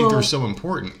think they're so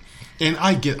important. And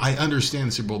I understand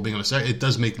the Super Bowl being on a Saturday. It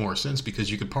does make more sense because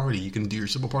you can party. You can do your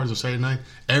Super Bowl parties on Saturday night.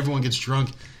 Everyone gets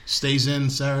drunk, stays in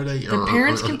Saturday The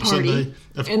parents can party, Sunday,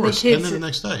 of and the course, kids- and then the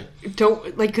next day.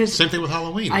 Don't like because Same thing with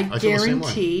Halloween. I feel the same way.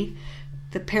 guarantee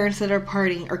the parents that are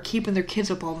partying are keeping their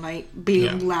kids up all night,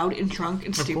 being Yeah. loud and drunk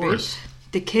and Of stupid. course.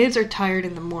 The kids are tired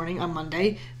in the morning on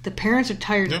Monday. The parents are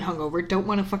tired Yep. and hungover. Don't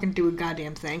want to fucking do a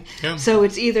goddamn thing. Yeah. So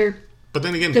it's either But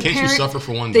then again, the can't you parent- suffer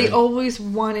for one day? They always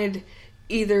wanted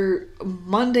either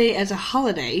Monday as a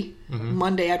holiday, Mm-hmm.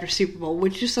 Monday after Super Bowl,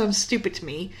 which just sounds stupid to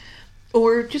me,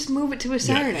 or just move it to a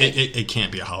Saturday. It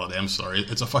can't be a holiday. I'm sorry.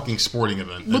 It's a fucking sporting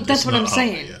event. But that's It's what not I'm a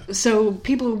holiday, saying. yeah. So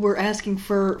people were asking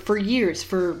for years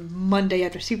for Monday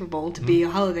after Super Bowl to be a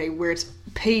holiday where it's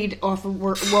paid off of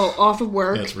work. Well, off of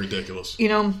work, That's ridiculous.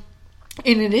 and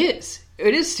it is.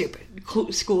 It is stupid.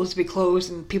 Schools to be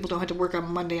closed and people don't have to work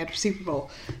on Monday after Super Bowl.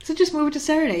 So just move it to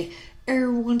Saturday.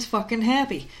 Everyone's fucking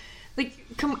happy. Like,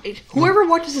 come on, whoever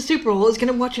watches the Super Bowl is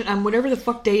going to watch it on whatever the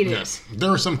fuck day it Yeah. is. There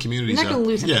are some communities You're not out gonna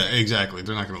lose Yeah, anything. exactly.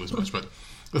 They're not going to lose much. But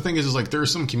the thing is like there are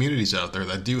some communities out there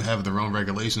that do have their own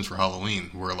regulations for Halloween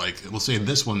where, like, let's say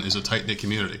this one is a tight-knit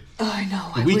community. Oh, I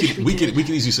know. I we wish could we did. we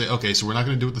could easily say, okay, so we're not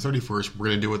going to do it the 31st. We're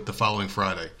going to do it the following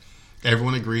Friday.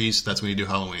 Everyone agrees that's when you do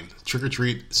Halloween. Trick or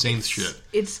treat, same shit.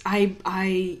 It's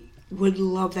I would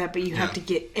love that, but you have Yeah. to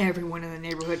get everyone in the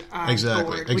neighborhood on Exactly,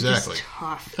 board, exactly. which is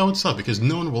tough. Oh, it's tough because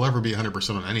no one will ever be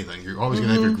 100% on anything. You're always going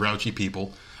to have your grouchy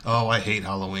people. oh, I hate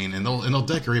Halloween, and they'll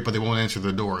decorate, but they won't answer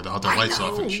the door. They'll have their lights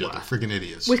off and shit. They're freaking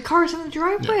idiots. With cars in the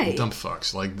driveway. Yeah, dumb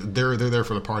fucks. Like they're there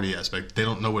for the party aspect. They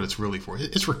don't know what it's really for.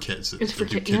 It's for kids. It's for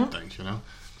kid yeah. things, you know.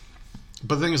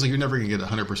 But the thing is, like, you're never going to get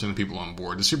 100% of people on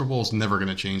board. The Super Bowl is never going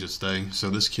to change its day. So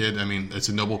this kid, I mean, it's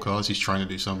a noble cause. He's trying to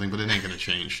do something, but it ain't going to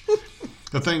change.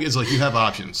 The thing is, like, you have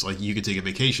options. Like, you could take a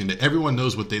vacation day. Everyone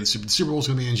knows what day the Super Bowl is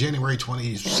going to be in January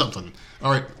 20-something.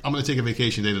 All right, I'm going to take a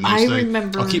vacation day the next day.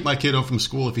 Remember, I'll keep my kid home from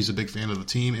school if he's a big fan of the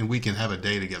team, and we can have a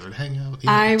day together and hang out.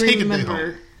 I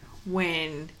remember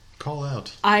when... Call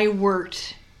out. I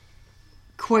worked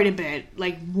quite a bit,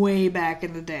 like, way back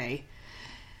in the day.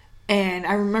 And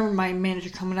I remember my manager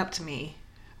coming up to me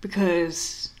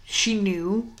because she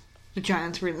knew the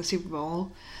Giants were in the Super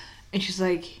Bowl. And she's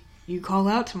like, you call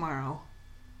out tomorrow,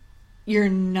 you're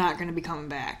not going to be coming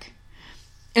back.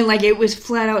 And, like, it was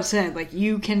flat out said, like,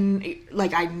 you can,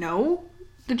 like, I know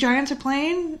the Giants are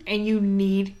playing and you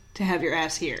need to have your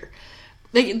ass here.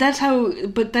 Like, that's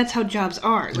how jobs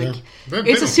are. Like, yeah.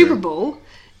 It's a Super Bowl.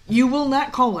 You will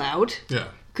not call out. Yeah.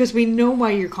 Because we know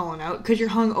why you're calling out. Because you're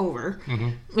hungover. Mm-hmm.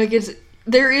 Like,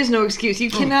 there is no excuse.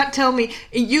 You cannot tell me.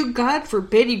 You, God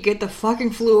forbid, you get the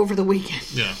fucking flu over the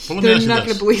weekend. Yeah. Well, They're not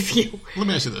going to believe you. Let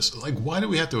me ask you this. Like, why do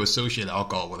we have to associate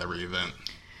alcohol with every event?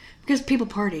 Because people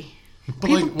party. But,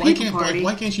 why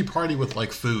can't you party with,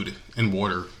 like, food and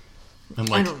water? And,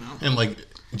 like, I don't know. And, like,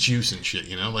 juice and shit,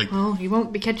 you know? Like, well, you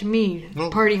won't be catching me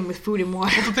partying with food and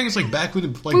water. Well, the thing is, like, back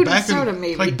when... Like, food back and soda,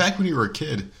 maybe. Like, back when you were a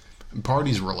kid...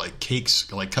 Parties were like cakes,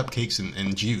 like cupcakes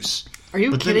and juice. Are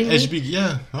you kidding me?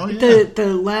 Yeah. Oh, yeah.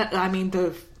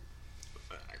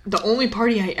 The only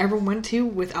party I ever went to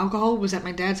with alcohol was at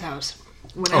my dad's house.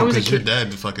 When I was a kid. Your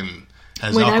dad fucking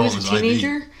has when alcohol I was in his a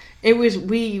teenager, IV. it was,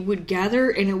 we would gather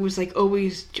and it was like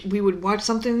always, we would watch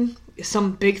something,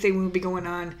 some big thing would be going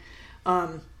on.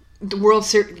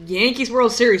 The Yankees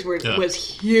World Series was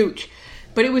huge.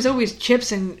 But it was always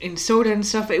chips and soda and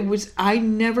stuff. I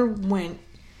never went,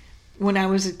 when I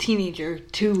was a teenager,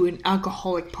 to an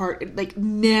alcoholic party. Like,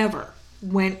 never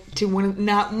went to one.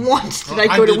 Not once did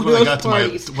I go to one of those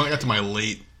parties. When I got to my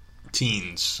late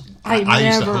teens, I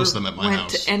used to host them at my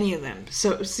house. Went to any of them.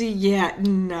 So, see,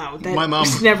 no, that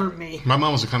was never me. My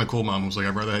mom was a kind of cool mom. Who was like,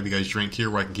 I'd rather have you guys drink here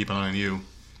where I can keep an eye on you.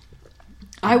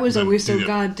 I was always so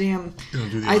goddamn...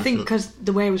 I think because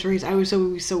the way I was raised, I was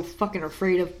always so fucking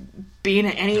afraid of being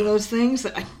at any of those things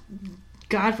that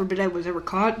God forbid I was ever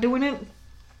caught doing it.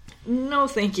 No,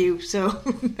 thank you. So,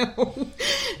 no.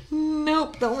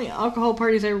 Nope. The only alcohol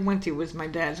parties I ever went to was my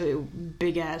dad's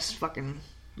big-ass fucking...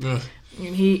 And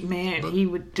he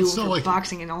would do it for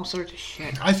boxing and all sorts of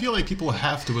shit. I feel like people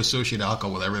have to associate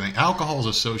alcohol with everything. Alcohol is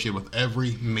associated with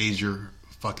every major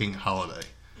fucking holiday.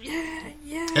 Yeah.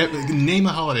 Name a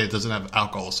holiday that doesn't have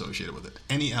alcohol associated with it.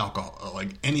 Any alcohol, like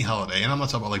any holiday. And I'm not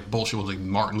talking about like bullshit with like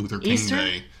Martin Luther King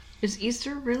Day. Is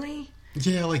Easter really?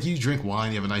 Yeah, like you drink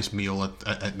wine, you have a nice meal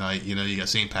at night. You know, you got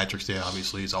St. Patrick's Day,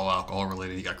 obviously, it's all alcohol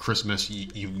related. You got Christmas, you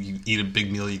eat a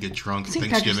big meal, you get drunk. St.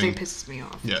 Patrick's Day pisses me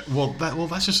off. Yeah, well,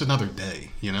 that's just another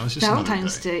day. You know, it's just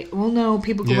Valentine's another day. Day. Well, no,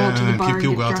 people go out to the bar.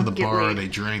 People go out to the bar, they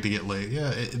drink, they get laid.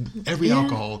 Yeah,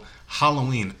 alcohol.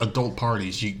 Halloween, adult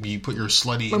parties. You put your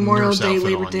slutty Memorial nurse Day, outfit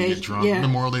Labor on, Day, you get drunk. yeah.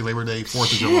 Memorial Day, Labor Day,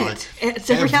 4th of July. It's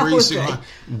every holiday.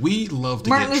 We love to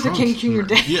Martin get Luther drunk. King Jr.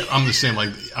 Day. Yeah, I'm just saying. Like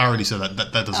I already said that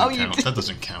doesn't count. Did. That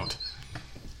doesn't count.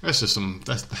 That's just some.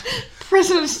 That's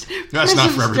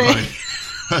not for everybody.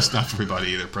 That's not for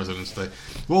everybody either. President's Day.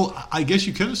 Well, I guess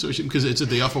you could associate because it's a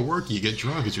day off of work. You get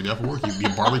drunk. It's your day off of work. You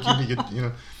barbecue. You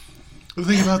get The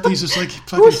thing about these is like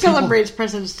who celebrates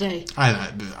President's Day?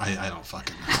 I don't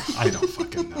fucking know. I don't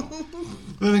fucking know.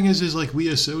 The thing is like we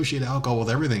associate alcohol with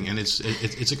everything, and it's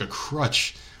like a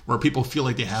crutch where people feel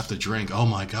like they have to drink. Oh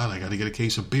my god, I got to get a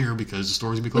case of beer because the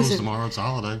store's gonna be closed tomorrow. It's a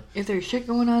holiday. If there's shit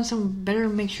going on, someone better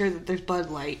make sure that there's Bud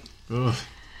Light. Ugh.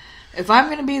 If I'm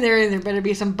going to be there better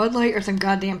be some Bud Light or some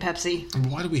goddamn Pepsi.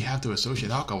 Why do we have to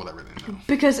associate alcohol with everything, though?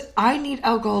 Because I need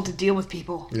alcohol to deal with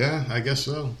people. Yeah, I guess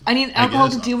so. I need alcohol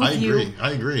to deal with you.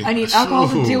 I agree. I need alcohol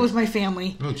to deal with my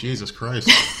family. Oh, Jesus Christ.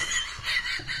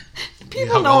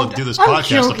 People know to do this podcast,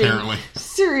 joking. apparently.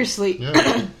 Seriously.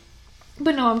 Yeah.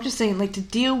 But no, I'm just saying, like, to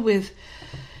deal with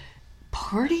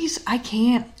parties, I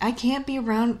can't be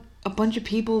around a bunch of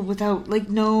people without, like,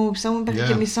 no, someone better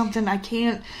give me something. I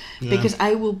can't, because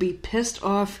I will be pissed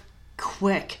off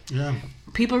quick. Yeah.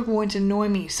 People are going to annoy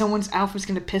me. Someone's outfit's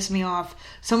going to piss me off.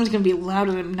 Someone's going to be loud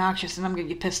and obnoxious, and I'm going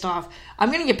to get pissed off.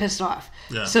 I'm going to get pissed off.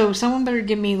 Yeah. So someone better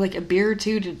give me, like, a beer or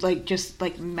two to, like, just,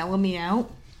 like, mellow me out.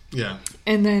 Yeah.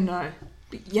 And then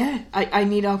Yeah, I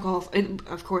need alcohol. And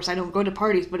of course, I don't go to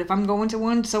parties, but if I'm going to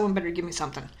one, someone better give me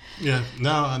something. Yeah,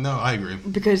 no, I agree.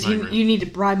 Because you need to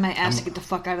bribe my ass to get the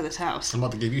fuck out of this house. I'm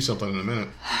about to give you something in a minute.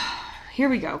 Here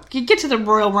we go. Get to the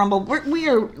Royal Rumble. We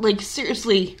are, like,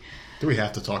 seriously... Do we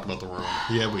have to talk about the Royal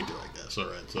Rumble? Yeah, we do, I guess. All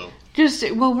right, so...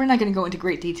 We're not going to go into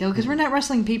great detail because we're not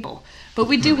wrestling people. But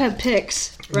we do have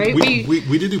picks, right?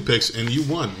 We did do picks, and you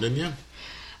won, didn't you?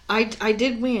 I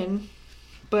did win,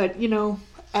 but,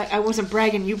 I wasn't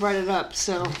bragging. You brought it up,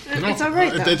 so it's all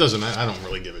right, though. It doesn't. I don't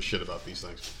really give a shit about these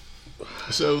things.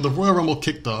 So the Royal Rumble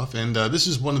kicked off, and this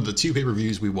is one of the 2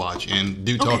 pay-per-views we watch and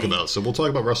do talk about. So we'll talk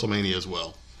about WrestleMania as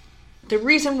well. The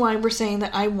reason why we're saying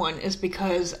that I won is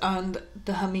because on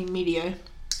the Humming Media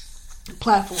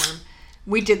platform,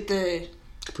 we did the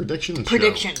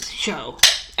predictions show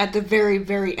at the very,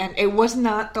 very end. It was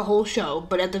not the whole show,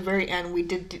 but at the very end, we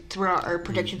did throw out our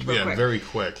predictions real quick. Yeah, very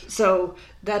quick. So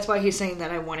that's why he's saying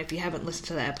that I won if you haven't listened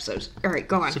to the episodes. All right,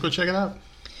 go on. So go check it out.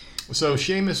 So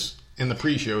Sheamus in the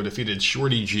pre-show defeated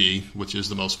Shorty G, which is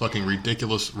the most fucking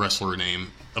ridiculous wrestler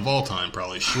name of all time,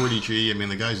 probably. Shorty G. I mean,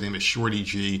 the guy's name is Shorty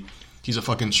G. He's a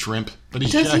fucking shrimp, but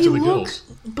he's jacked to the gills.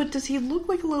 But does he look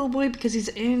like a little boy because he's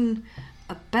in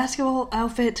a basketball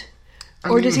outfit?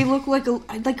 Or does he look like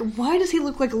why does he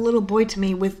look like a little boy to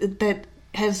me that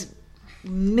has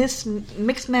mixed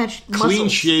matched muscles? Clean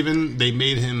shaven, they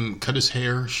made him cut his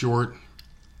hair short.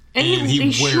 And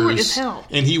he's short as hell.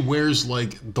 And he wears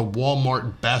like the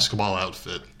Walmart basketball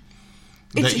outfit.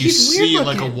 That you he's see weird in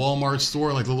like a looking. Walmart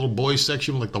store, like the little boys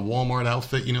section with like the Walmart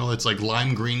outfit, it's like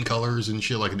lime green colors and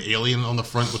shit, like an alien on the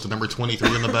front with the number 23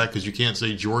 on the back because you can't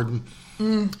say Jordan.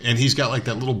 And he's got like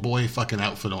that little boy fucking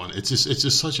outfit on. It's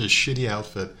just such a shitty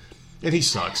outfit. And he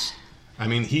sucks. I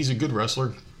mean, he's a good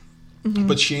wrestler. Mm-hmm.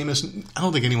 But Sheamus, I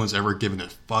don't think anyone's ever given a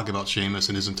fuck about Sheamus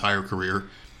in his entire career.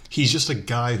 He's just a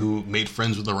guy who made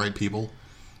friends with the right people.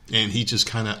 And he just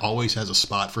kind of always has a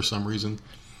spot for some reason.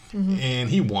 Mm-hmm. And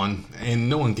he won, and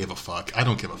no one gave a fuck. I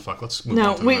don't give a fuck. Let's move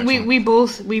on to the next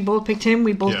one. we both picked him.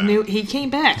 We both knew he came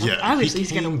back. Yeah, obviously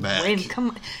he's gonna win.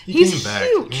 He's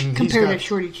huge compared to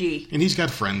Shorty G. And he's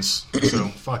got friends, so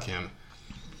fuck him.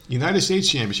 United States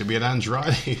Championship. We had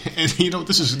Andrade, and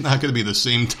this is not going to be the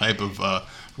same type of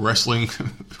wrestling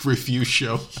review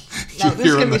show. No, this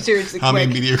is going to be seriously quick.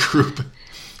 Media Group.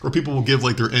 Where people will give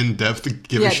like their in-depth,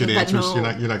 give a shit answers. No,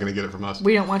 you're not going to get it from us.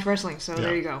 We don't watch wrestling, so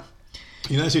there you go.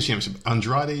 United States Championship.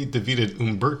 Andrade defeated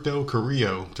Humberto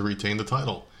Carrillo to retain the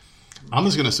title. I'm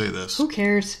just going to say this. Who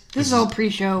cares? This is all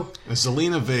pre-show.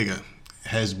 Zelina Vega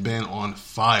has been on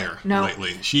fire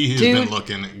lately. She has been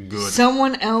looking good.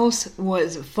 Someone else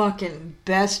was fucking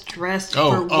best dressed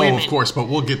for women. Oh, of course, but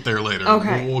we'll get there later.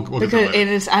 Okay. We'll get there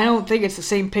later. I don't think it's the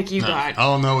same pick you got.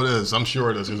 Oh, no, it is. I'm sure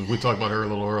it is, because we talked about her a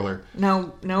little earlier.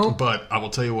 No. But I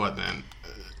will tell you what, man.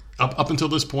 Up until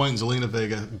this point, Zelina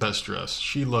Vega, best dressed.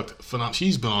 She looked phenomenal.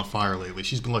 She's been on fire lately.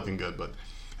 She's been looking good. But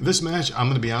this match, I'm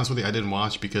going to be honest with you, I didn't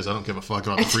watch because I don't give a fuck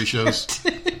about the pre-shows.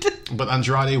 But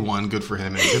Andrade won. Good for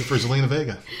him. And good for Zelina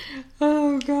Vega.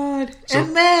 Oh, God. So,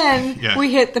 and then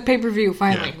we hit the pay-per-view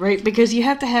finally, right? Because you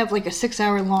have to have like a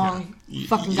 6-hour long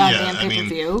fucking goddamn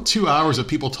pay-per-view. I mean, 2 hours of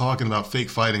people talking about fake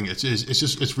fighting.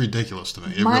 It's ridiculous to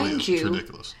me. It really is. It's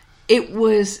ridiculous. It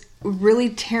was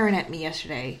really tearing at me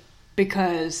yesterday.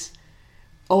 Because,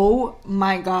 oh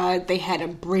my God, they had a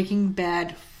Breaking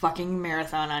Bad fucking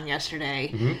marathon on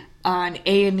yesterday on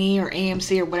A&E or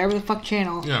AMC or whatever the fuck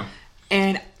channel. Yeah.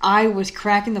 And I was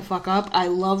cracking the fuck up. I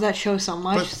love that show so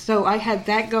much. So I had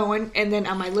that going, and then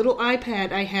on my little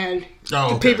iPad, I had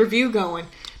the pay-per-view going. I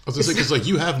was going to say, because like,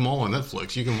 you have them all on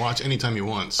Netflix. You can watch anytime you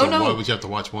want. So why would you have to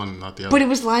watch one and not the other? But it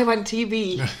was live on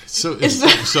TV. So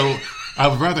I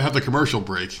would rather have the commercial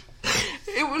break.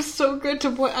 It was so good to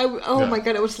watch. My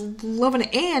God, I was loving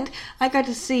it. And I got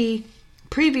to see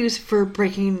previews for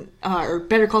or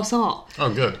Better Call Saul.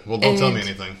 Oh, good. Well, don't tell me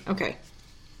anything. Okay.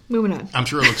 Moving on. I'm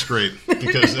sure it looks great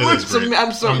because it is great.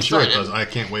 I'm so excited. Sure it does. I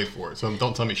can't wait for it. So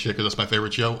don't tell me shit because that's my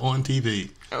favorite show on TV.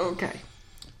 Okay.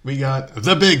 We got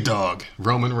the big dog,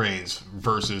 Roman Reigns,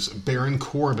 versus Baron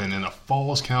Corbin in a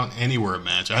Falls Count Anywhere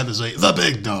match. I had to say the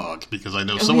big dog because I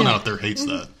know someone out there hates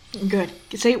that. Good.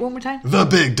 Say it one more time. The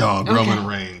big dog, Roman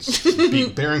Reigns,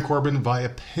 beat Baron Corbin via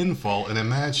pinfall in a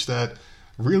match that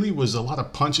really was a lot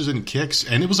of punches and kicks,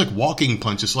 and it was like walking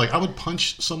punches. So like I would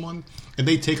punch someone, and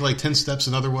they'd take like 10 steps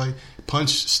another way. Punch,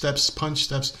 steps.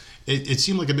 It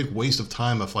seemed like a big waste of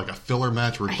time of like a filler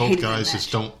match where both guys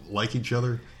just don't like each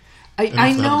other.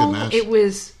 I know it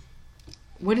was...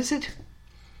 What is it?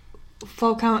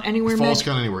 Fall Count Anywhere match? Falls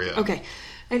Count Anywhere, yeah. Okay.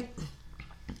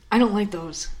 I don't like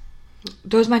those.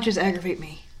 Those matches aggravate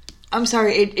me. I'm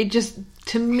sorry. It just,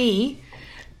 to me,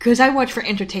 because I watch for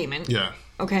entertainment. Yeah.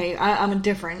 Okay, I'm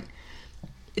indifferent.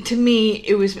 To me,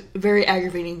 it was very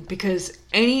aggravating because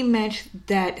any match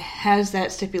that has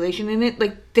that stipulation in it,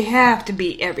 like, they have to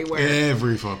be everywhere.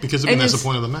 Because that's the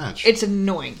point of the match. It's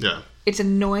annoying. Yeah. It's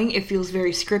annoying. It feels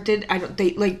very scripted.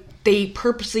 They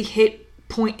purposely hit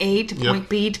point A to point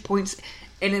B to points,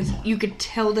 and you could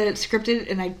tell that it's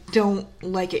scripted, and I don't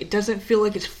like it. It doesn't feel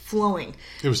like it's flowing.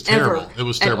 It was terrible. Ever, it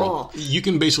was terrible. At all. You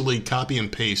can basically copy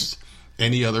and paste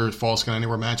any other Falls Count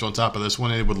Anywhere match on top of this one,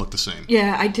 and it would look the same.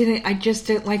 Yeah, I just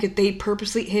didn't like it. They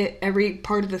purposely hit every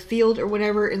part of the field or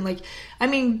whatever, and, like, I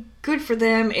mean, good for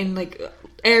them, and, like,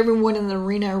 everyone in the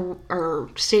arena or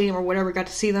stadium or whatever got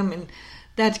to see them, and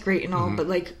that's great and all, but,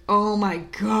 like, oh my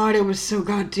god, it was so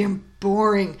goddamn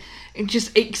boring. And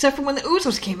just, except for when the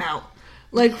Usos came out.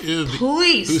 Like,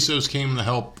 please. The Usos came to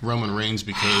help Roman Reigns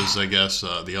because, I guess,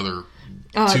 the other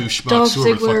two schmucks, Dolph whoever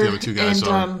the fuck Ziggler the other two guys and,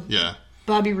 are. Yeah.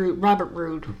 Bobby Roode, Robert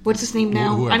Roode. What's his name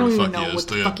now? Whoever I don't the even fuck know he is. what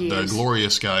the fuck he The is.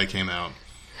 glorious guy came out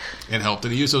and helped.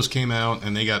 And the Usos came out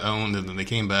and they got owned, and then they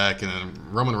came back, and then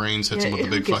Roman Reigns hits him with a who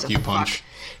big gives fuck a you fuck? punch.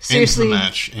 Seriously. Ends the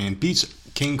match and beats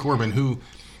King Corbin, who...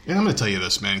 And I'm going to tell you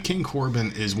this, man. King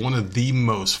Corbin is one of the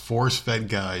most force-fed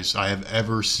guys I have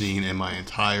ever seen in my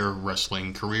entire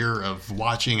wrestling career of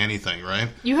watching anything, right?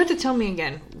 You have to tell me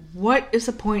again, what is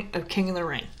the point of King of the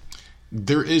Ring?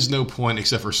 There is no point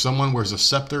except for someone wears a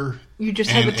scepter. You just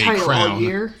and have a title crown. all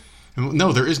year?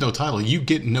 No, there is no title. You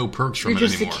get no perks from You're it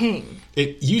just anymore. the king.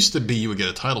 It used to be you would get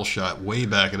a title shot way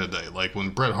back in the day. Like when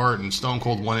Bret Hart and Stone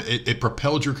Cold won it, it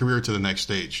propelled your career to the next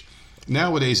stage.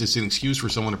 Nowadays, it's an excuse for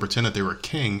someone to pretend that they were a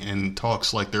king and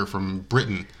talks like they're from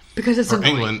Britain. Because it's or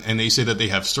annoying. England, and they say that they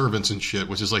have servants and shit,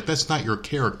 which is like, that's not your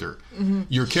character. Mm-hmm.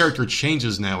 Your character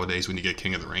changes nowadays when you get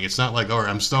King of the Ring. It's not like, all right,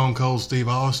 I'm Stone Cold Steve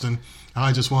Austin,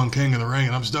 I just won King of the Ring,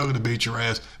 and I'm still going to beat your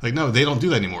ass. Like, no, they don't do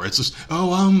that anymore. It's just,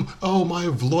 my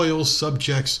loyal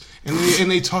subjects. And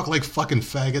they talk like fucking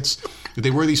faggots. They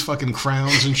wear these fucking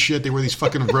crowns and shit. They wear these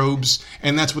fucking robes.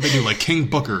 And that's what they do. Like King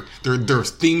Booker. Their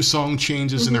theme song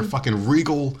changes and they're fucking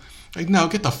regal. Like, no,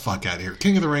 get the fuck out of here.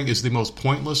 King of the Ring is the most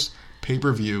pointless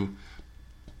pay-per-view,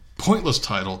 pointless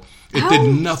title. It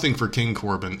did nothing for King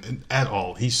Corbin at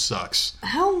all. He sucks.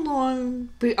 How long...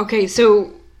 Okay,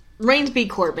 so... Reigns beat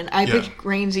Corbin. I picked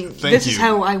Reigns. This is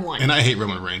how I won. And I hate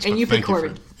Roman Reigns. And but you picked thank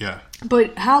Corbin. Yeah.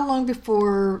 But how long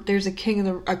before there's a Queen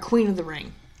of the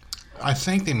Ring? I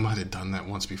think they might have done that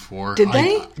once before. Did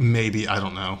they? Maybe. I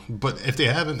don't know. But if they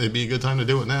haven't, it'd be a good time to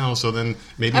do it now. So then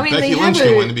maybe I mean, Becky they Lynch have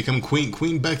can a- win and become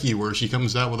Queen Becky, where she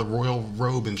comes out with a royal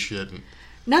robe and shit. And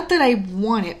Not that I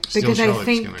want it, Still because I Charlotte's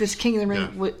think gimmick. this King of the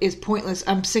Ring Yeah. is pointless.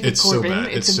 I'm sick it's of Corbin. so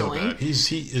bad. It's so annoying. bad. He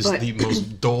is But- the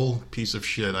most dull piece of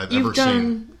shit I've You've ever done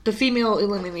seen. the female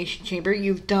elimination chamber.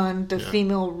 You've done the Yeah.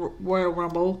 female Royal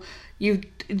Rumble. You're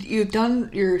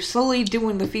slowly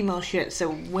doing the female shit. So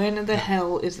when the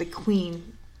hell is the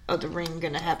Queen of the Ring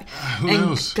gonna happen? Who and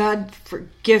knows? God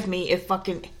forgive me if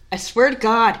I swear to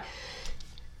God,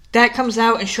 that comes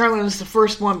out and Charlotte is the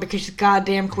first one because she's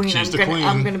goddamn queen. She's the I'm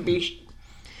queen. gonna be.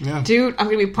 Yeah. Dude, I'm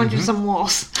gonna be punching some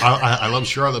walls. I love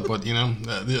Charlotte, but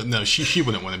no, she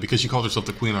wouldn't win it because she called herself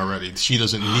the queen already. She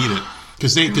doesn't need it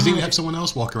because they have someone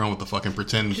else walk around with the fucking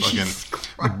pretend Jesus fucking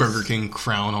Christ. Burger King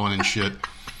crown on and shit.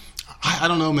 I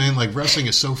don't know, man. Like wrestling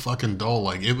is so fucking dull.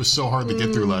 Like it was so hard to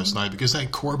get through last night because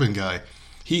that Corbin guy,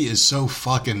 he is so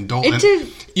fucking dull. It And, did-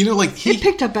 you know, like It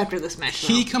picked up after this match.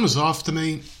 he Though. comes off to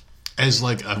me as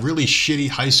like a really shitty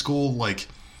high school like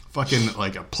fucking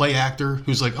like a play actor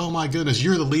who's like, oh my goodness,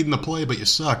 you're the lead in the play, but you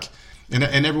suck, and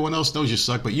everyone else knows you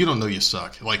suck, but you don't know you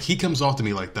suck. Like he comes off to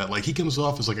me like that. Like he comes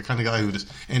off as like a kind of guy who just,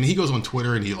 and he goes on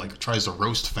Twitter and he like tries to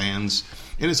roast fans,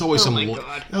 and it's always my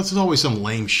God. it's always some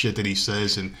lame shit that he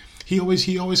says, and he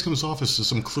always comes off as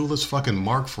some clueless fucking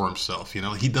mark for himself. You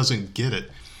know, he doesn't get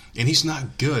it. And he's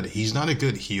not good. He's not a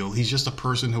good heel. He's just a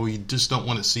person who you just don't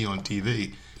want to see on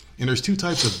TV. And there's two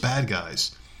types of bad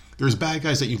guys. There's bad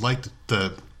guys that you like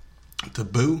to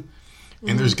boo,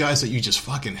 and there's guys that you just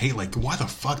fucking hate. Like, why the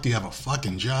fuck do you have a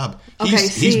fucking job?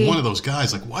 He's one of those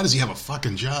guys. Like, why does he have a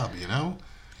fucking job? You know?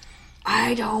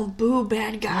 I don't boo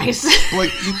bad guys. I'm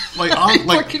like,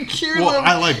 fucking cheer well, them.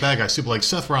 I like bad guys too. But like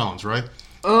Seth Rollins, right?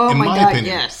 Oh In my my God, opinion,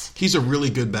 yes. he's a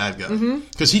really good bad guy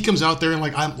because he comes out there and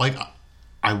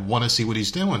I want to see what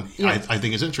he's doing. Yeah. I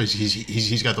think it's interesting.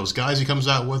 He's got those guys he comes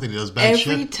out with and he does bad Every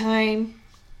shit. time,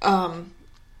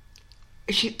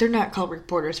 they're not called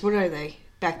reporters. What are they?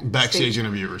 Backstage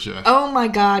interviewers, yeah. Oh my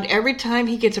God! Every time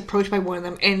he gets approached by one of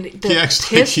them, and He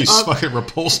acts like he's fucking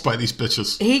repulsed by these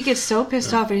bitches. he gets so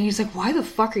pissed off, and he's like, "Why the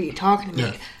fuck are you talking to me?"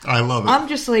 Yeah, I love it. I'm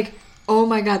just like, "Oh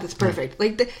my God, that's perfect!"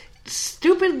 Like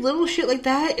stupid little shit like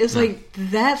that is like,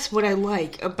 that's what I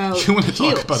like about You want to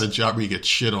heels. talk about a job where you get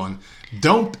shit on.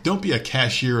 Don't be a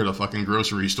cashier at a fucking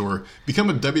grocery store. Become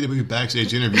a WWE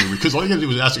backstage interviewer, because all you gotta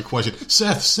do is ask a question.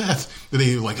 Seth. And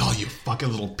they're like, oh, you fucking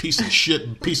little piece of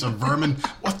shit, piece of vermin.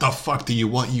 What the fuck do you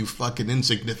want, you fucking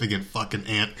insignificant fucking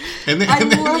ant? And then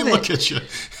they look at you.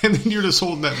 And then you're just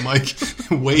holding that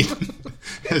mic and waiting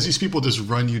as these people just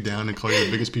run you down and call you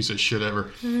the biggest piece of shit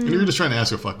ever. And you're just trying to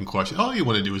ask a fucking question. All you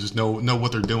want to do is just know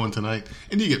what they're doing tonight.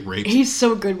 And you get raped. He's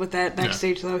so good with that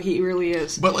backstage, though. He really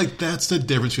is. But, like, that's the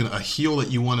difference between a heel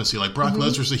that you want to see. Like, Brock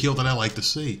Lesnar's the heel that I like to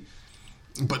see.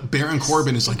 But Baron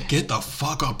Corbin is like, get the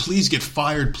fuck off. Please get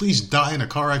fired. Please die in a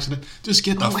car accident. Just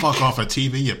get the fuck off of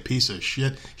TV, you piece of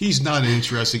shit. He's not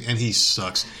interesting, and he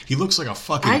sucks. He looks like a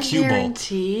fucking cue ball. I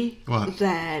guarantee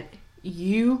that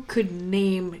you could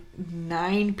name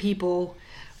 9 people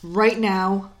right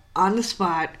now on the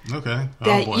spot Okay.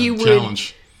 that boy. you would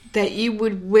Challenge. that you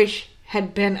would wish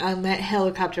had been on that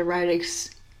helicopter ride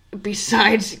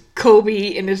besides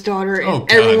Kobe and his daughter and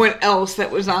everyone else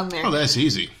that was on there. Oh, that's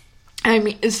easy. I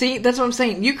mean, see, that's what I'm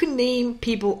saying. You can name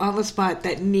people on the spot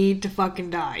that need to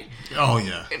fucking die. Oh,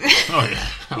 yeah.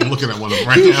 I'm looking at one of them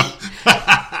right now.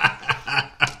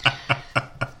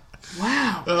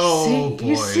 Wow. Oh, see, boy.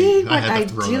 You see what I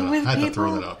throw deal with, I had people? to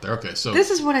throw that out there. Okay, so This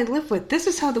is what I live with. This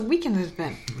is how the weekend has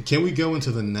been. can we go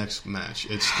into the next match?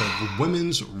 It's the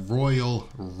Women's Royal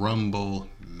Rumble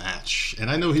match. And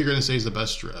I know who you're going to say is the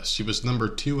best dressed. She was number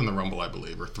 2 in the Rumble, I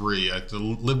believe, or 3.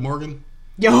 Liv Morgan?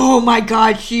 Oh my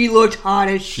God, she looked hot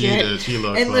as She shit. did. She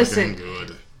looked and fucking listen,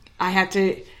 good. I have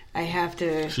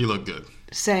to She looked good.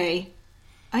 say,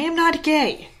 I am not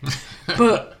gay,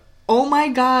 but oh my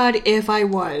God, if I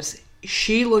was,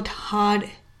 she looked hot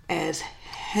as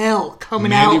hell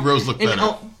coming out. Mandy Rose looked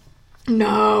better.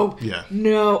 No. Yeah.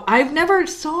 No, I've never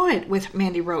saw it with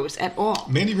Mandy Rose at all.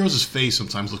 Mandy Rose's face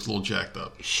sometimes looks a little jacked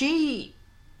up. She's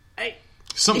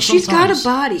Sometimes, got a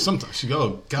body. Sometimes she go,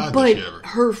 oh God, But does she ever?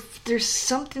 there's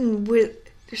something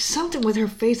with her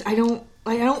face. I don't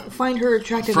find her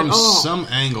attractive From at all. some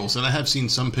angles, and I have seen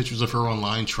some pictures of her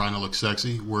online trying to look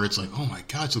sexy, where it's like, oh my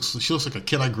God, she looks like a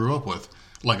kid I grew up with,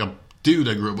 like a dude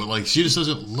I grew up with. Like, she just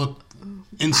doesn't look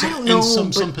in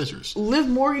some pictures. Liv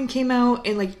Morgan came out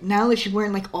and like now that she's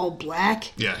wearing like all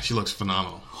black. Yeah, she looks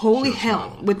phenomenal. Holy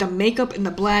hell, with the makeup and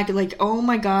the black, like oh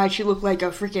my God, she looked like a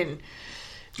freaking.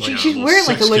 She's wearing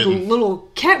like a little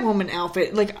Catwoman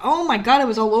outfit. Like, oh my God, I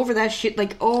was all over that shit.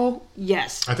 Like, oh,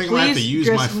 yes. I think I have to use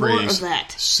my phrase, of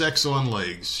that. sex on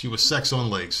legs. She was sex on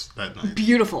legs that night.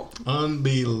 Beautiful.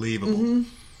 Unbelievable.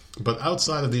 Mm-hmm. But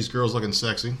outside of these girls looking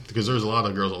sexy, because there's a lot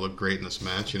of girls that look great in this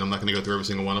match, I'm not going to go through every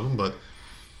single one of them, but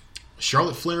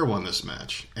Charlotte Flair won this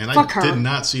match. And I did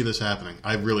not see this happening.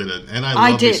 I really did. And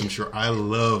I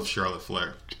love Charlotte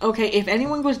Flair. Okay, if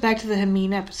anyone goes back to the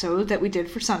Hameen episode that we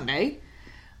did for Sunday,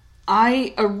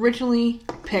 I originally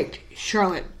picked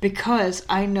Charlotte because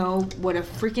I know what a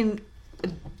freaking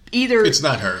It's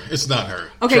not her. It's not her.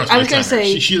 Okay, Trust me, I was going to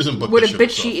say she doesn't book what a this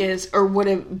bitch shit she is, or what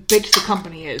a bitch the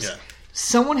company is. Yeah.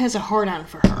 Someone has a hard on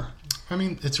for her. I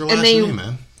mean, it's her last name,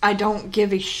 man. I don't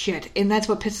give a shit, and that's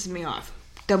what pisses me off.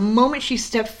 The moment she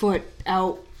stepped foot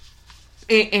out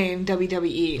in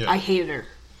WWE, I hated her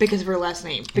because of her last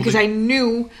name. Because I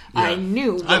knew what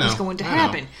was going to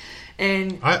happen.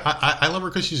 And I love her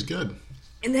because she's good.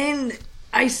 And then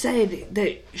I said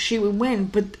that she would win,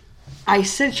 but I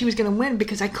said she was going to win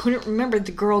because I couldn't remember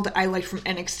the girl that I liked from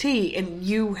NXT, and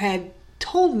you had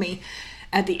told me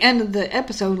at the end of the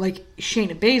episode, like,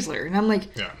 Shayna Baszler. And I'm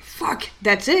like, fuck,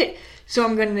 that's it. So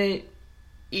I'm going to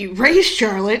erase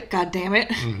Charlotte,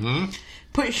 goddammit,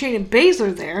 put Shayna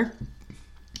Baszler there.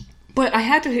 But I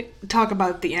had to talk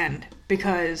about the end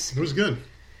because... It was good.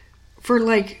 For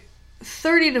like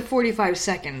 30 to 45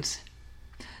 seconds,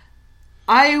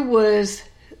 I was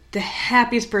the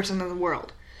happiest person in the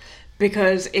world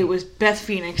because it was Beth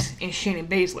Phoenix and Shayna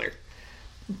Baszler.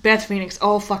 Beth Phoenix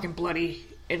all fucking bloody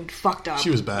and fucked up. She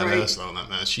was badass though in that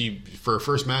match. For her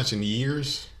first match in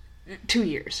years. 2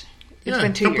 years. It's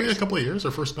been 2 years. A couple of years.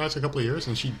 Her first match a couple of years,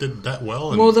 and she did that well.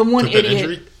 And well, the one took that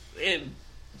idiot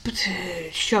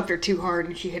shoved her too hard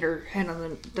and she hit her head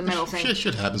on the metal thing.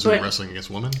 Shit happens when you're wrestling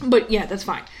against women. But yeah, that's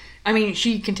fine. I mean,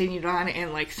 she continued on,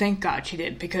 and like, thank God she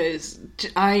did, because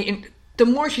the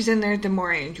more she's in there, the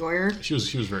more I enjoy her. She was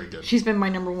very good. She's been my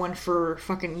number one for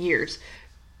fucking years.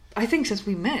 I think since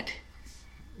we met.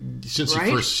 Since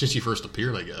she first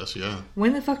appeared, I guess, yeah.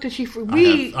 When the fuck did she...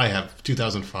 I have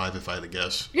 2005, if I had to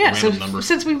guess. Yeah, so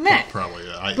since we met. Probably,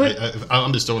 yeah.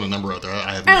 I'm just throwing a number out there.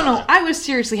 I don't know. I was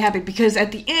seriously happy, because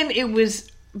at the end, it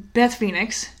was Beth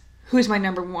Phoenix, who is my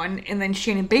number one, and then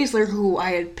Shayna Baszler, who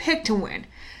I had picked to win.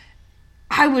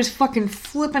 I was fucking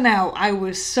flipping out. I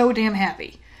was so damn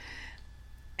happy.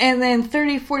 And then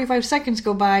 30, 45 seconds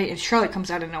go by and Charlotte comes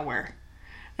out of nowhere.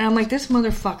 And I'm like, this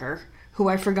motherfucker, who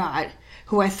I forgot,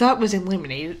 who I thought was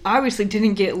eliminated, obviously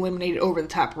didn't get eliminated over the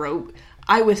top rope.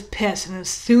 I was pissed. And as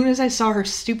soon as I saw her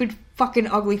stupid fucking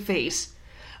ugly face,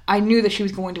 I knew that she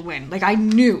was going to win. Like, I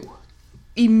knew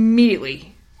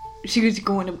immediately she was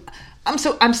going to...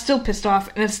 I'm still pissed off,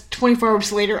 and it's 24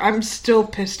 hours later, I'm still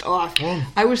pissed off. Well,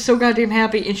 I was so goddamn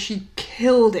happy, and she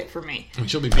killed it for me. And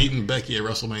she'll be beating Becky at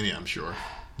WrestleMania, I'm sure.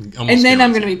 And then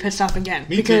I'm going to be pissed off again.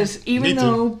 Me because too. even Me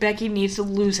though too. Becky needs to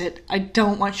lose it, I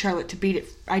don't want Charlotte to beat it.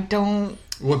 I don't...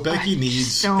 What Becky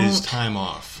needs don't. is time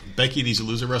off. Becky needs to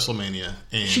lose at WrestleMania,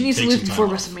 and She needs to take lose some before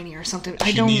time off. WrestleMania or something.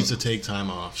 She needs to take time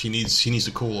off. She needs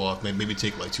to cool off. Maybe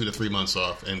take like 2 to 3 months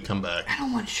off and come back. I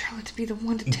don't want Charlotte to be the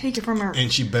one to take it from her.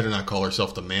 And she better not call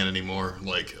herself the man anymore.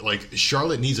 Like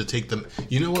Charlotte needs to take the.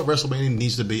 You know what WrestleMania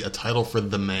needs to be? A title for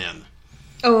the man.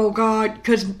 Oh, God,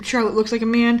 because Charlotte looks like a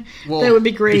man? That would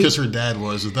be great. Because her dad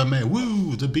was the man.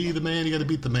 Woo! To be the man, you got to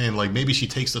beat the man. Like maybe she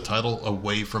takes the title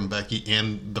away from Becky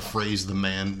and the phrase "the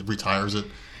man" retires it,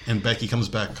 and Becky comes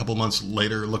back a couple months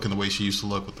later looking the way she used to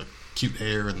look with the cute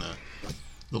hair and the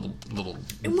little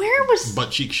And where was...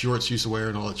 butt cheek shorts she used to wear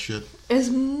and all that shit.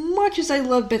 As much as I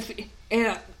love Beth...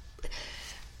 And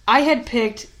I had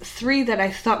picked 3 that I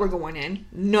thought were going in.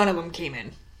 None of them came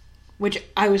in. Which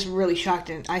I was really shocked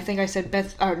in. I think I said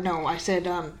I said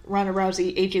Ronda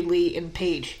Rousey, AJ Lee, and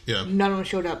Paige. Yeah. None of them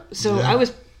showed up. So Yeah.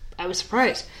 I was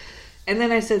surprised. And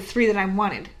then I said 3 that I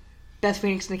wanted. Beth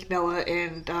Phoenix, Nikki Bella,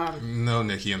 and... No,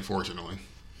 Nikki, unfortunately.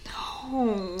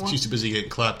 She's too busy getting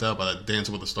clapped out by that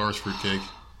Dancing with the Stars fruitcake.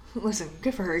 Listen,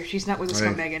 good for her. She's not with a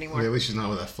scumbag anymore. Yeah, at least she's not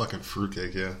with that fucking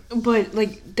fruitcake, yeah. But,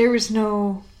 like, there was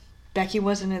no... Becky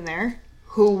wasn't in there.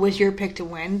 Who was your pick to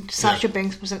win? Sasha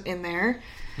Banks wasn't in there.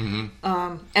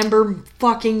 Mm-hmm. Ember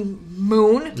fucking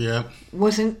Moon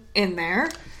wasn't in there.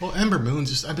 Well, Ember Moon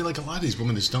I mean, like, a lot of these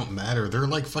women just don't matter. They're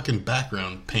like fucking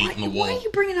background paint on the wall. Why are you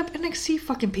bringing up NXT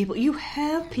fucking people? You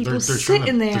have people They're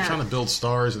sitting there. They're trying to build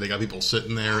stars, and they got people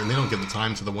sitting there, and they don't give the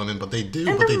time to the women, but they do.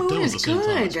 Ember But they Moon don't at is the same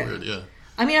time. It's good. weird, yeah.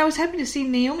 I mean, I was happy to see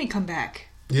Naomi come back.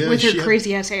 Yeah, with she her had-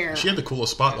 crazy ass hair. She had the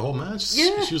coolest spot the whole match.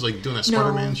 Yeah. She was like doing that No.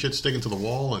 Spider-Man shit, sticking to the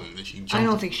wall, and she jumped. I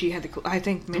don't think she had the cool... I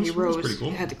think Mandy It was Rose pretty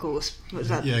cool. had the coolest... Was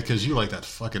that... Yeah, because you like that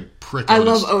fucking prick. I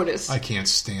Otis. love Otis. I can't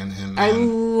stand him. I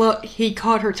Man. love... He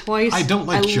caught her twice. I don't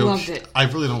like I joke. loved it. I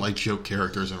really don't like joke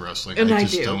characters in wrestling. And I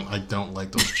just do. don't. I don't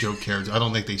like those joke characters. I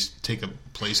don't think they take a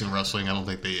place in wrestling. I don't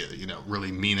think they,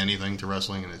 really mean anything to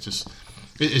wrestling, and it's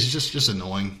just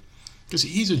annoying because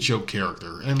he's a joke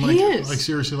character, and He is. like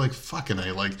seriously, like fucking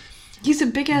a like. He's a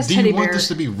big-ass Do teddy you want bear. this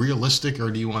to be realistic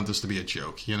or do you want this to be a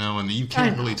joke? And you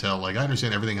can't really tell. Like, I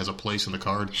understand everything has a place in the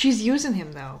card. She's using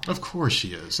him, though. Of course she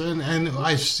is. And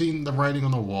I've seen the writing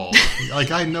on the wall. Like,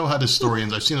 I know how this story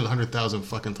ends. I've seen it 100,000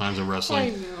 fucking times in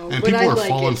wrestling. I know, and but people I are like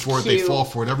falling it. for it. Cute. They fall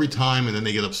for it every time and then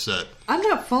they get upset. I'm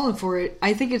not falling for it.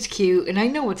 I think it's cute, and I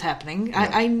know what's happening. Yeah.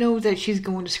 I know that she's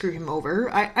going to screw him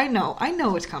over. I know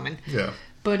it's coming. Yeah.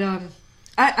 But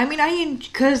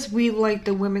because we like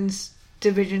the women's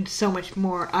division so much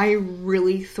more, I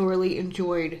really thoroughly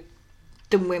enjoyed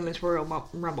the women's Royal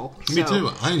Rumble. Me So-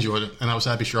 too. I enjoyed it. And I was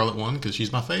happy Charlotte won because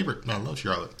she's my favorite. I love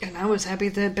Charlotte. And I was happy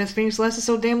that Beth Phoenix lasted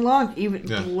so damn long, even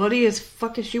bloody as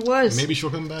fuck as she was. Maybe she'll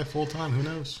come back full time. Who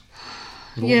knows?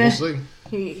 Yeah. We'll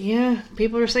see. Yeah,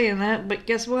 people are saying that, but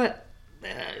guess what?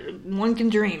 One can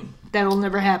dream. That'll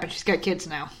never happen. She's got kids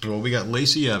now. Well, we got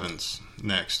Lacey Evans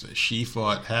next. She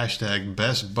fought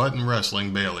 #Best Button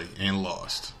Wrestling Bailey and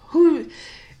lost. And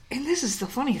this is the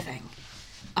funny thing.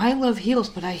 I love heels,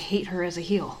 but I hate her as a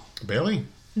heel. Bailey?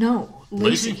 No,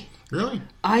 Lacey. Really?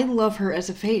 I love her as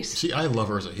a face. See, I love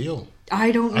her as a heel.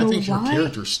 I don't know I think why. her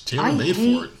character's tailor-made I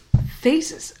hate for it.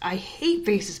 faces. I hate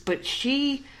faces, but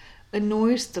she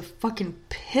annoys the fucking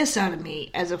piss out of me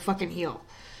as a fucking heel.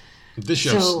 The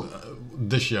show,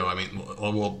 the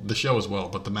show as well,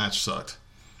 but the match sucked.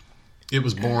 It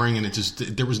was boring, and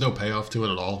there was no payoff to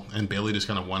it at all. And Bailey just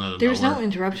kind of won out of There was nowhere. no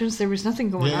interruptions. There was nothing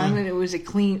going Yeah. on, and it was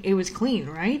clean,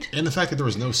 right? And the fact that there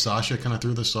was no Sasha kind of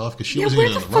threw this off because she Yeah, wasn't where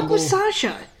even the in the fuck Rumble. was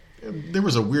Sasha? There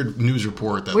was a weird news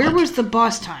report that Where was the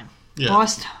boss time? Yeah.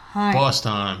 Boss time. boss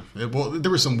time.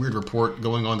 There was some weird report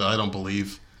going on that I don't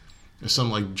believe.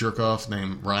 Some like jerk off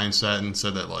named Ryan Satin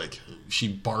said that like she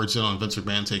barged in on Vince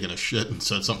McMahon taking a shit and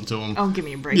said something to him. Oh, give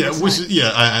me a break. Yeah, That's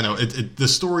not- I know. The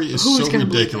story is Who's so gonna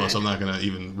believe ridiculous. that? I'm not going to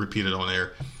even repeat it on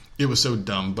air. It was so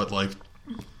dumb, but like,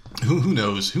 who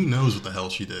knows? Who knows what the hell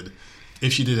she did?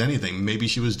 If she did anything, maybe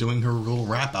she was doing her little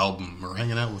rap album or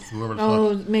hanging out with whoever the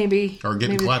Oh, fuck, maybe. or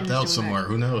getting Maybe clapped she was out doing somewhere. that.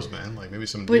 Who knows, man? Like maybe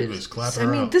some But, dude was clapping I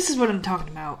her mean, out. this is what I'm talking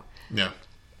about. Yeah.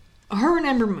 Her and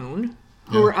Ember Moon,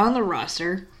 who were on the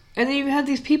roster, and then you had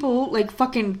these people like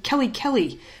fucking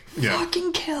Kelly. Yeah.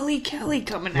 Fucking Kelly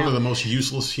coming out. One of the most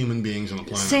useless human beings on the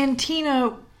planet.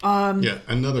 Santina. Yeah,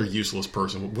 another useless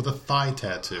person with a thigh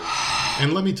tattoo.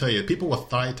 And let me tell you, people with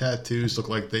thigh tattoos look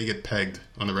like they get pegged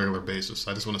on a regular basis.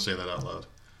 I just want to say that out loud.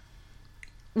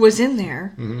 Was in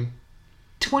there.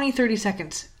 20, 30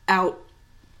 seconds out.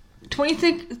 20,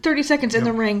 30 seconds in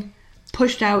the ring.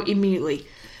 Pushed out immediately.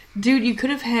 Dude, you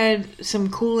could have had some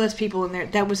cool ass people in there.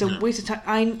 That was a waste of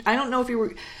time. I don't know if you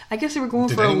were. I guess they were going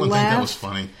for a laugh. Did anyone think that was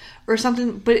funny? Or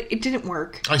something, but it didn't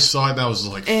work. I saw it and I was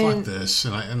like, fuck this.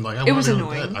 And I wanted to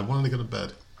go to bed. I wanted to go to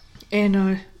bed.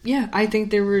 And, I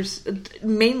think there was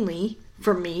mainly,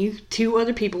 for me, 2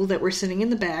 other people that were sitting in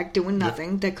the back doing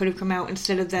nothing that could have come out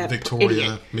instead of that Victoria,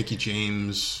 idiot. Mickey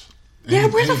James. Where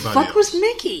the fuck was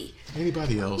Mickey?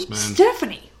 Anybody else, man?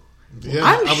 Stephanie. Yeah,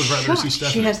 I'm I would rather see shocked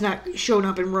Stephanie. she has not shown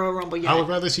up in Royal Rumble yet. I would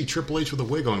rather see Triple H with a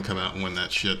wig on come out and win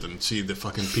that shit than see the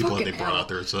fucking people that they brought out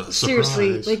there. It's a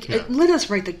seriously, surprise. let us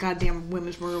write the goddamn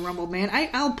Women's Royal Rumble, man.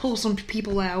 I'll pull some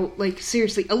people out, like,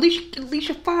 seriously.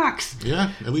 Alicia Fox.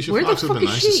 Yeah, Alicia Where Fox the would have been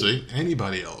fuck nice is to she? see.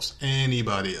 Anybody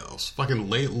else. Fucking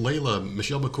Layla,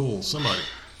 Michelle McCool, somebody.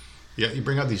 Yeah, you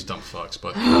bring out these dumb fucks,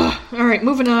 but... Alright,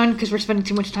 moving on, because we're spending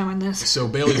too much time on this. So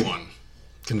Bayley won,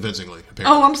 convincingly, apparently.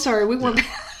 Oh, I'm sorry, we went...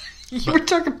 You were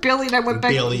talking Bayley and I went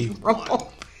back Bayley to Rumble. won.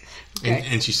 Okay.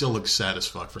 And she still looks sad as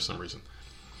fuck for some reason.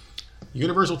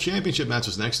 Universal Championship match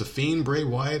was next. The Fiend Bray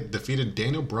Wyatt defeated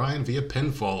Daniel Bryan via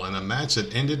pinfall in a match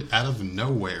that ended out of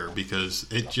nowhere because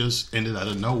it just ended out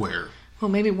of nowhere. Well,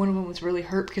 maybe one of them was really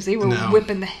hurt because they were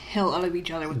whipping the hell out of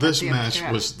each other with this that damn match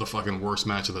strap. was the fucking worst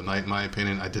match of the night, in my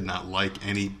opinion. I did not like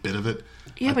any bit of it.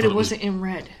 Yeah, but it wasn't in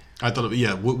red. I thought,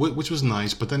 which was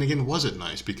nice, but then again, was it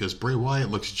nice? Because Bray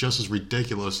Wyatt looks just as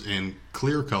ridiculous in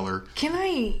clear color Can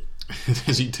I...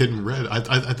 as he did in red.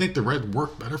 I think the red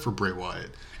worked better for Bray Wyatt.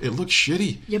 It looks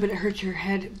shitty. Yeah, but it hurts your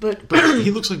head. But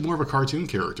He looks like more of a cartoon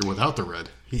character without the red.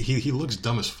 He looks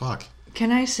dumb as fuck.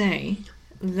 Can I say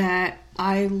that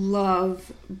I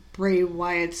love Bray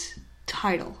Wyatt's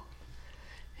title?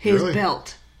 His Really?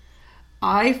 belt.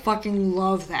 I fucking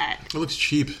love that. It looks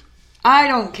cheap. I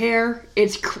don't care.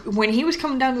 When he was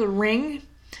coming down to the ring,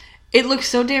 it looked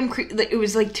so damn creepy. It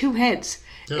was like 2 heads.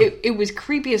 Yeah. It was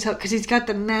creepy as hell because he's got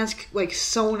the mask like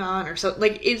sewn on or something.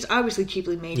 Like, it's obviously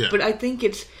cheaply made, Yeah. but I think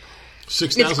it's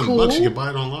 $6,000 cool. you can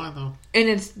buy it online though. and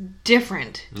it's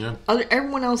different. Yeah.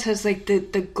 Everyone else has like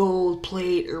the gold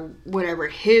plate or whatever.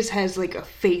 His has like a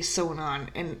face sewn on,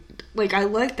 and like I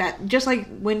like that. Just like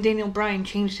when Daniel Bryan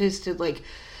changed his to like,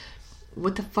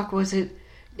 what the fuck was it?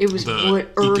 It was The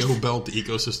Earth, Eco Belt, the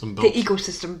ecosystem belt. the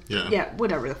ecosystem. Yeah.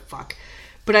 Whatever the fuck.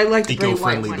 But I like the Bray Wyatt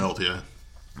Eco-friendly one. belt,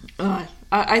 yeah.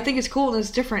 I think it's cool and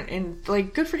it's different, and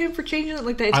like good for him for changing it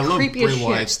like that. It's I love creepy as Bray shit.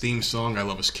 Wyatt's theme song. I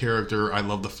love his character. I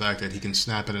love the fact that he can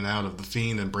snap in and out of the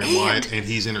Fiend and Bray Wyatt, and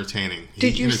he's entertaining.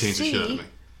 Did He you entertains the shit out of see me.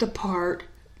 the part?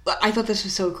 I thought this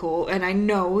was so cool, and I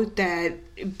know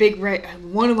that Big Red.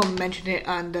 One of them mentioned it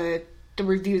on the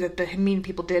review that the mean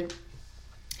people did.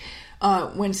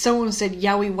 When someone said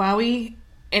 "Yowie Wowie"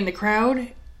 in the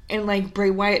crowd, and like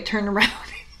Bray Wyatt turned around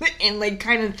and like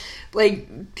kind of like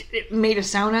made a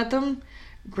sound at them,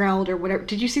 growled or whatever.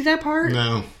 Did you see that part?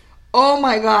 No. Oh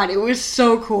my god, it was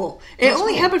so cool. It That's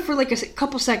only cool. happened for like a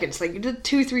couple seconds, like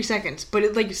 2-3 seconds, but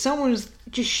it like someone was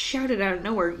just shouted out of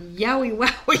nowhere, "Yowie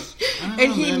Wowie,"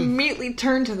 and he man. immediately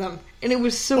turned to them, and it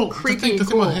was so creepy The and thing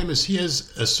cool. about him is he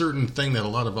has a certain thing that a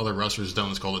lot of other wrestlers don't.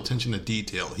 It's called attention to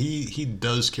detail. He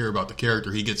does care about the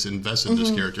character. He gets invested in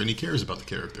this character, and he cares about the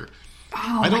character.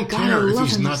 Oh I don't my god, care I if love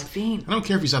he's him not. as Fiend. I don't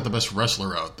care if he's not the best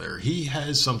wrestler out there. He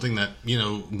has something that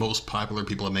most popular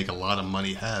people that make a lot of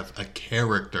money have: a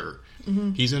character.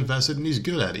 Mm-hmm. He's invested and he's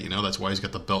good at it. That's why he's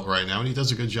got the belt right now, and he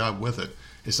does a good job with it.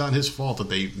 It's not his fault that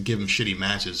they give him shitty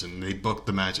matches and they book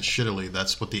the matches shittily.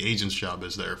 That's what the agent's job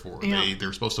is there for. Yeah.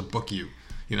 They're supposed to book you.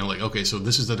 Like, okay, so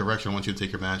this is the direction I want you to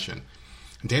take your match in.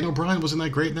 Daniel Bryan wasn't that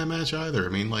great in that match either. I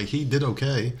mean, like, he did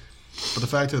okay. But the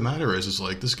fact of the matter is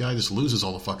like, this guy just loses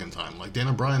all the fucking time. Like,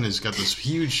 Daniel Bryan has got this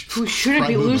huge... Who shouldn't crowd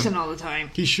be movement. losing all the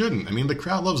time? He shouldn't. I mean, the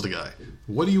crowd loves the guy.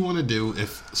 What do you want to do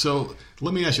if... So,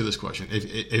 let me ask you this question.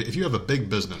 If you have a big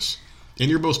business and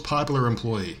your most popular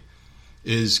employee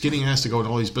is getting asked to go on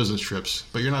all these business trips,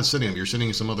 but you're not sending him, you're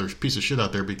sending some other piece of shit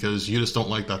out there because you just don't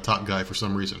like that top guy for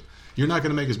some reason, you're not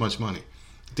going to make as much money.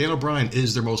 Daniel Bryan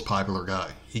is their most popular guy.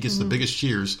 He gets the biggest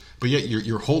cheers, but yet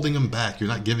you're holding him back. You're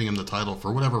not giving him the title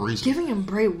for whatever reason. Giving him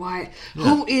Bray Wyatt,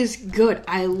 who is good.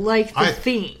 I like the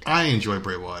Fiend. I enjoy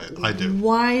Bray Wyatt. I do.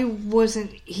 Why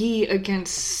wasn't he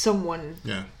against someone?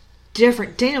 Yeah.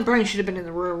 different. Daniel Bryan should have been in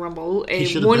the Royal Rumble and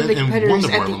should have one of the been and competitors won the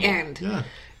at Royal the Rumble. end. Yeah.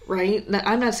 Right? Now,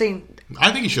 I'm not saying...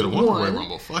 I think he should have won the One. Royal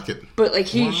Rumble. Fuck it. But, like,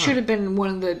 Why he not? should have been one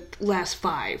of the last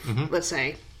 5, Mm-hmm. let's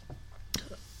say.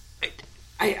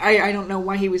 I don't know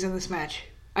why he was in this match.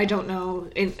 I don't know.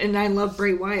 And I love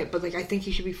Bray Wyatt, but, like, I think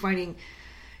he should be fighting...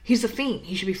 He's the Fiend.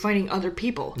 He should be fighting other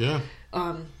people. Yeah.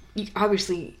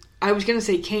 Obviously, I was going to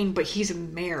say Kane, but he's a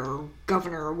mayor or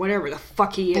governor or whatever the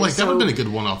fuck he is. But, like, that so, would have been a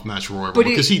good one-off match for Royal But Rumble,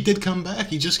 it- because he did come back.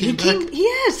 He just came back.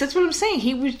 Yes, that's what I'm saying.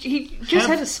 He just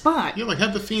had a spot. Yeah, like,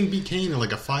 have the Fiend beat Kane in,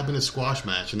 like, a 5-minute squash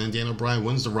match, and then Daniel Bryan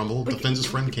wins the Rumble, defends his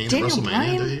friend Kane at Daniel WrestleMania,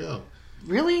 Bryan? there you go.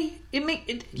 Really?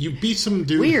 You beat some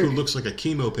dude Weird. who looks like a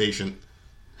chemo patient.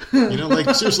 You know,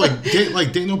 like, seriously,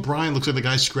 like Daniel Bryan looks like the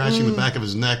guy scratching the back of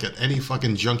his neck at any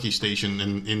fucking junkie station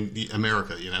in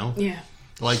America, you know? Yeah.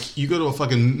 Like, you go to a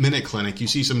fucking Minute Clinic, you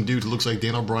see some dude who looks like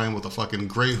Daniel Bryan with a fucking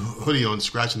gray hoodie on,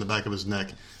 scratching the back of his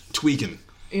neck, tweaking.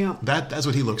 Yeah. That's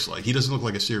what he looks like. He doesn't look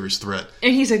like a serious threat.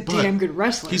 And he's a But damn good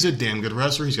wrestler. He's a damn good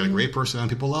wrestler. He's got a great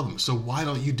personality. People love him. So why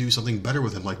don't you do something better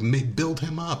with him? Like, build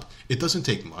him up. It doesn't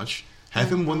take much.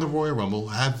 Have him win the Royal Rumble.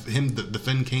 Have him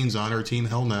defend Kane's honor team.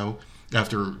 Hell no.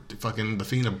 After fucking the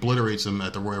Fiend obliterates him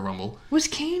at the Royal Rumble. Was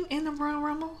Kane in the Royal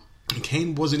Rumble?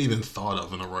 Kane wasn't even thought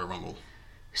of in the Royal Rumble.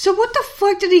 So what the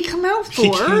fuck did he come out for? He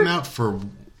came out for...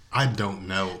 I don't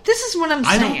know. This is what I'm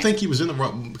I saying. don't think he was in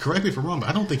the... Correct me if I'm wrong, but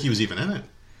I don't think he was even in it.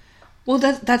 Well,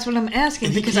 that's what I'm asking,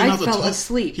 And he because came I out to fell talk-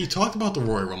 asleep. He talked about the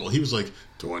Royal Rumble. He was like,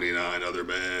 29 other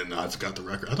men. I've got the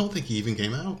record. I don't think he even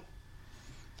came out.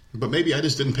 But maybe I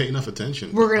just didn't pay enough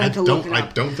attention. We're going to have to look it up.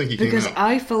 I don't think he came because out.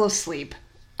 I fell asleep.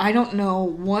 I don't know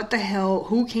what the hell,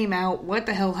 who came out, what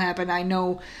the hell happened. I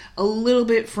know a little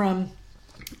bit from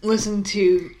listening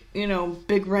to,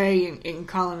 Big Ray and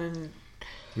Colin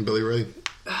and Billy Ray.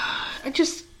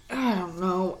 I don't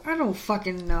know. I don't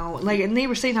fucking know. Like, and they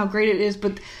were saying how great it is,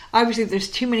 but obviously there's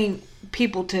too many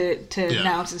people to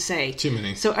announce and say. Too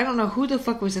many. So I don't know who the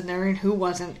fuck was in there and who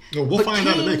wasn't. Well, we'll But find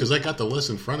out Kane- today because I got the list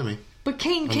in front of me. But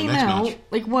Kane the came next out, match.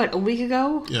 like, what, a week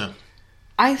ago? Yeah.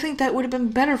 I think that would have been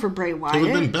better for Bray Wyatt. It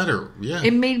would have been better. Yeah.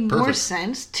 It made more Perfect.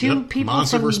 sense. Two Yep. people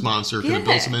Monster from... versus monster. Could have Yeah.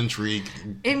 built some intrigue.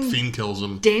 And Fiend kills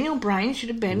him. Daniel Bryan should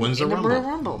have been Wins the in the Rumble. Royal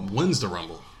Rumble. Wins the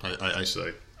Rumble, I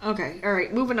say. Okay, all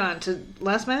right. Moving on to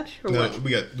last match? Or No, what?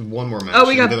 we got one more match. Oh,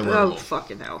 we got... into the Royal Oh, Rumble.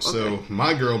 fucking hell. Okay. So,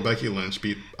 my girl, Becky Lynch,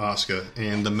 beat Asuka,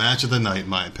 and the match of the night, in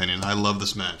my opinion. I love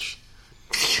this match.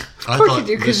 Of course you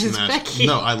do, because it's Becky.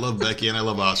 No, I love Becky and I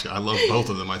love Asuka. I love both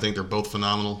of them. I think they're both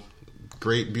phenomenal.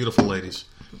 Great, beautiful ladies.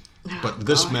 But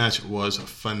this match was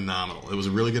phenomenal. It was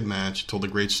a really good match, told a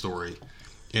great story.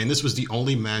 And this was the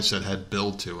only match that had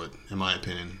build to it, in my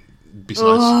opinion.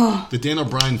 Besides, the Daniel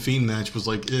Bryan Fiend match was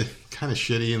like, kind of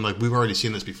shitty, and like we've already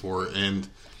seen this before, and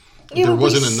Yeah, there but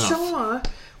wasn't we enough.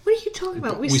 What are you talking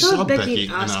about? We We saw saw Becky Becky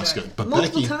and and Asuka, Asuka, but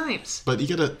multiple Becky- times. But you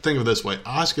got to think of it this way: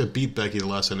 Asuka beat Becky the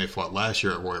last time they fought last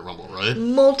year at Royal Rumble, right?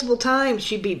 Multiple times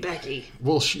she beat Becky.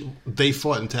 Well, they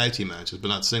fought in tag team matches, but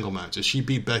not single matches. She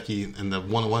beat Becky in the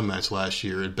one-on-one match last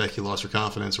year, and Becky lost her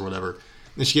confidence or whatever.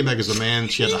 Then she came back as a man.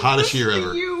 She had the hottest year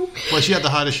ever. Well, she had the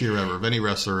hottest year ever of any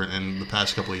wrestler in the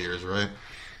past couple of years, right?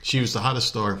 She was the hottest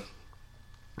star.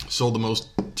 Sold the most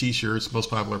T-shirts, most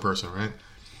popular person, right?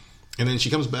 And then she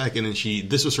comes back, and then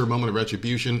this was her moment of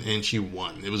retribution, and she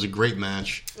won. It was a great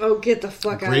match. Oh, get the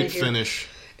fuck out Great of here. finish.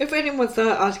 If anyone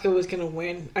thought Asuka was going to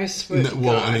win, I swear to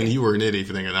Well, God. I mean, you were an idiot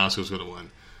for thinking Asuka was going to win.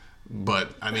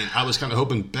 But, I mean, I was kind of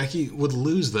hoping Becky would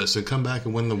lose this and come back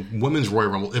and win the Women's Royal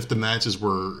Rumble if the matches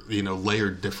were,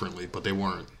 layered differently, but they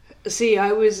weren't. See,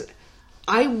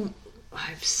 I've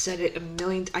said it a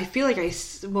million... I feel like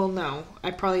well, no.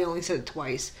 I probably only said it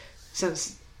twice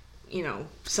since,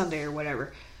 Sunday or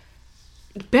whatever.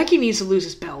 Becky needs to lose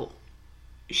this belt.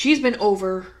 She's been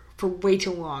over for way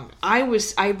too long. I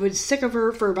was sick of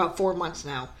her for about 4 months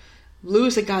now.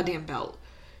 Lose the goddamn belt.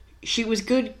 She was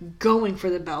good going for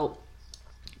the belt.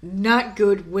 Not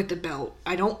good with the belt.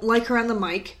 I don't like her on the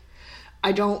mic.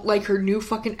 I don't like her new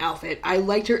fucking outfit. I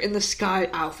liked her in the Sky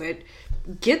outfit.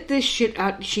 Get this shit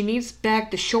out. She needs back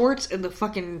the shorts and the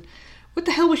fucking... What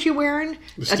the hell was she wearing?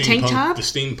 A tank top? The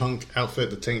steampunk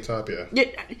outfit, the tank top, yeah. Yeah,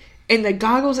 and the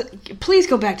goggles. Please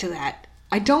go back to that.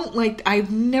 I've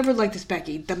never liked this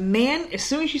Becky. The man, as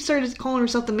soon as she started calling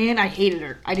herself the man, I hated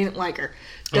her. I didn't like her.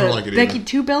 I don't like it Becky either.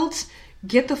 2 belts,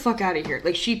 get the fuck out of here.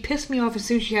 Like, she pissed me off as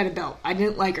soon as she had a belt. I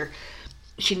didn't like her.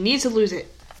 She needs to lose it.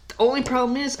 The only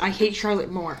problem is, I hate Charlotte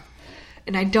more.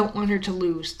 And I don't want her to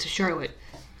lose to Charlotte.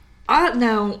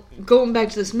 Now, going back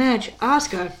to this match,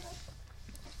 Asuka,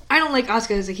 I don't like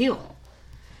Asuka as a heel.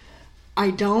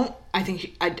 I don't. I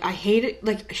think I hate it.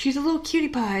 Like, she's a little cutie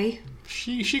pie.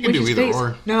 She can Which do is either face.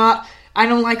 or. No, I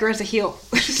don't like her as a heel.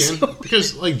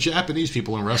 Because, like, Japanese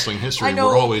people in wrestling history I know,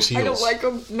 were always heels. I don't like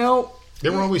them. No. They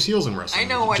were always heels in wrestling. I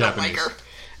know, I don't like her.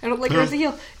 I don't like her as a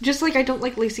heel. Just like I don't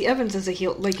like Lacey Evans as a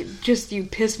heel. Like, just you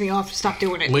piss me off. Stop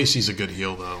doing it. Lacey's a good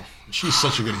heel, though. She's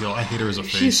such a good heel. I hate her as a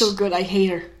face. She's so good. I hate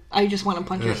her. I just want to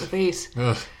punch her in the face.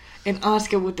 Ugh. And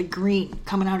Asuka with the green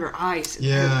coming out her eyes.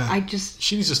 Yeah.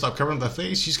 She needs to stop covering that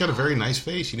face. She's got a very nice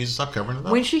face. She needs to stop covering it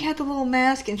up. When she had the little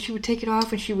mask and she would take it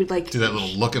off and she would like... do that little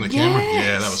look in the camera? Yes.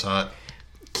 Yeah, that was hot.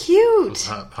 Cute.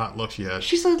 That was hot look she had.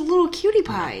 She's like a little cutie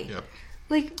pie. Yep.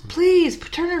 Like, please,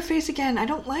 turn her face again. I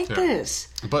don't like this.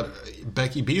 But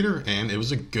Becky beat her, and it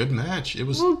was a good match. It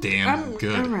was damn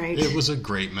good. All right. It was a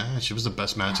great match. It was the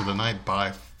best match of the night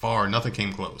by far. Nothing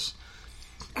came close.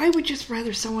 I would just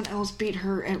rather someone else beat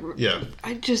her. Yeah.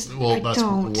 I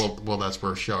don't. Well, that's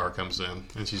where Char comes in,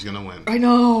 and she's going to win. I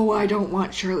know. I don't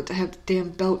want Charlotte to have the damn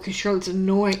belt because Charlotte's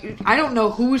annoying. I don't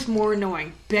know who's more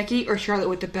annoying, Becky or Charlotte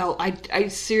with the belt. I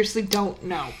seriously don't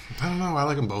know. I don't know. I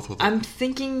like them both with it. I'm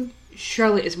thinking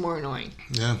Charlotte is more annoying.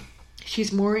 Yeah.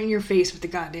 She's more in your face with the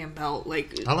goddamn belt.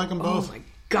 Like, I like them both. Oh my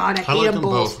god, I hate like them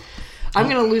both. I'm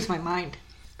going to lose my mind.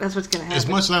 That's what's going to happen. As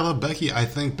much as I love Becky, I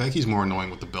think Becky's more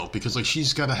annoying with the belt because, like,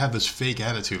 she's got to have this fake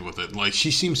attitude with it. Like, she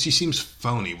seems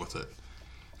phony with it.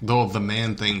 Though the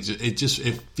man things, it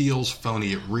feels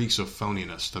phony. It reeks of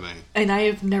phoniness to me. And I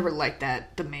have never liked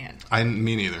that, the man.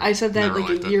 Me neither. I said that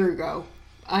like a year ago.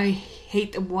 I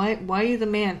hate why are you the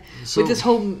man with this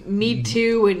whole Me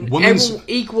Too and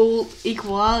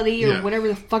equality or whatever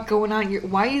the fuck going on?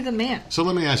 Why are you the man? So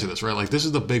let me ask you this, right? Like, this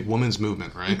is the big women's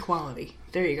movement, right? Equality.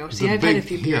 There you go. See, I've had a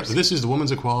few beers. Yeah, this is the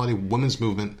women's equality, women's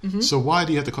movement. Mm-hmm. So why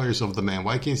do you have to call yourself the man?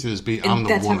 Why can't you just be, I'm the woman?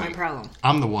 That's not my problem.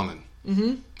 I'm the woman.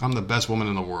 Mm-hmm. I'm the best woman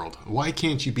in the world. Why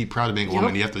can't you be proud of being a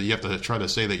woman? You have to try to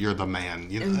say that you're the man.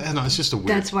 You know, it's just a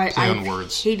weird play on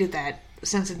words. Hated that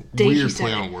since the day weird she said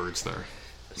play it. on words there.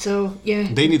 So, yeah.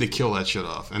 They need to kill that shit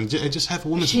off. And just have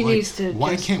women...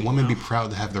 Why can't women be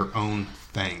proud to have their own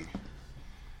thing?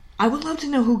 I would love to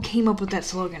know who came up with that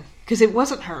slogan. Because it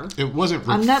wasn't her. It wasn't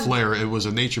Ric Flair. It was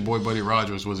a Nature Boy. Buddy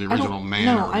Rogers was the original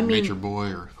man Nature Boy.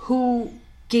 Or who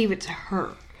gave it to her?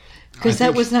 Because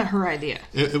that was not her idea.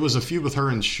 It was a feud with her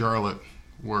and Charlotte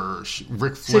where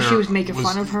Ric Flair... So she was making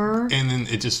fun of her? And then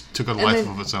it just took a life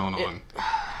of its own on.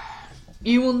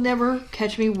 You will never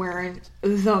catch me wearing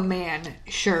the man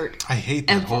shirt. I hate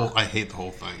the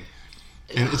whole thing.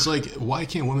 And it's like, why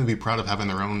can't women be proud of having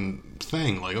their own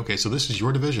thing? Like, okay, so this is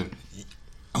your division.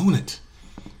 Own it.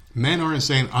 Men aren't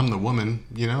saying, I'm the woman,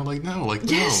 you know? Like, no. Like,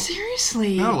 yeah, no.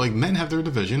 Seriously. No, like, men have their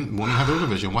division, women have their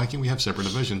division. Why can't we have separate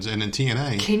divisions? And in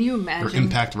TNA... Can you imagine? Or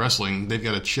Impact Wrestling, they've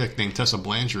got a chick named Tessa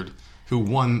Blanchard who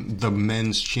won the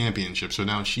men's championship. So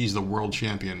now she's the world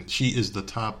champion. She is the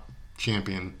top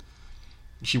champion.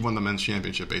 She won the men's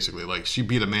championship, basically. Like, she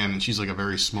beat a man, and she's like a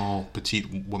very small,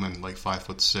 petite woman, like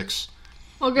 5'6".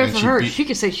 Well, good for her. She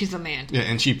could say she's a man. Yeah,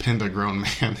 and she pinned a grown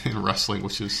man in wrestling,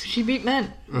 which is... She beat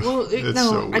men. Well,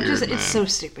 so weird, it's so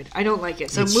stupid. I don't like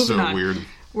it. So it's moving so on. Weird.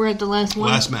 We're at the last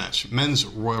one. Last match. Men's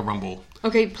Royal Rumble.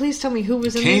 Okay, please tell me who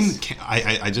was in this. Kane,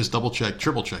 I just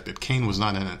triple checked it. Kane was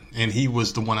not in it. And he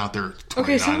was the one out there 29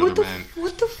 okay, so other men.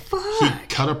 What the fuck? He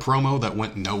cut a promo that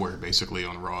went nowhere, basically,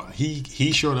 on Raw.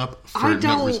 He showed up for... I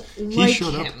don't like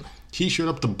him. He showed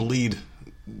up to bleed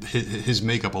his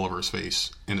makeup all over his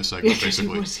face in a segment,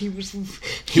 basically.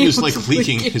 He was like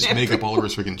leaking his makeup all over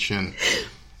his freaking chin.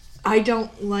 I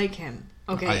don't like him.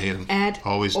 Okay, I hate him.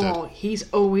 Always all. Did.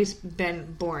 He's always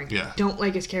been boring. Yeah. Don't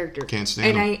like his character. Can't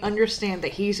stand him. And I understand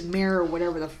that he's mayor or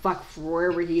whatever the fuck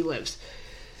wherever he lives.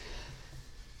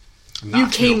 You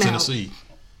came out. Tennessee.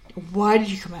 Why did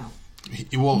you come out?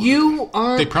 Well, you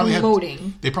are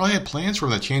promoting. They probably had plans for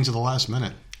him that changed at the last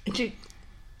minute.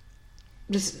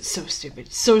 This is so stupid.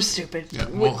 So stupid. Yeah,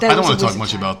 well, I don't want to talk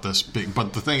much about this,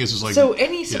 but the thing is like... So,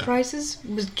 any surprises?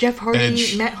 Yeah. Was Jeff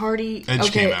Hardy, Matt Hardy...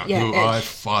 Edge came out, who I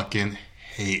fucking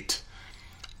hate.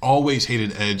 Always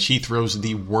hated Edge. He throws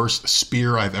the worst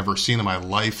spear I've ever seen in my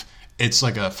life. It's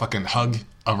like a fucking hug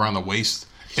around the waist.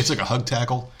 It's like a hug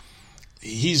tackle.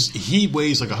 He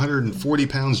weighs like 140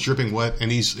 pounds dripping wet, and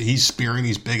he's spearing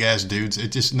these big-ass dudes.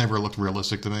 It just never looked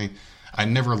realistic to me. I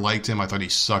never liked him. I thought he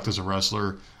sucked as a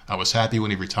wrestler. I was happy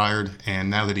when he retired, and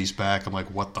now that he's back, I'm like,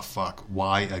 what the fuck?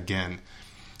 Why again?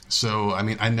 So, I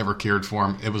mean, I never cared for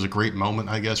him. It was a great moment,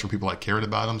 I guess, for people that cared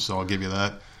about him, so I'll give you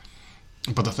that.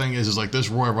 But the thing is like, this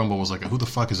Royal Rumble was like, who the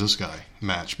fuck is this guy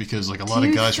match? Because, like, a lot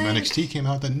of guys from NXT came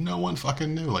out that no one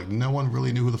fucking knew. Like, no one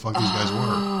really knew who the fuck these guys were.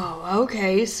 Oh,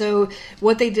 okay. So,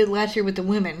 what they did last year with the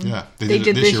women, yeah, they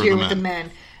did this year with the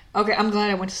men. Okay, I'm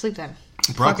glad I went to sleep then.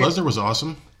 Brock Lesnar was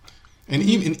awesome. And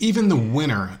even the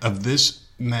winner of this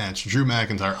match, Drew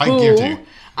McIntyre, I Who guarantee you.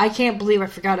 I can't believe I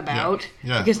forgot about.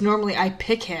 Yeah. Because normally I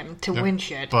pick him to win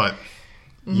shit. But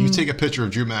you take a picture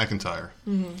of Drew McIntyre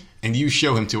and you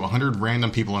show him to 100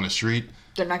 random people on the street.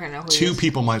 They're not going to know who he Two is.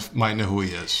 people might know who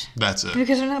he is. That's it.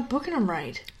 Because they're not booking him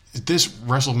right. This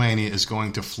WrestleMania is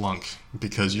going to flunk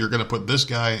because you're going to put this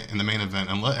guy in the main event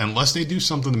unless they do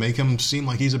something to make him seem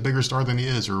like he's a bigger star than he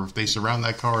is, or if they surround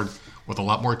that card with a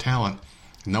lot more talent.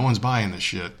 No one's buying this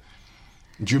shit.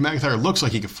 Drew McIntyre looks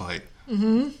like he could fight,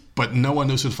 but no one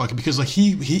knows who to fuck because like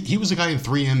he was the guy in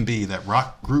 3MB, that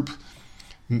rock group.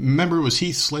 Remember, it was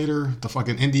Heath Slater, the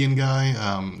fucking Indian guy,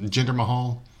 Jinder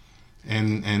Mahal,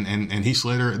 and Heath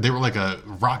Slater. They were like a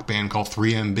rock band called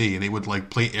 3MB, and they would like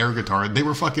play air guitar. They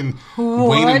were fucking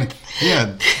Wayne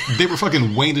they were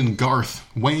fucking Wayne and Garth.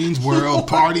 Wayne's World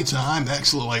Party Time,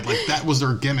 excellent. Like that was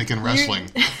their gimmick in wrestling.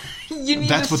 You need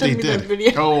That's to what they send me that did.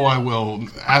 video. Oh, I will.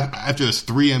 After this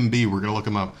 3MB, we're gonna look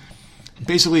them up.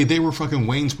 Basically, they were fucking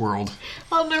Wayne's World.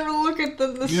 I'll never look at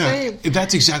them the same.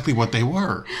 That's exactly what they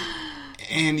were.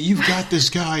 And you've got this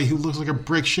guy who looks like a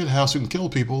brick shithouse who can kill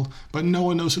people, but no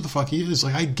one knows who the fuck he is.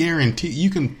 Like I guarantee you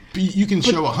can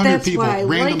show 100 that's people, why I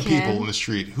random like people him. in the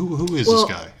street. Who is Well,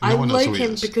 this guy? I No one knows like who he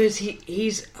him is. because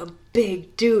he's a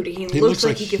big dude. He looks looks like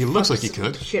like- he could he looks fuck like he some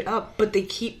could. shit up, but they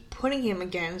keep putting him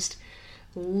against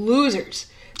losers.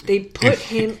 They put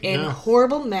him in Yeah.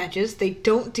 horrible matches. They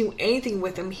don't do anything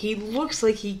with him. He looks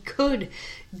like he could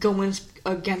go in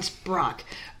against Brock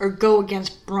or go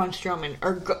against Braun Strowman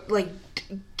or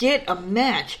get a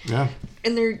match. Yeah.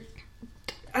 And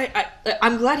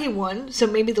I'm glad he won, so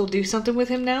maybe they'll do something with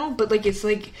him now. But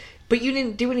but you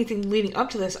didn't do anything leading up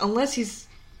to this, unless he's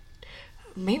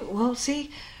maybe. Well,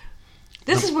 see,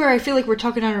 this is where I feel like we're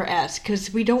talking on our ass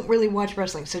because we don't really watch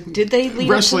wrestling. So did they lead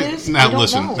Wrestling. up to this? Now I don't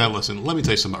listen. know. Now listen. Let me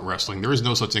tell you something about wrestling. There is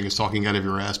no such thing as talking out of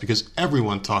your ass because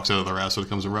everyone talks out of their ass when it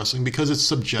comes to wrestling because it's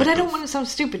subjective. But I don't want to sound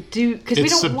stupid, dude, because we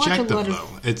It's don't watch a subjective, lot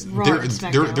though. of It's Raw there. and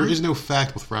There SmackDown. is no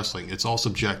fact with wrestling. It's all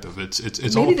subjective. It's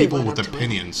Maybe all they people led with up to it.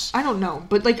 opinions. I don't know,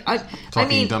 but I Talking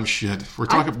mean, dumb shit. We're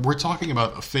talking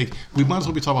about a fake. We might as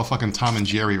well be talking about fucking Tom and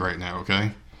Jerry right now. Okay.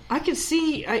 I could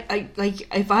see. I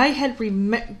like if I had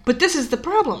but this is the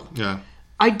problem. Yeah.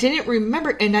 I didn't remember,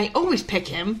 and I always pick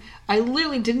him. I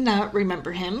literally did not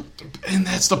remember him. And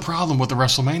that's the problem with the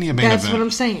WrestleMania main That's event. what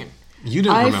I'm saying. You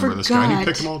didn't I remember this guy. And you forgot.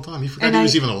 picked him all the time. You forgot And he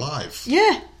was I- even alive.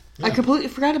 Yeah, I completely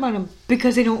forgot about him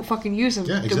because they don't fucking use him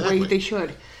Yeah, the exactly. way they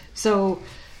should. So,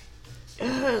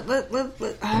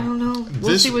 I don't know.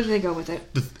 We'll This- see where they go with it.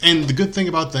 And the good thing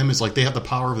about them is like they have the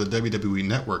power of the WWE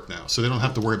Network now, so they don't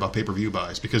have to worry about pay-per-view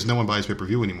buys because no one buys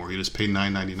pay-per-view anymore. You just pay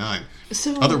 $9.99.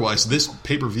 So Otherwise, this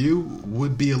pay-per-view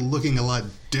would be looking a lot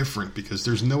different because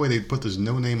there's no way they'd put this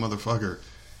no-name motherfucker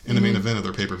in the main event of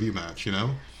their pay-per-view match. You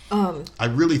know, I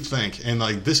really think, and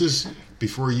like this is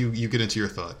before you get into your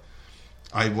thought.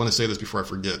 I want to say this before I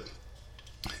forget.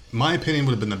 My opinion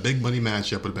would have been the big money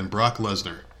matchup would have been Brock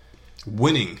Lesnar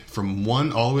winning from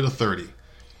 1 all the way to 30,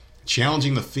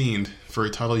 challenging The Fiend for a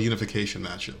title unification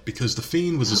matchup because The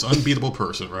Fiend was this unbeatable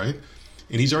person, right?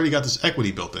 And he's already got this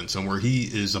equity built in somewhere. He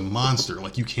is a monster.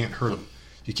 Like, you can't hurt him.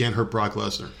 You can't hurt Brock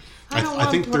Lesnar.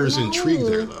 I think there's intrigue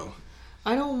there, though.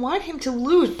 I don't want him to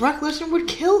lose. Brock Lesnar would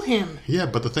kill him. Yeah,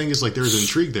 but the thing is, like, there's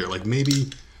intrigue there. Like, maybe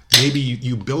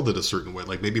you build it a certain way.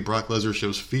 Like, maybe Brock Lesnar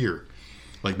shows fear.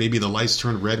 Like, maybe the lights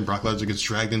turn red and Brock Lesnar gets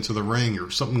dragged into the ring or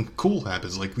something cool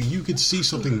happens. Like, you could see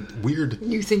something weird.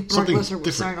 You think Brock something Lesnar would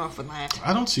different. sign off on that?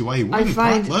 I don't see why he wouldn't.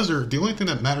 Brock Lesnar, the only thing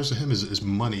that matters to him is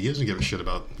money. He doesn't give a shit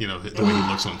about, the way he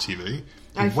looks on TV.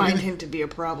 I And find him to be a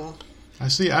problem. I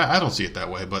don't see it that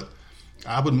way, but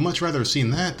I would much rather have seen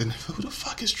that than who the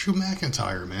fuck is Drew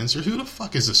McIntyre, man? So who the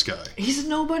fuck is this guy? He's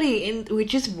nobody, and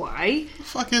which is why Who the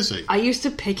fuck is he? I used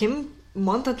to pick him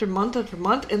month after month after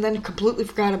month, and then completely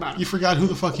forgot about him. You forgot who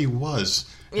the fuck he was.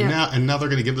 Yeah. And now they're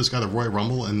going to give this guy the Royal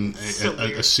Rumble and So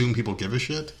weird. assume people give a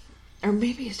shit? Or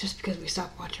maybe it's just because we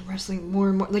stopped watching wrestling more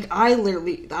and more. Like,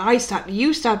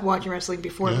 you stopped watching wrestling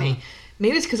before Yeah. me.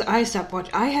 Maybe it's because I stopped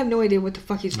watching. I have no idea what the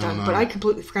fuck he's done, no. but I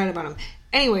completely forgot about him.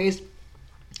 Anyways,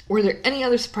 were there any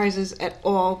other surprises at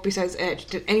all besides Edge?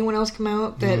 Did anyone else come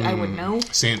out that I would know?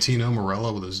 Santino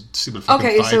Marella with his stupid fucking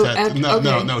Okay, thigh so tattoo.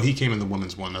 okay. No, he came in the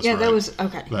women's one. That's Yeah, right. that was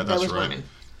okay. That's that was right. women.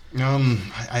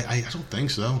 I don't think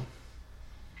so.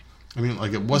 I mean,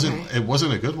 like it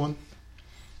wasn't a good one.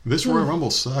 This Hmm. Royal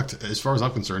Rumble sucked, as far as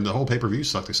I'm concerned. The whole pay-per-view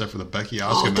sucked, except for the Becky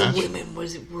Asuka The match. women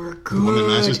were good. The women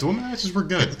matches were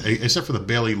good, except for the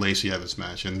Bayley Lacey Evans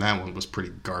match, and that one was pretty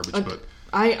garbage. But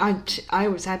I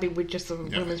was happy with just the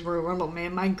women's Royal Rumble.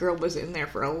 Man, my girl was in there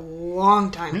for a long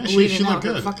time, yeah, bleeding she out looked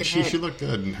her good. fucking She head. looked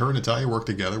good, and her and Natalia worked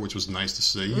together, which was nice to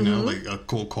see. You know, like a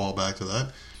cool callback to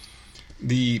that.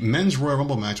 The men's Royal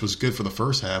Rumble match was good for the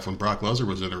first half when Brock Lesnar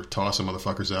was in there tossing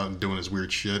motherfuckers out and doing his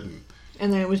weird shit.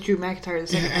 And then it was Drew McIntyre the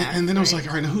second half. And then I was like,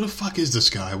 all right, now who the fuck is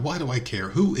this guy? Why do I care?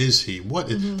 Who is he?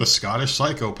 What is the Scottish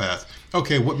psychopath?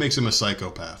 Okay, what makes him a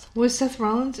psychopath? Was Seth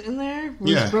Rollins in there?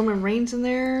 Was Roman Reigns in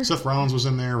there? Seth Rollins was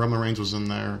in there. Roman Reigns was in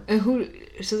there. And who?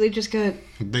 So they just got...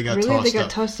 They got really? tossed They got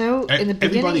tossed out in the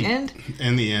beginning, end?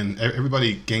 In the end.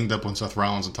 Everybody ganged up on Seth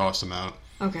Rollins and tossed him out.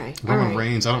 Okay. Roman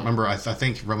Reigns, I don't remember. I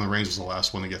think Roman Reigns was the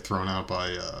last one to get thrown out by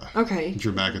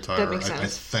Drew McIntyre. That makes sense. I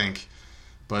think.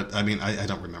 But, I mean, I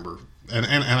don't remember. And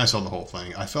I saw the whole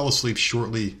thing. I fell asleep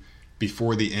shortly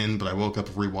before the end, but I woke up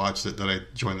and rewatched it. Then I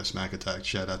joined the Smack Attack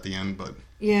chat at the end. But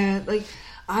yeah, like,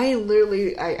 I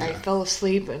literally, I fell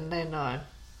asleep, and then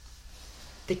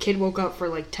the kid woke up for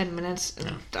like 10 minutes,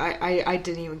 and I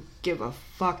didn't even give a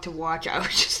fuck to watch. I was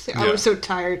just, I was so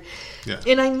tired. Yeah.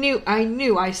 And I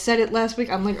knew, I said it last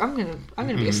week, I'm like, I'm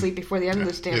gonna be asleep before the end of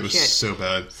this damn shit. It was so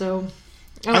bad. So...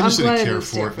 I just didn't care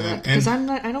for it, man. Because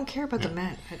I don't care about the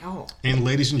mat at all. And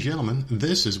ladies and gentlemen,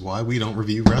 this is why we don't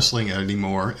review wrestling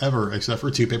anymore, ever, except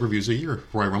for 2 pay-per-views a year,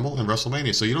 Royal Rumble and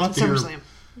WrestleMania. So you don't have to hear...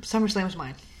 SummerSlam's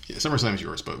mine. Yeah, SummerSlam's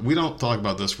yours, but we don't talk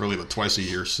about this really but twice a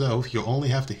year, so you'll only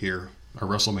have to hear a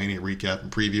WrestleMania recap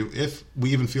and preview, if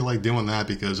we even feel like doing that,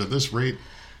 because at this rate,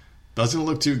 doesn't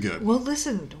look too good. Well,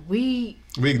 listen, we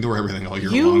ignore everything all year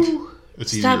long.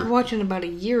 It's stopped watching about a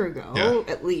year ago,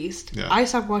 at least. Yeah. I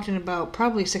stopped watching about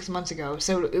probably 6 months ago.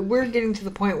 So we're getting to the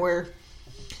point where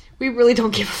we really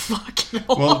don't give a fuck at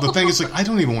all. Well, the thing is, like, I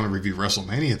don't even want to review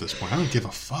WrestleMania at this point. I don't give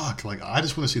a fuck. Like, I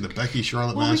just want to see the Becky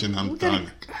Charlotte match, and I'm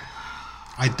done.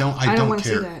 I don't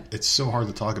care. It's so hard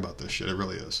to talk about this shit. It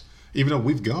really is. Even though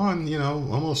we've gone,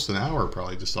 almost an hour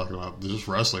probably just talking about just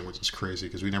wrestling, which is crazy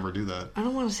because we never do that. I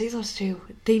don't want to see those two.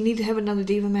 They need to have another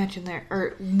diva match in there.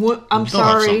 Or I'm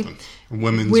sorry,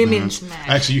 women's match.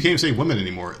 Actually, you can't say women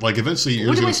anymore. Like eventually,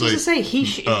 you're going to say? What am I supposed to say? He,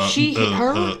 she,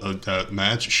 her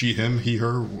match. She, him, he,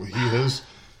 her, he, his.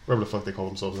 Whatever the fuck they call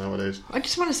themselves nowadays. I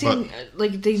just want to see them,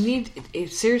 like they need.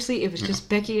 Seriously, if it's just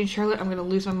Becky and Charlotte, I'm going to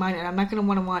lose my mind, and I'm not going to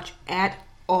want to watch at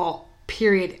all.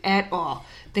 Period. At all.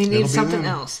 They need something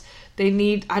else. They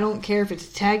need, I don't care if it's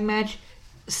a tag match,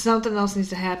 something else needs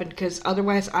to happen, because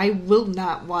otherwise I will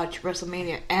not watch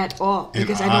WrestleMania at all,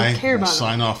 because I don't care about it.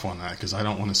 Sign off on that, because I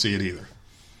don't want to see it either.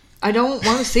 I don't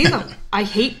want to see them. I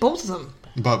hate both of them.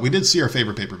 But we did see our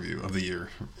favorite pay-per-view of the year.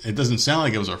 It doesn't sound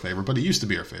like it was our favorite, but it used to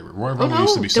be our favorite. Royal Rumble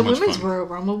used to be so much fun. The women's Royal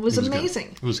Rumble was amazing.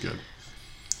 Good. It was good.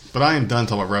 But I am done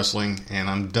talking about wrestling, and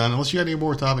I'm done. Unless you got any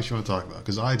more topics you want to talk about,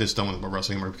 because I just don't want to talk about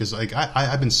wrestling anymore. Because like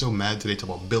I've been so mad today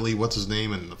talking about Billy, what's his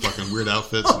name, and the fucking weird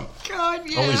outfits. And God,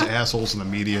 yeah. All these assholes in the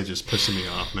media just pissing me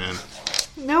off, man.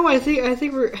 No, I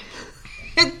think we're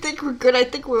good. I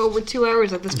think we're over 2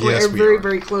 hours at this point. Yes, we're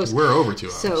very close. We're over 2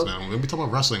 hours now. We talk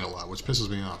about wrestling a lot, which pisses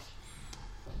me off.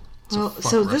 Well,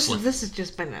 so this has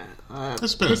just been a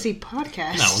pissy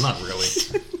podcast. No, not really.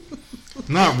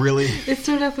 Not really. It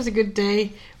started off as a good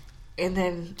day. And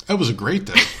then it was a great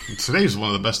day. Today's one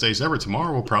of the best days ever.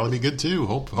 Tomorrow will probably be good too.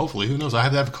 Hopefully, who knows? I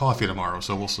have to have coffee tomorrow,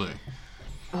 so we'll see.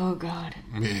 Oh God.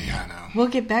 Yeah, I know. We'll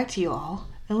get back to you all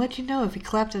and let you know if he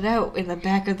clapped it out in the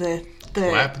back of the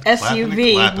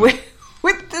SUV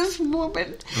with this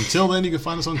woman. Until then, you can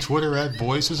find us on Twitter at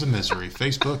Voices of Misery.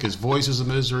 Facebook is Voices of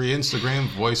Misery. Instagram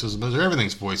Voices of Misery.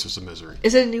 Everything's Voices of Misery.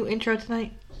 Is it a new intro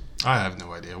tonight? I have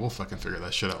no idea. We'll fucking figure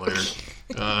that shit out later.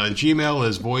 Gmail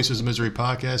is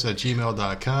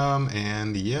voicesofmiserypodcast@gmail.com.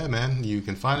 And yeah, man, you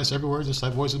can find us everywhere. Just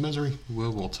like Voices of Misery.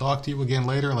 We'll talk to you again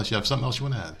later unless you have something else you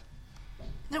want to add.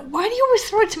 Now, why do you always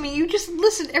throw it to me? You just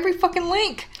listen every fucking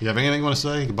link. You have anything you want to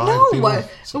say? Goodbye. No.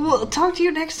 We'll talk to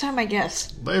you next time, I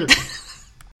guess. Later.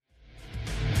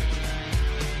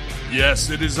 Yes,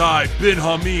 it is I, Bin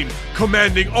Hameen,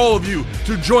 commanding all of you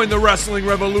to join the wrestling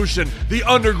revolution, the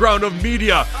underground of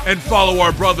media, and follow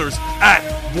our brothers at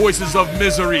Voices of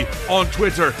Misery on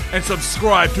Twitter and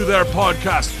subscribe to their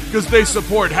podcast because they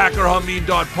support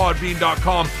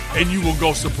hackerhameen.podbean.com and you will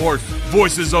go support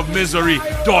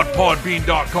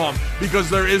voicesofmisery.podbean.com because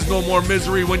there is no more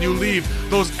misery when you leave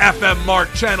those FM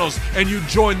marked channels and you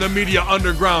join the media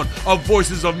underground of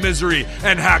Voices of Misery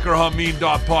and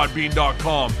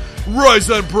hackerhameen.podbean.com. Rise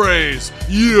and praise,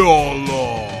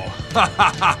 YOLO!